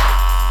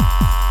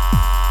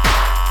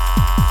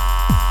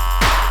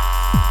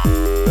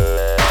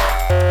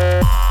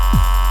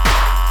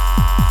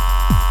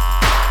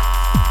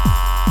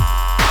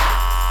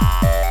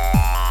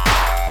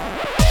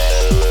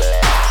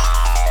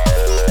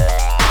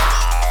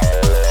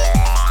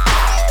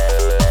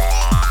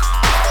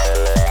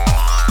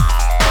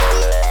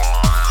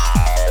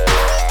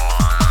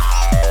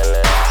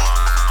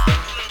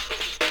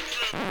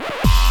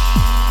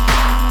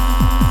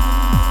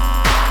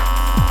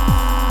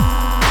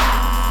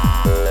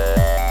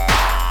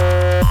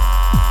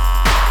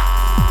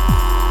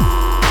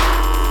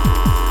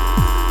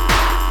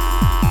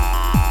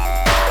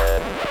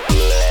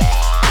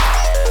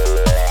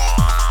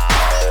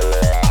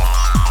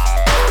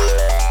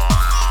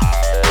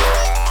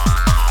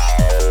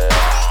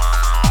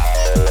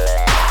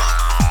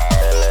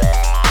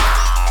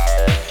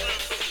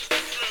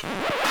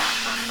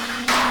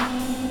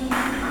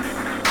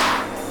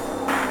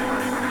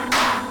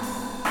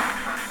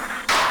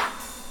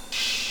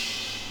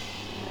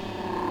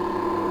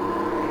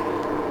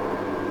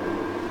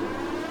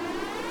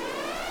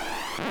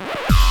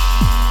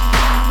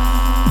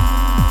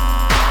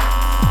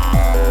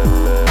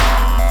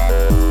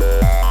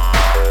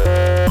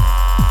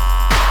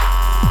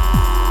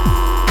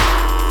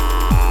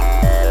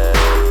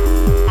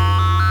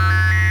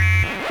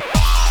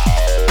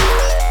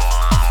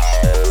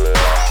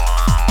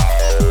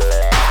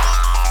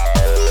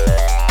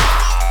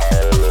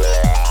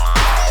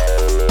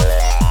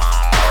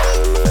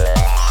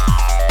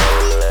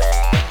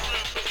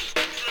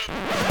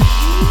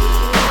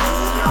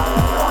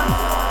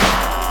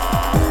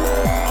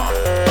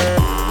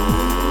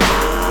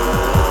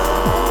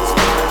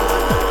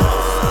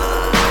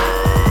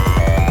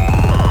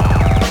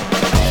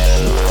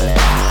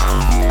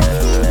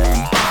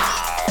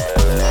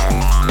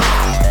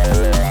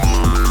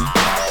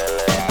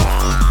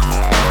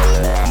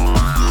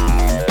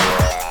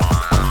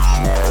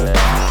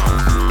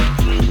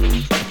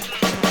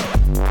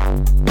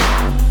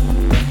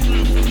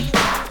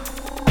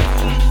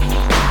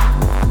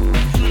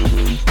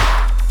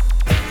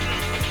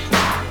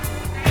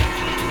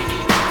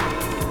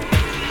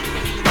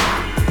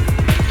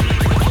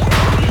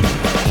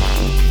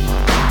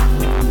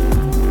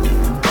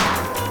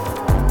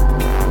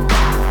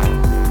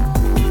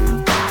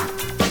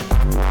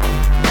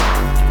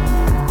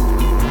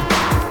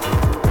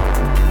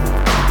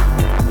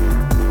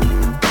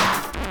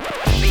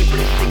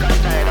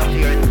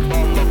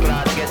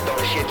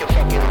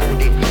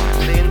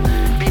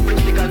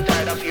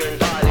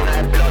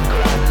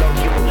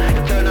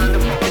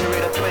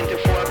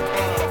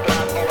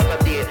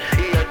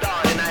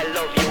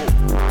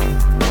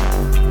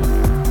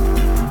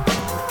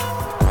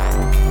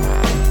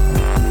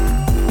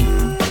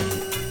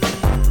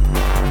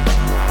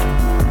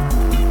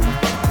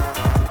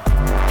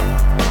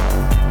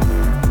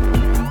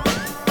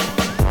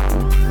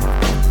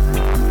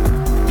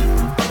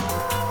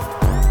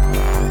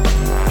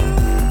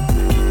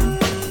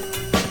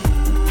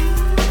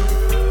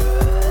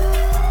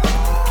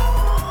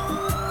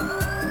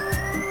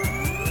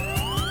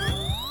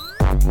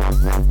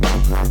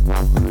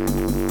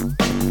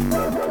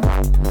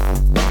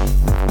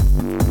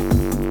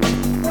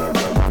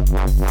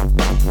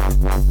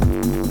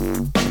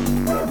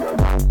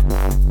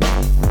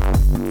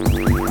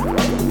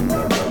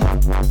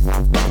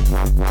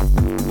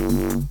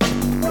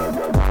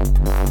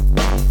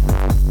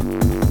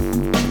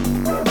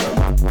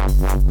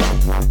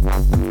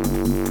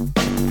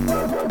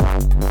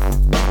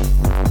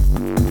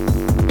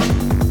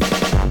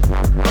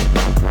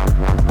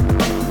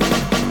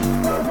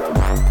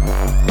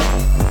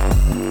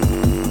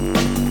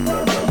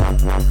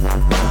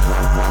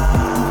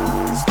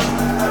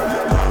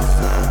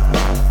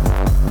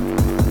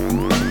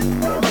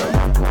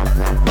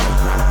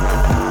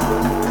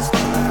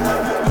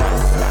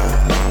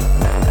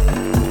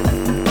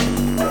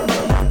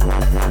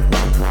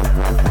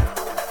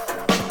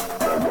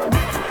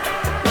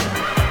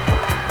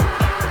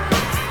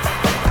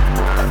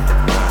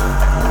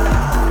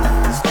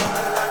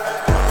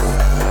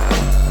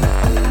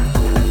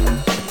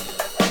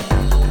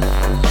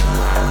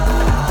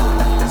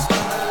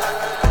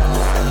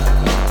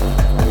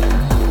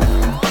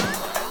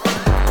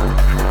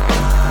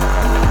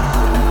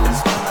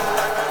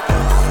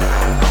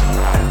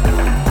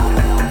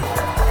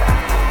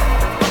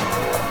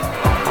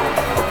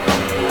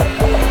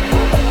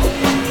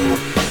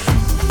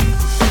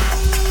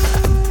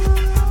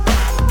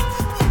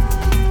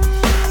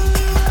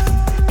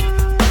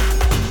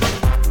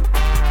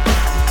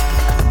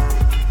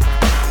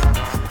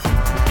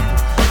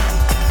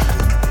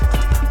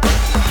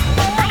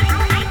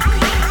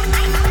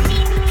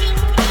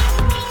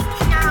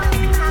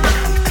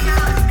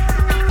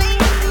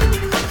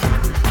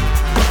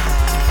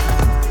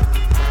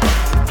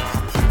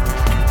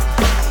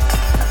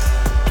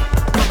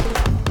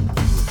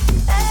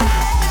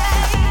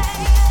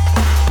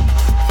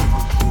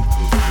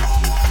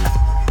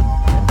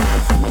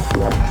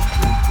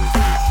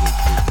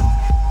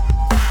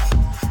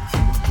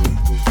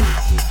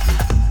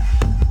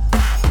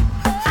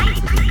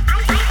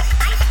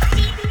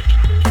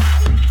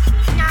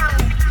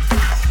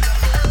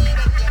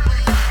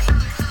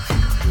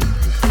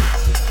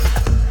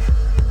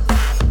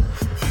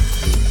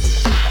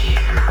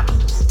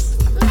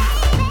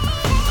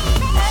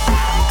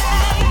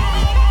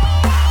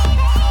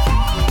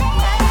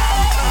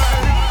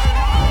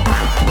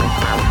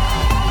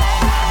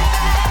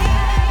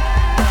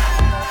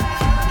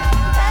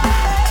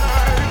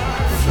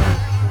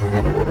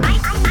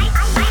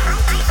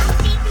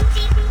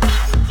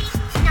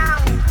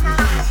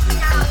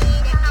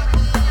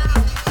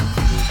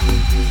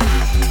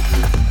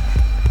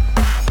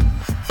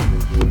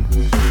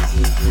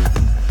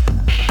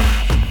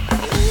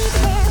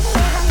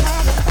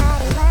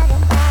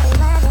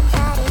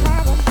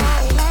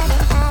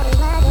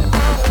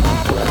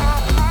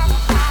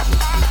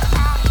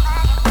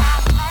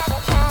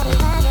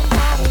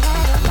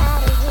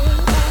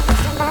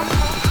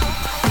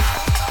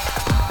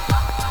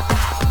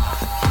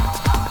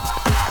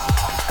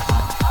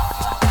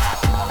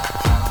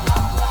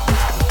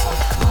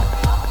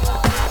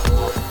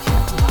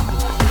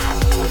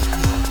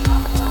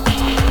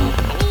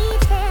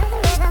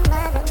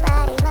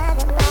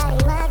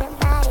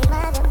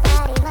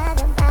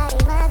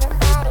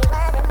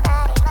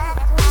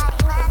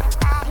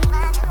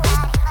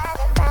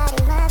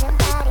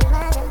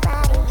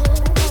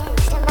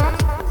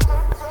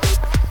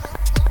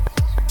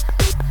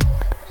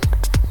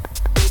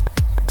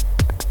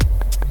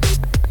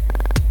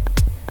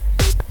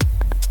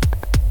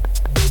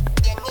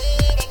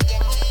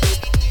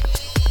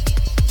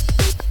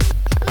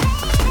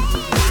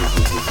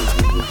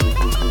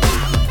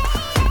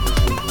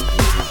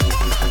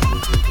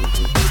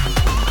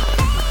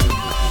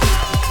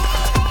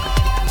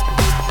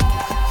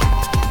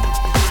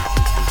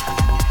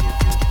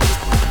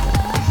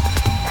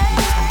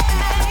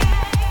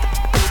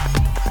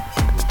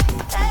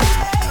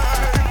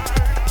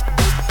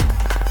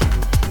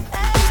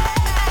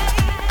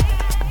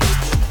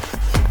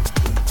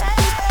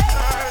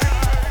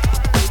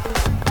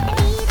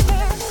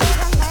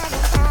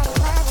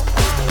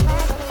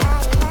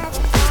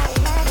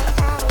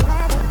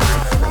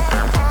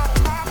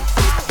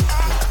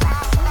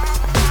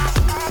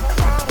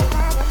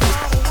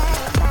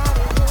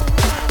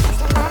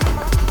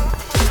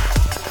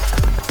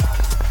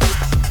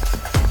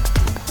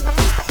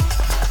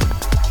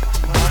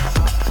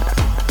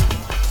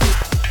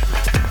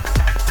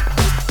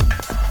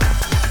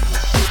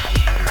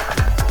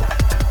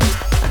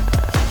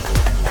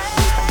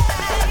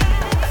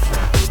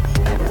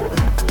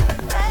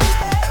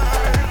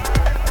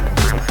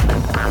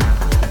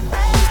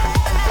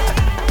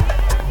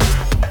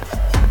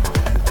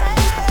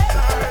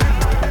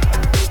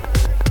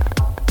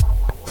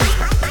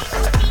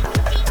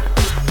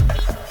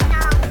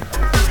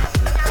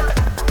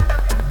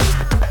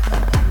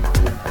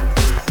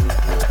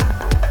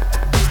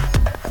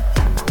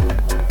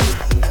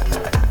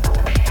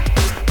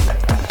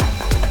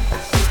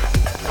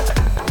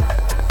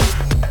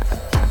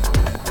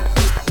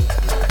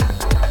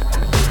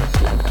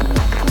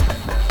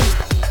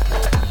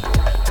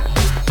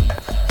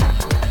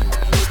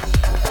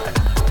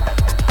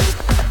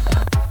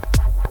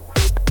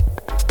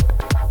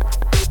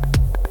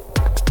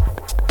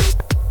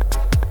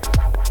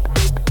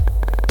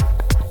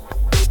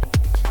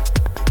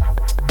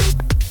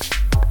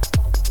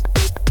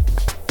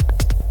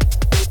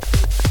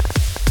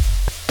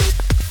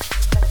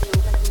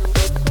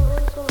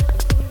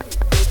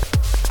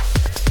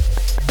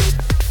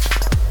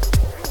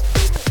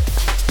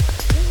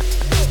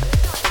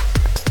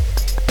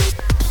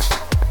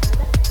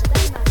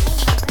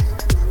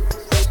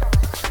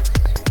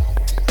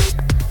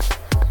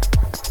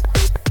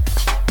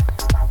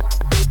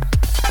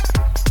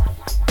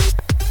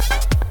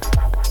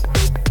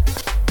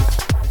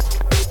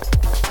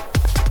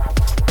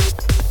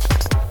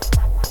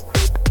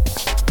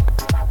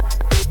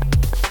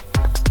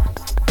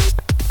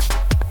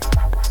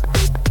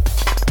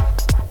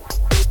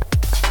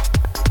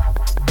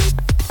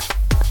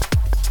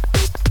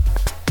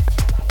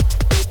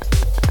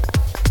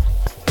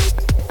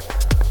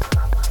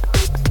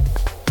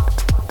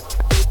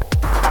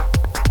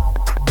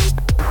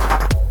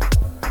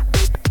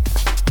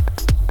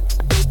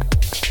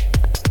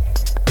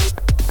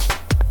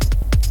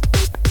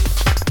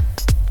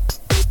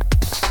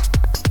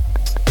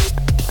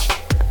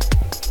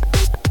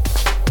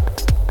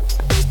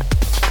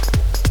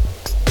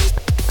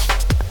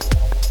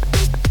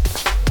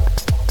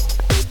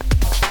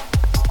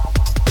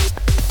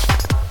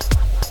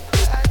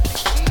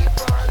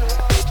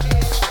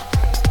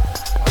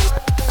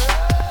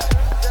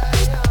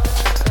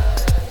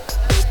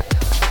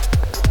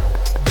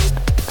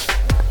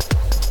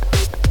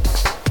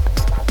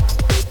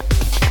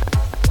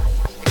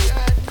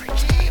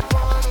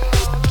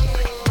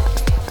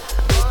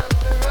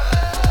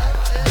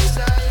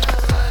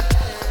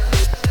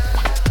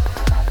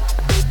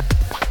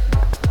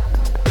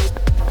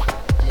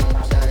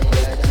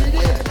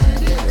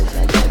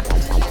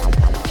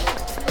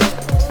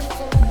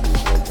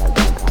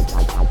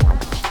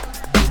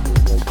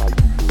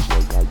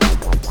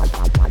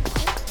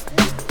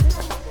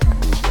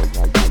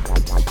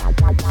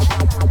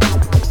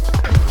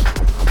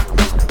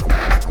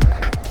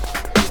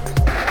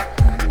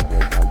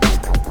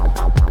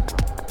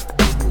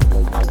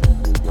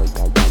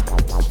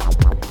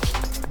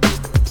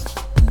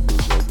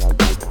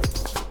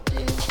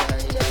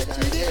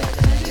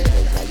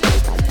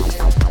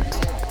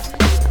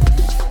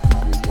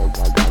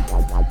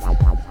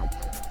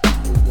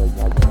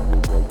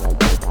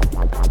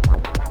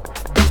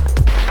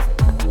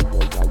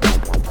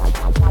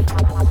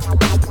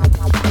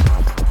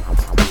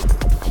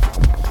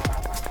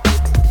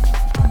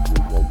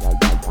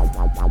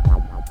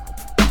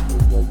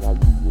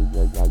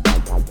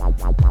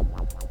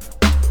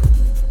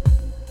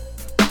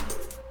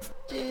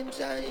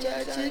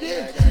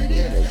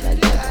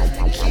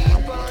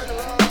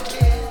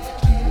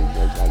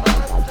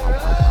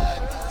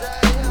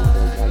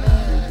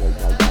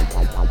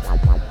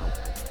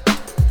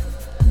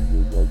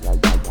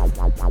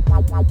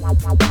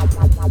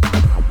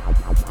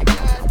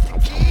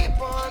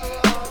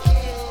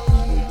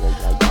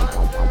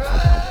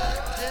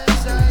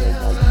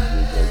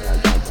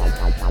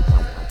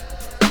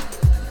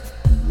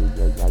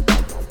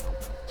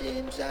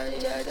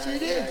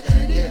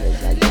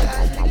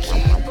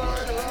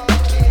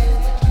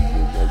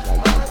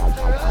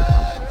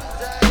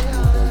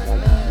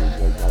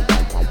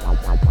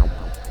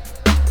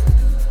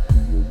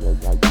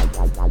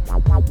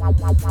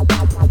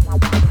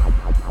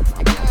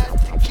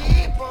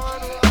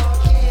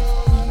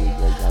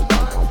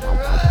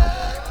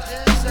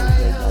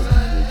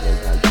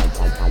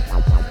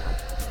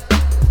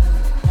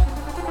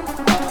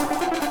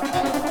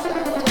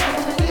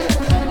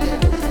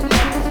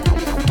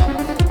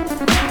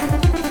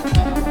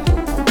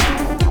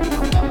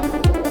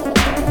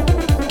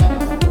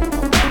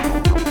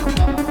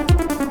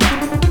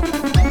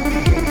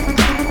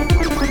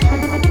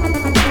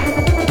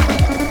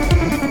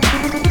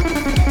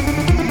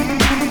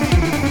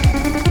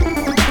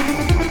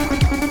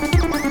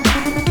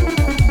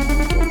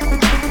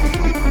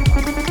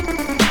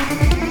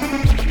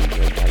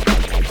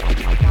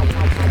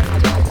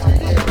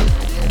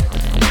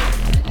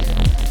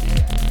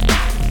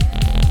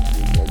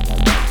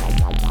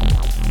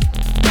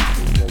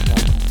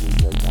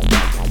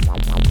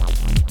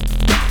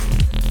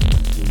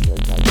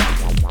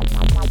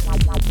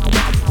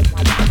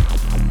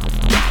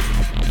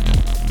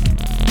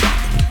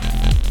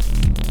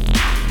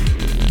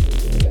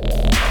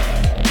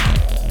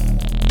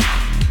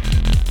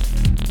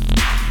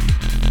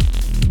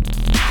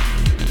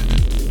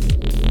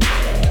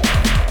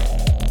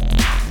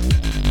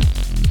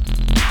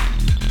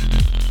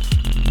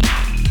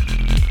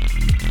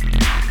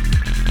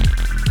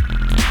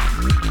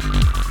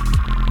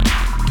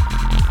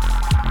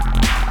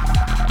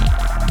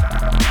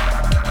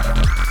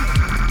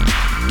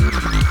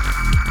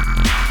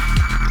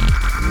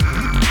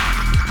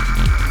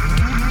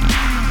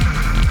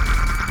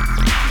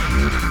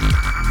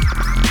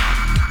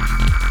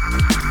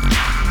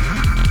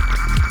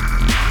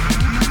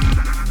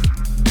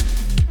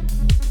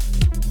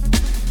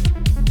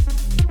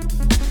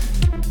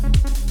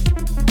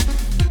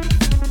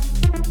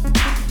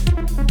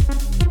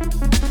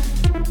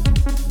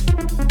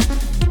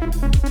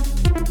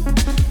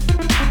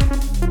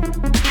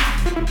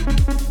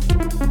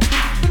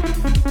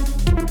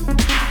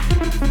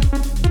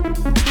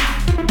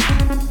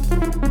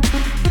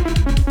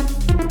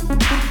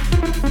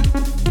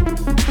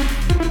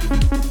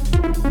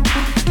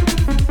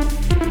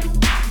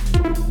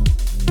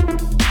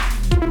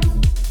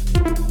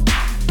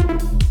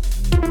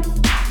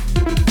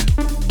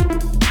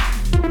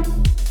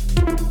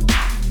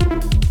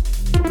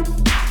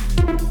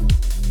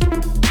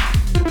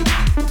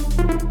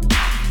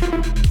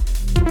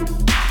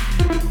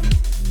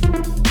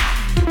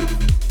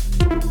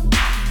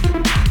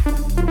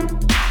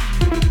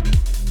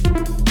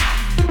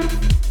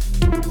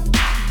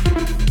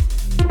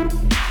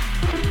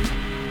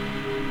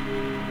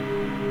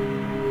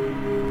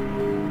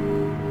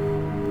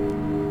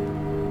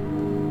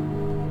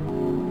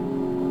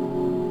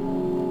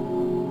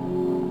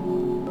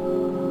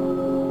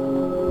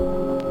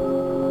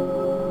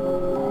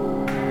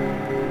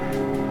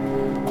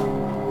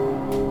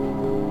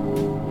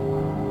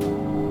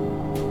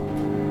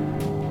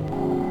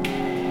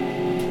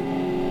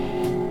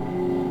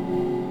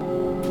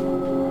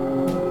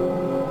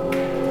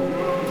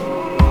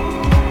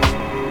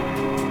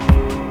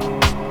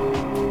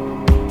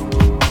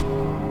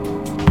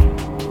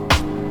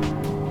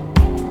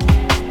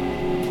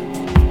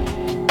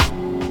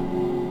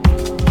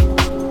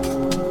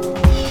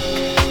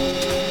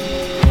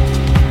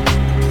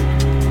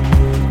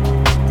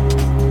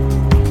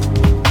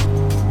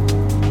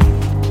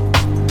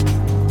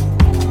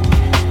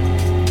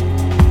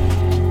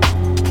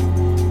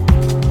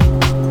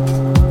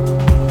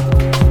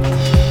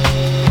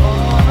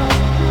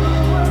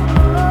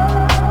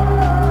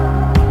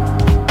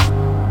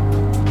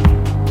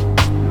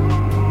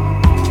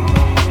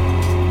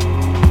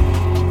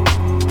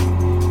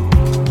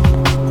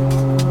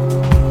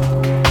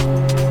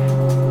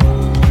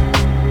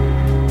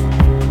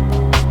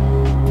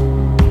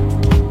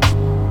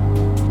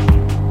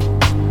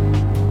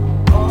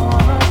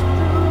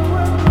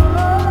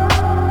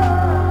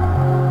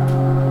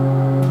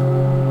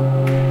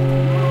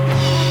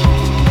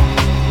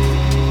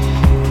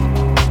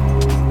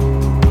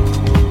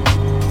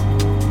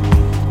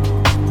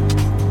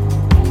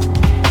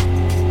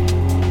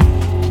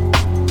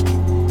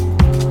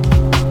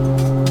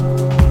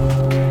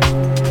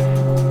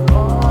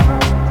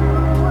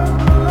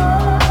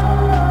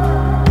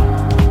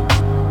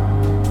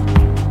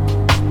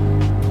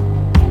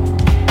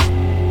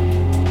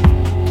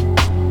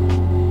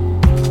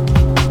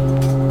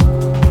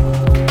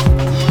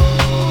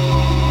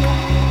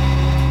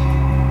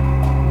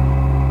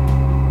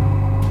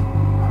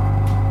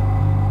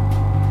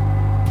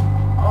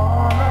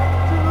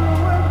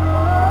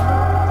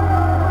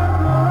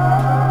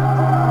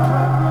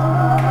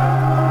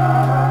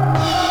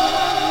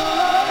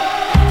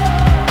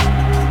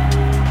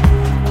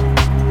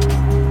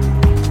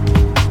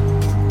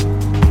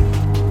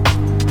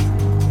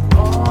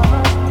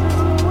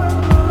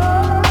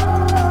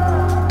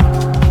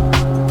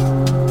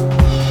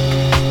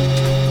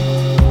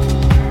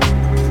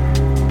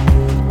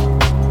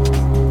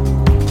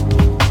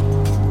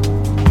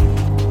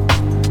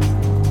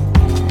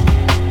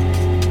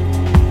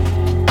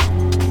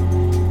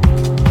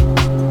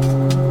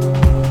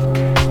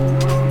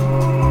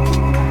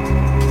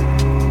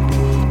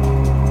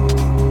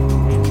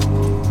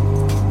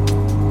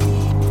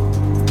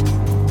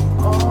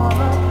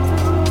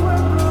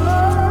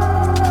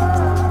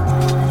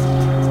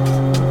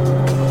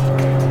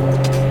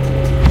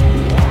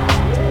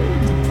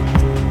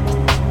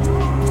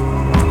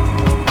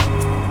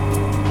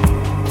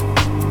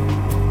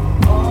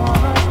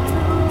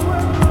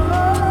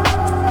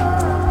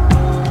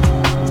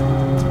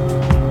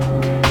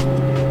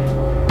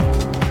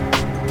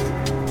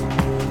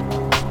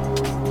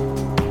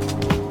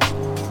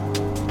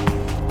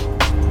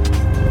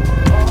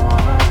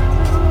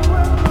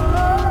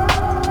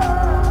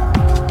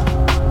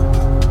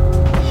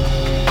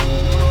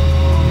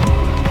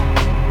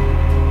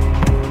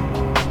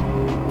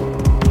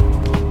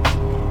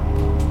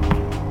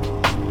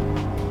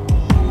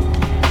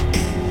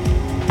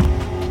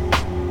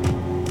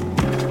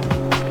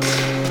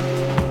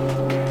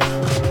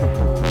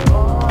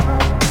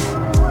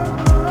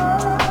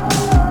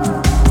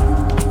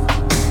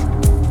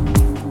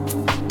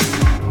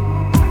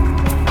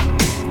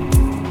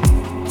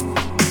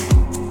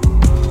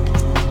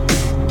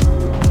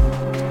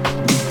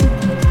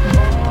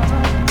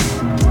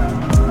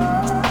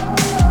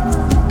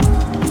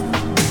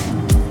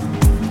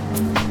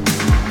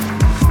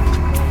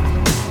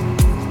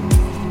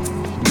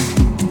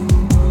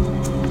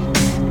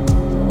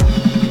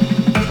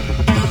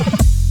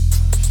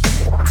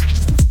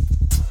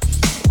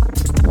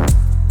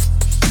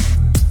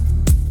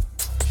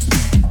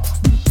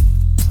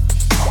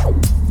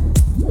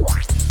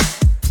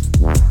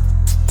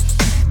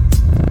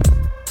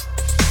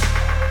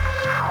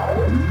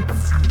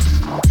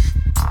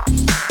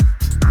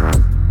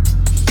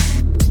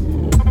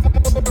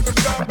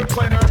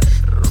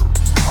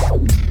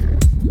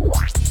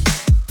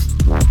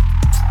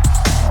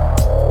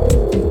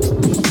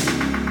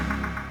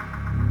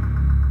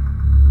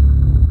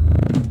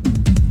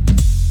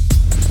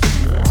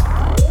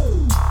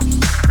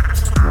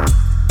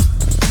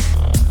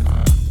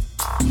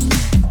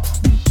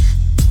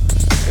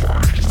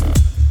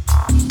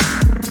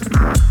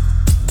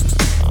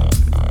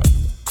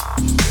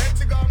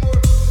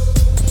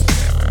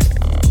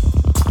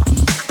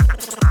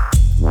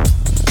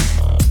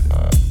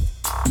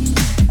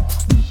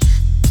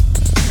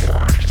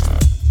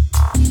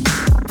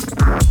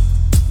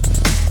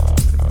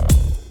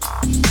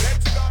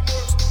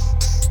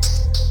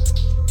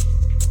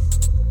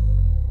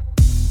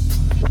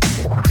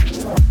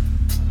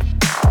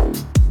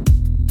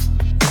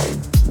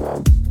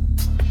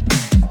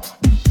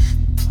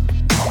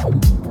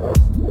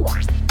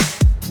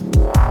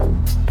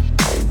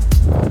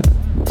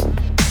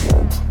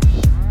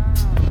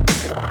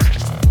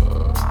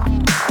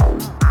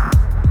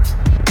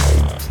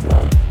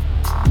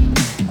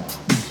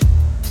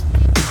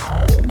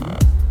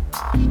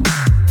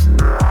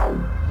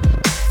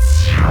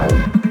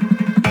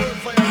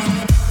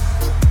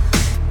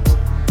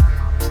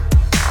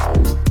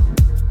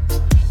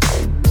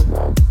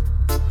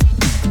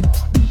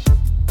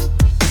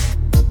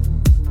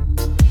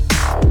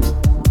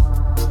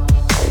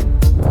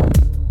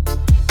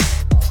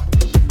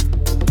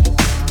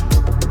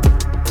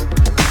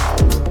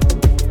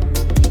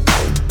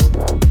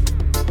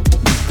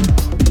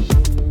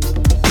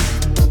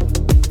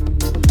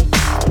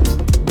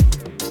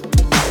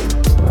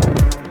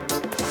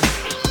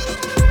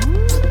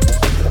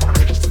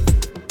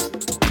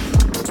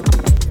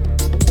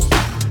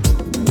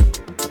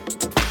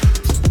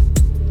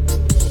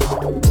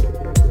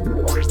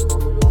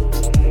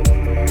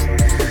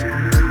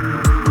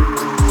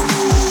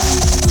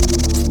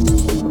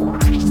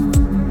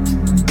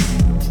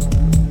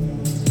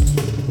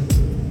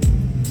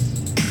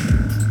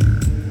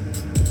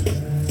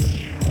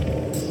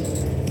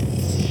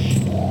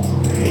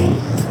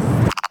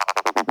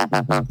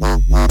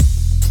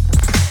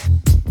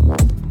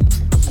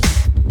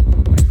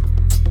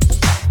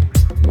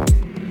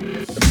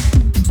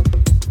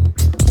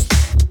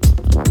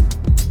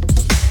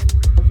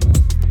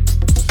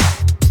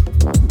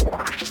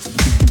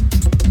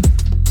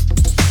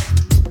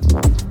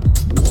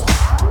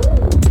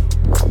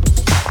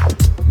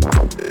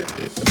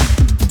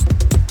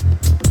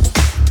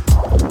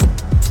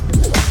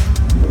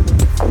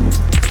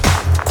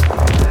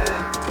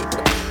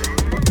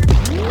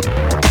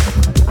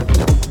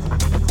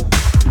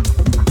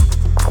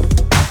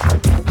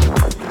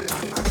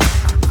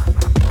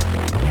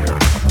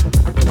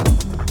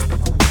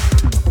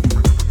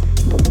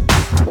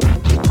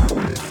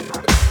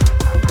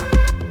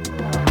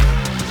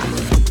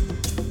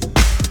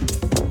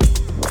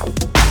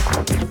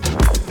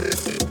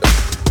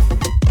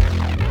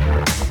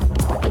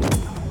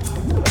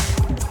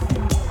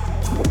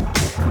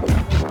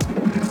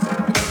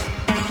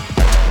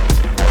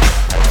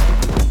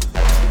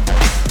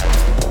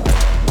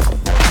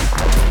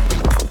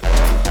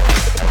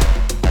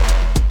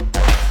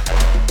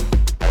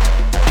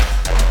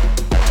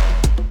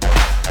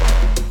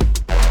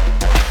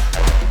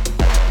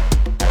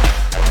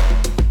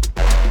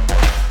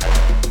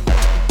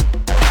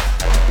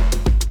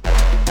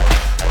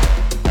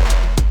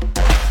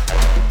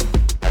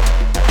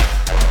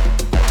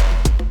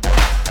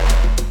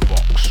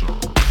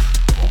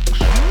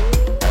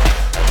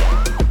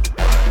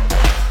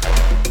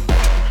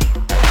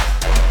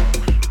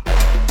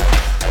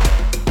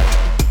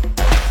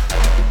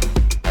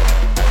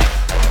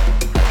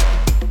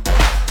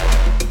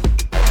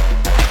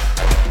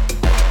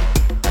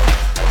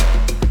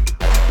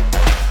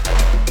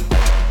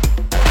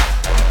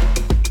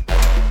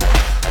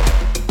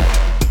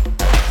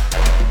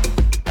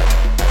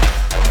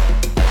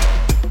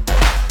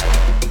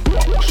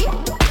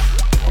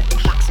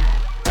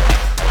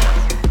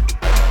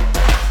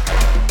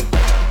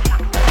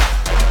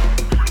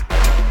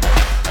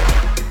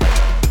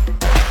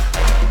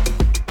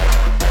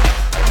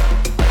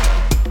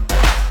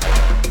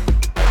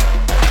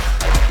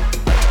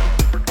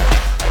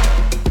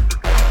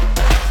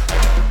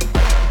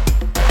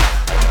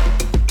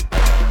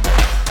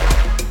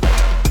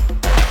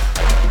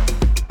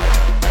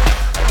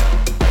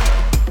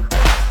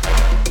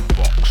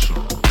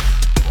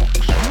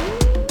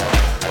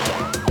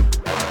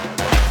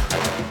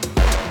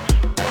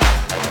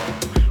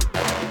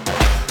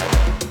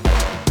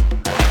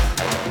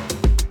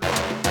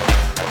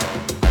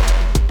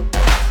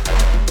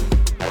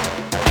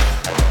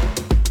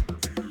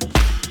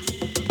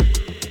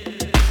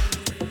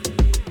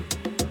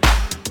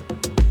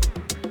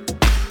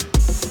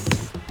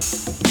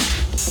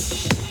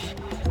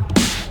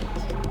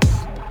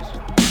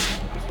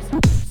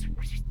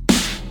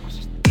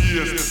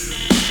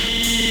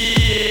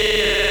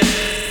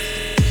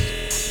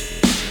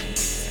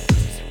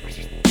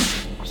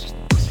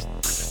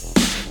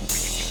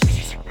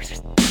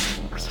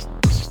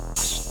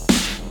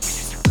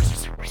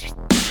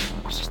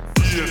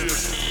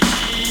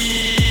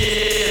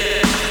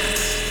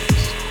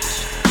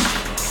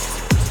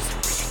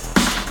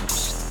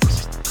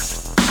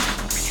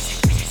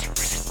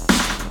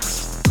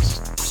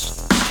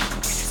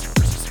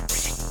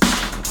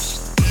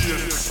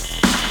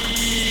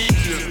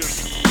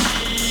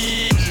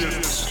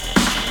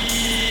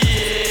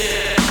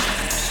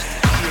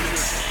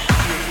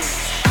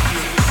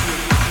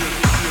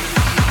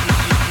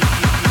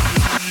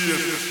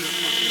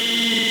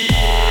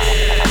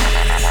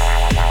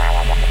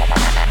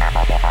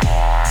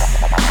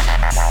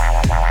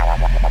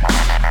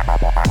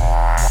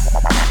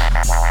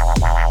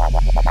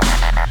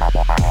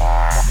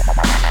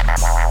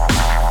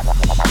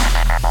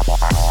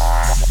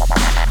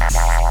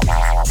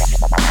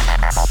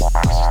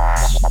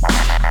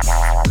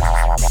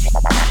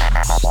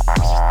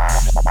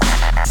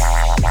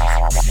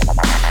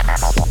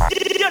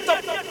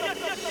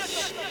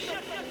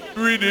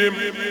 rhythm.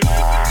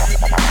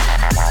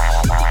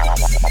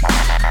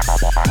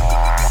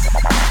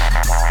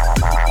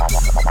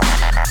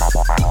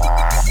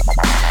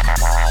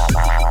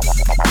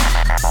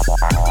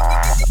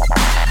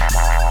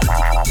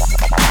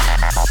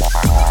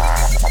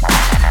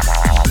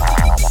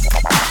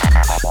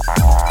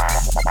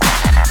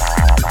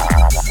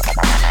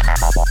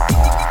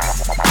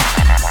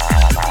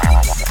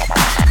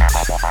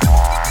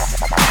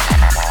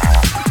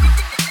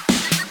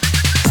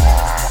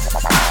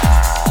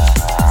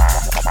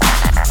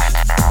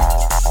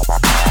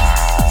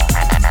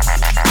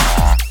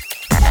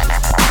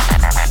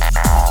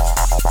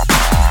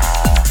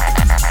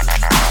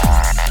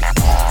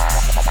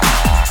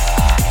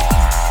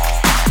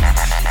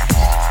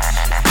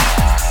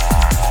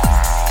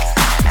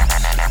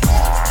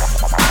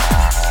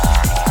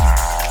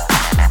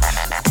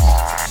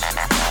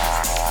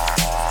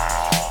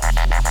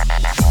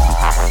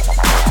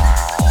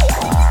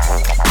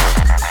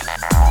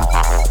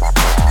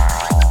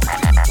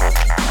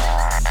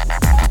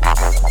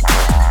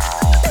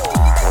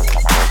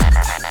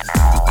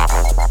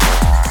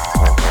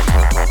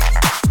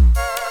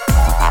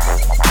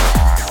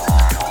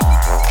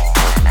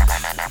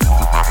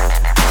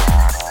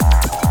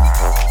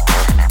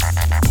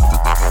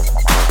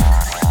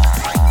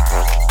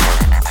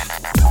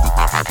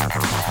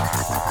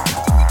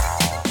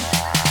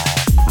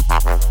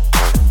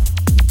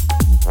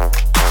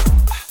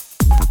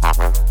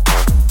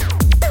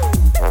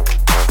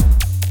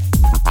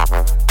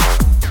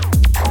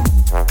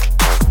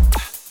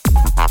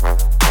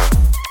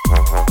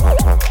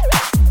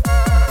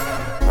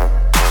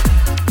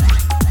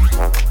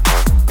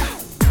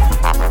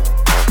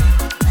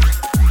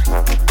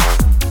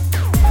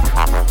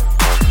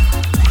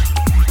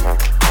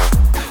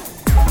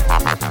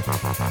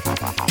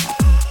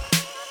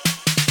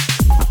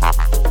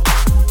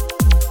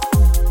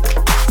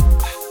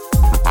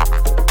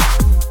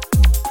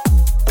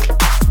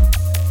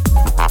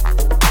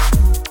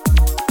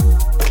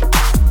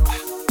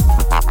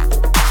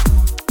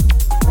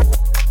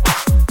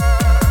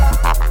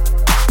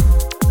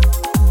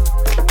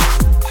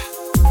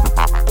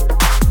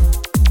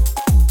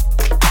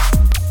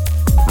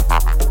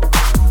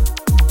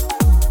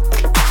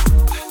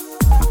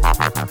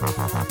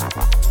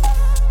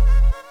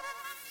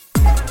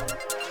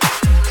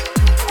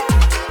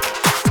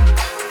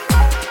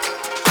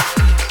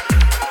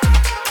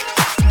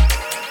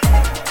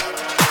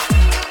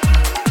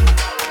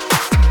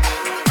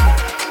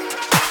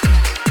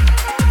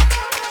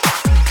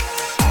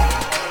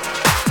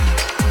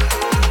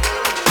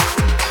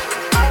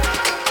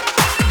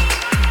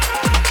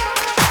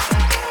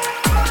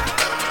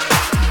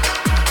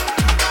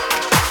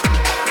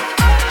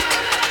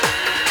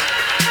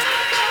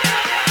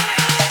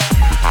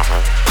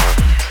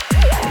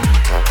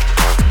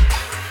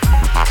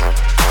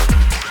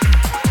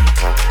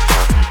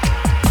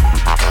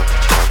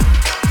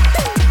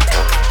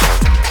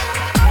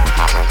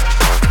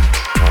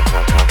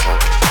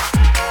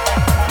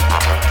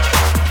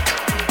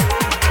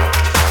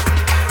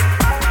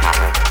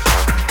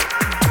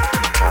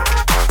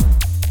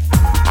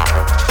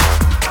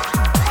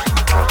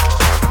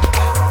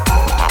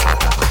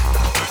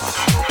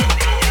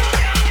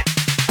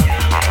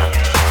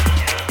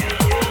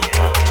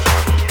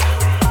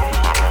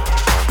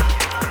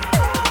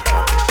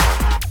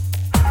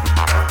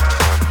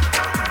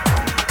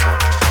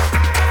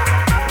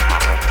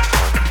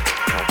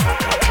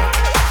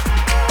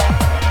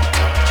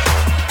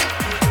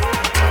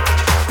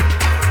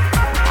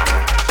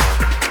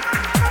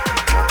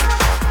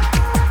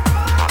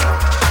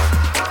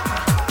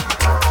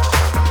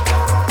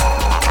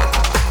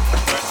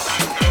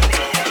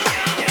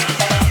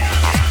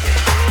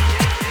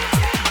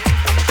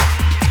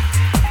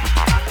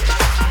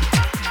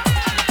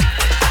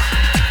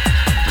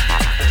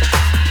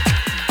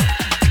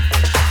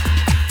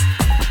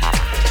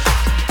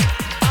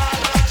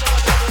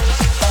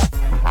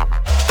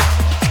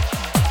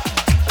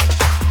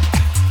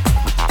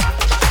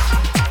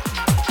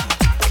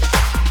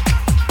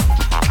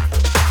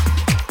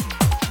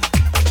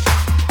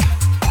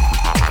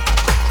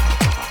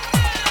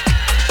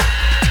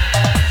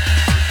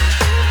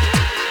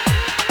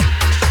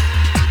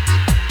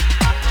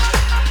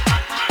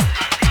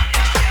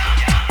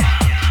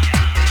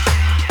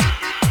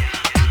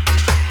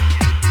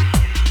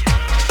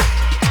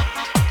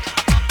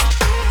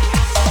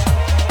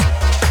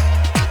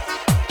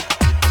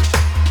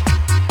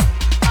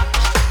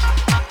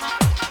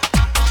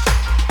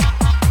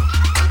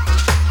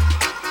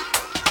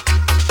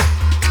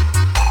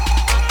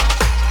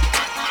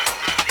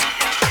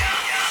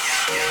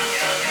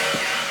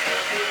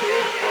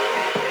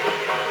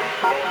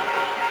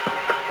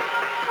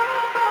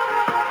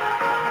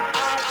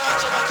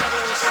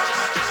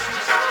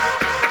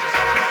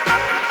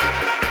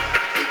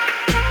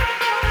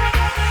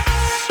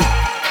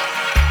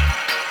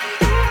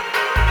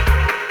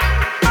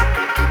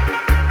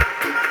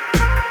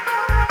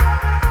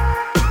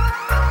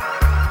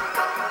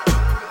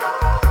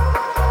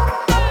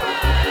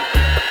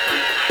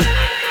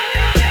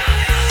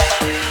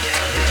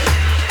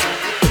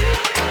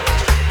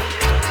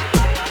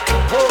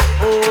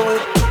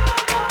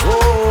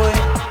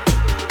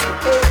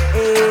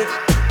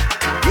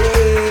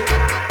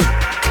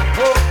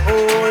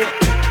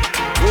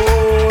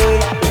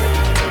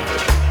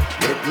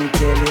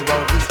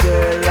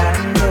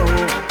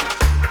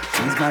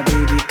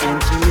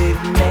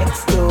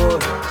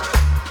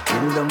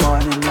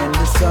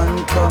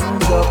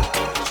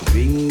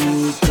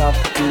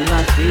 in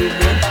my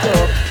favorite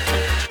cup.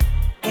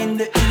 In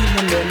the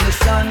evening when the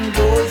sun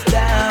goes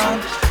down,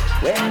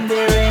 when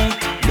there ain't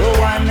no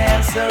one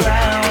else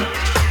around,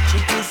 she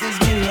kisses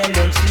me and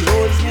then she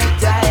holds me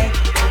tight.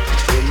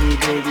 Tell me,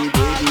 baby,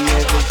 baby,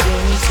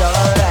 everything's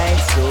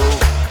alright. So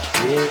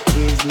there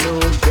is no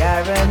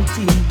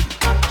guarantee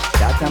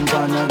that I'm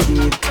gonna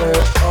give her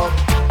up.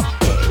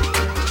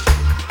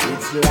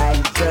 It's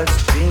like just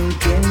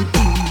drinking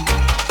tea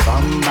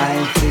from my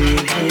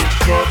favorite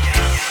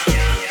cup.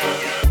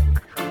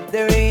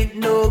 There ain't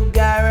no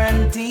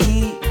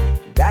guarantee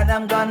that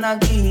I'm gonna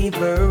give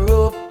her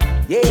up.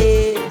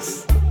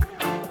 Yes,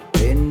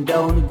 bend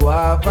down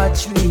guava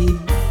tree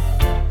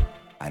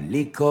and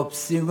lick up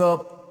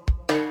syrup.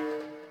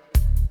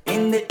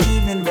 In the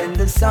evening when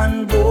the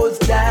sun goes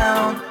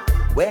down,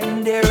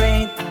 when there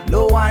ain't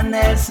no one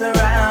else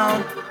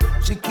around,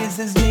 she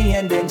kisses me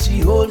and then she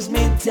holds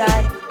me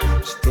tight.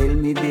 She tell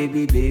me,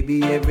 baby,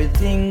 baby,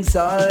 everything's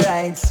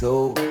alright.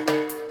 So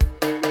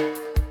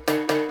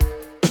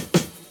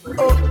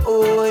oh,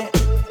 oh,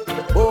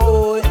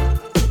 oh,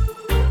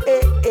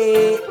 eh,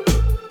 eh,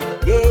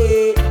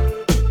 yeah.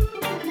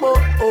 Oh,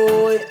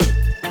 oh,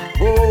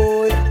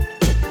 oh,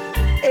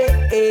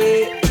 eh,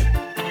 eh,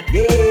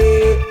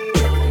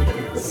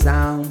 yeah.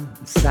 Sound,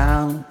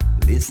 sound,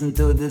 listen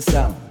to the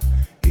sound.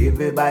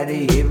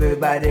 Everybody,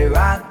 everybody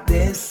rock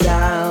this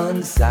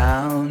sound,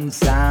 sound,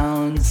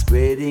 sound,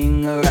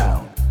 spreading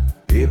around.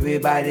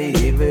 Everybody,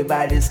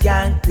 everybody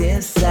skank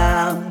this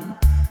sound.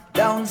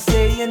 Don't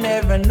say you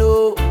never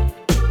know.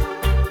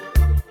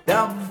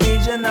 The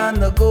vision on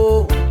the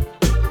go.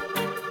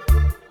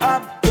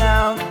 Up,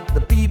 down,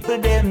 the people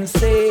them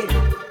say.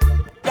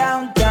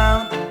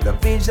 Downtown, the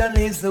vision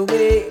is the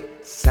way.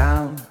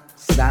 Sound,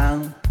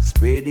 sound,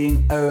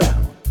 spreading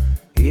around.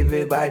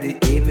 Everybody,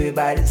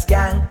 everybody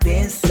skank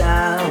this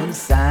sound,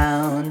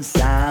 sound,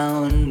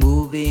 sound,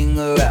 moving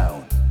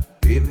around.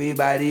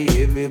 Everybody,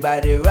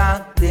 everybody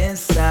rock this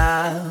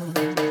sound.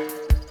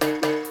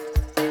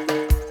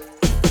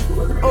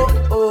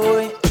 Oh,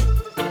 oh,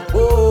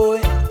 oh,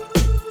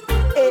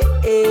 eh,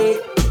 eh,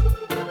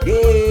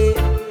 yeah.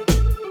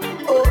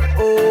 Oh,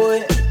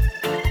 oh.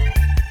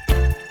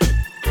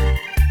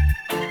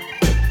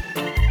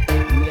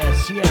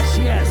 Yes, yes,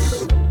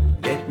 yes.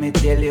 Let me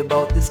tell you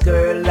about this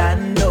girl I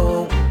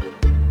know.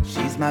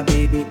 She's my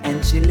baby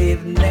and she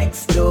lives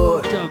next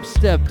door.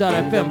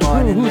 Dubstep.fm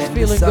crew, who's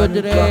feeling good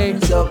today?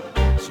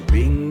 She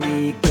bring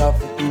me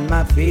coffee in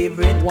my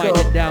favorite Wind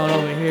cup. it down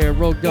over here,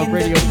 Rogue Dub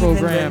Radio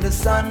program. When the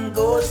sun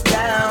goes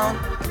down,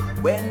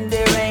 when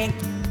there ain't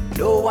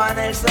no one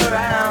else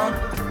around.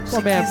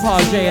 My man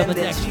Pajay on the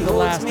decks for the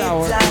last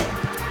hour.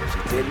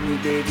 She tell me,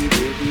 baby,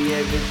 baby,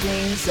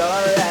 everything's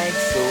alright.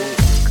 So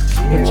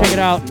Hey, check it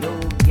out. no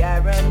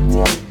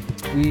guarantee.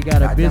 We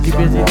got a busy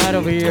night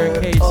over here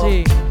at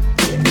KC.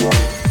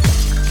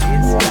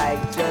 It's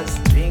like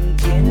just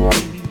drinking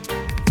tea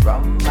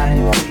from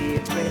my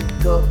favorite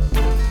cup.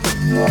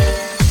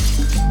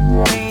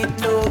 Ain't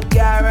no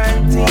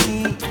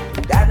guarantee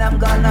that I'm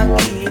gonna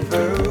give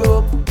her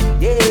up.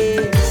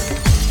 Yes.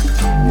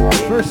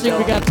 First thing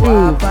we got to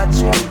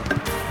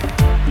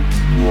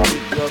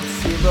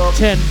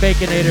 10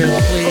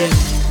 Baconators,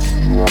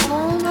 please.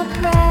 All my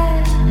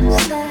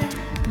prayers that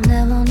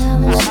never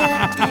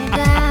shut me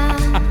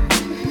down.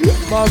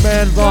 My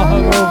man's all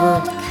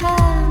hungover.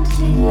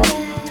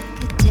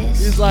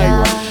 He's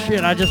like,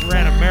 shit, I just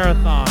ran a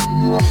marathon.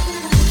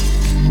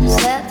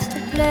 Sets the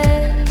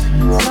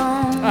place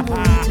on to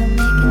making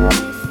me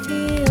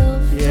feel.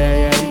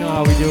 Yeah, you know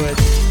how we do it.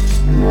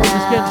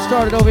 Just getting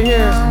started over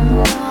here.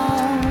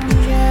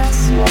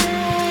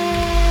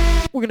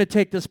 We're gonna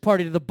take this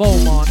party to the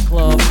Beaumont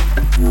Club.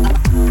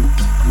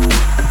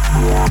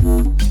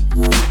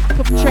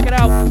 Come check it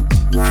out.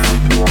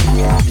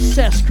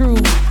 Cess Crew,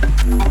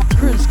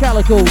 Chris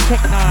Calico,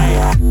 Tech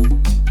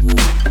 9,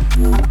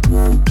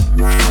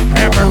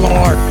 Hammer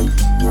Lord,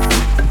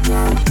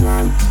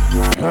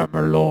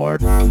 Hammer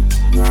Lord.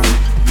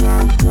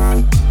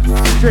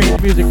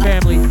 Strange Music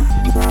family.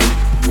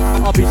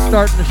 I'll be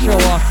starting the show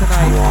off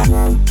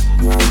tonight.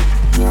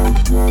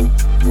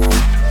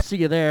 See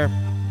you there.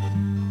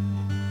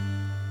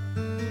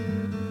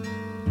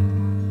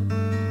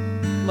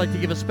 I'd like to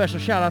give a special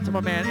shout out to my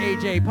man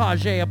AJ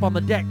Pajay up on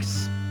the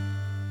decks.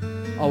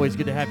 Always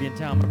good to have you in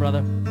town, my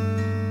brother.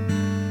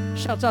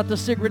 Shouts out to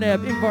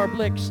Sigrineb, Ingvar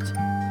Blixt,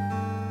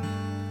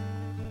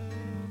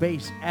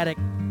 Bass Addict,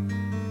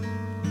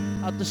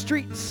 out the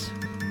streets,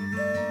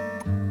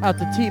 out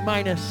to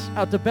T-Minus,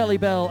 out to Belly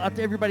Bell, out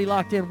to everybody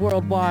locked in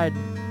worldwide.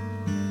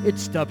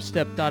 It's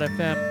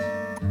dubstep.fm.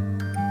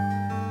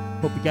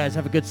 Hope you guys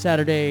have a good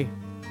Saturday.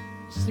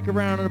 Stick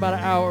around in about an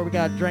hour. We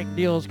got drink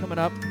deals coming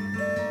up.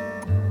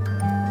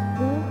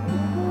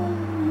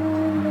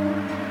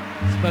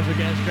 Special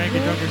guest, Drank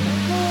and Drunkers.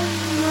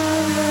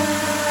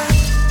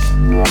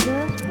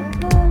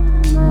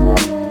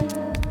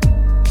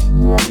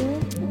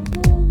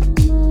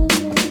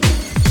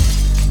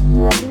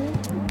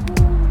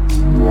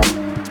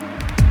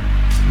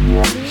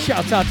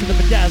 Shouts out to the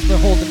Bedazzler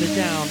holding it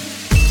down.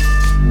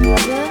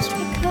 Just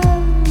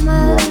become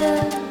my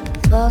love.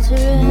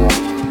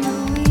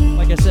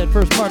 I said,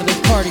 first part of this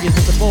party is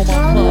at the Beaumont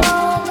Club.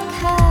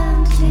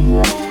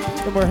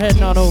 Then we're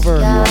heading on over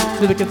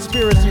to the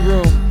Conspiracy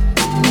Room.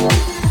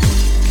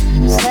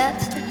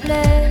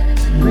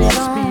 Real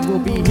Speed will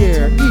be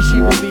here.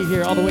 Ishi will be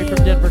here all the way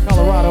from Denver,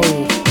 Colorado.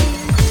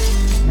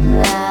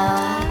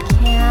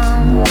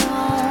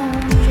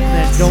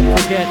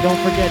 And don't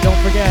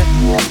forget.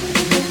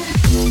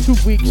 2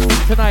 weeks from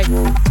tonight,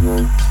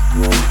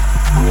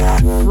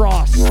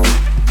 Frost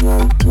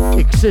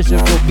Excision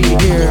will be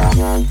here.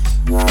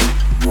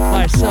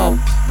 Myself,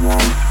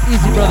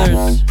 Easy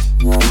Brothers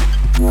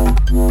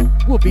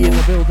will be in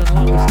the building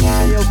along with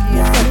Aoki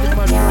and Dr.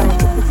 Mushroom.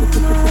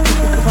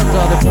 Tons of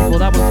other people.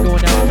 That one's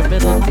going down in the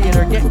Midland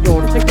Theater. Get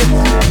your tickets for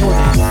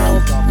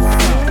themselves off the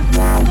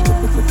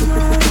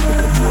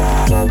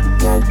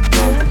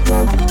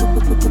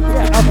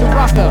yeah, out the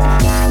Rocka.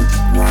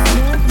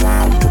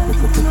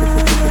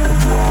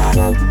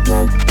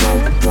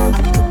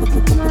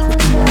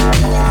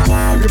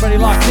 Everybody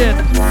locked in.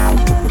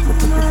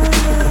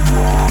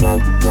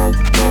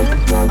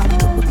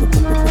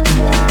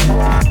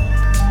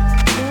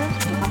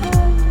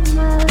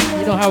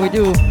 You know how we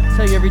do.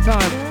 Tell you every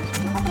time.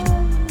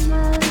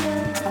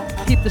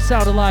 Keep the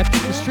sound alive.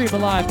 Keep the stream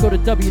alive. Go to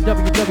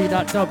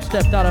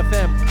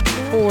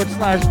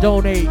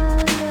www.dubstep.fm/donate.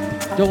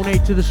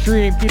 Donate to the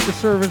stream. Keep the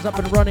servers up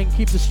and running.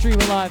 Keep the stream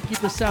alive. Keep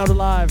the sound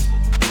alive.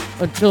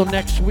 Until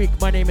next week,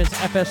 my name is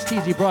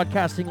FSTZ,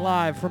 broadcasting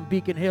live from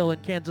Beacon Hill in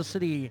Kansas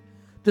City.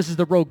 This is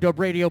the Rogue Dub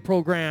Radio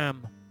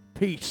program.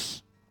 Peace.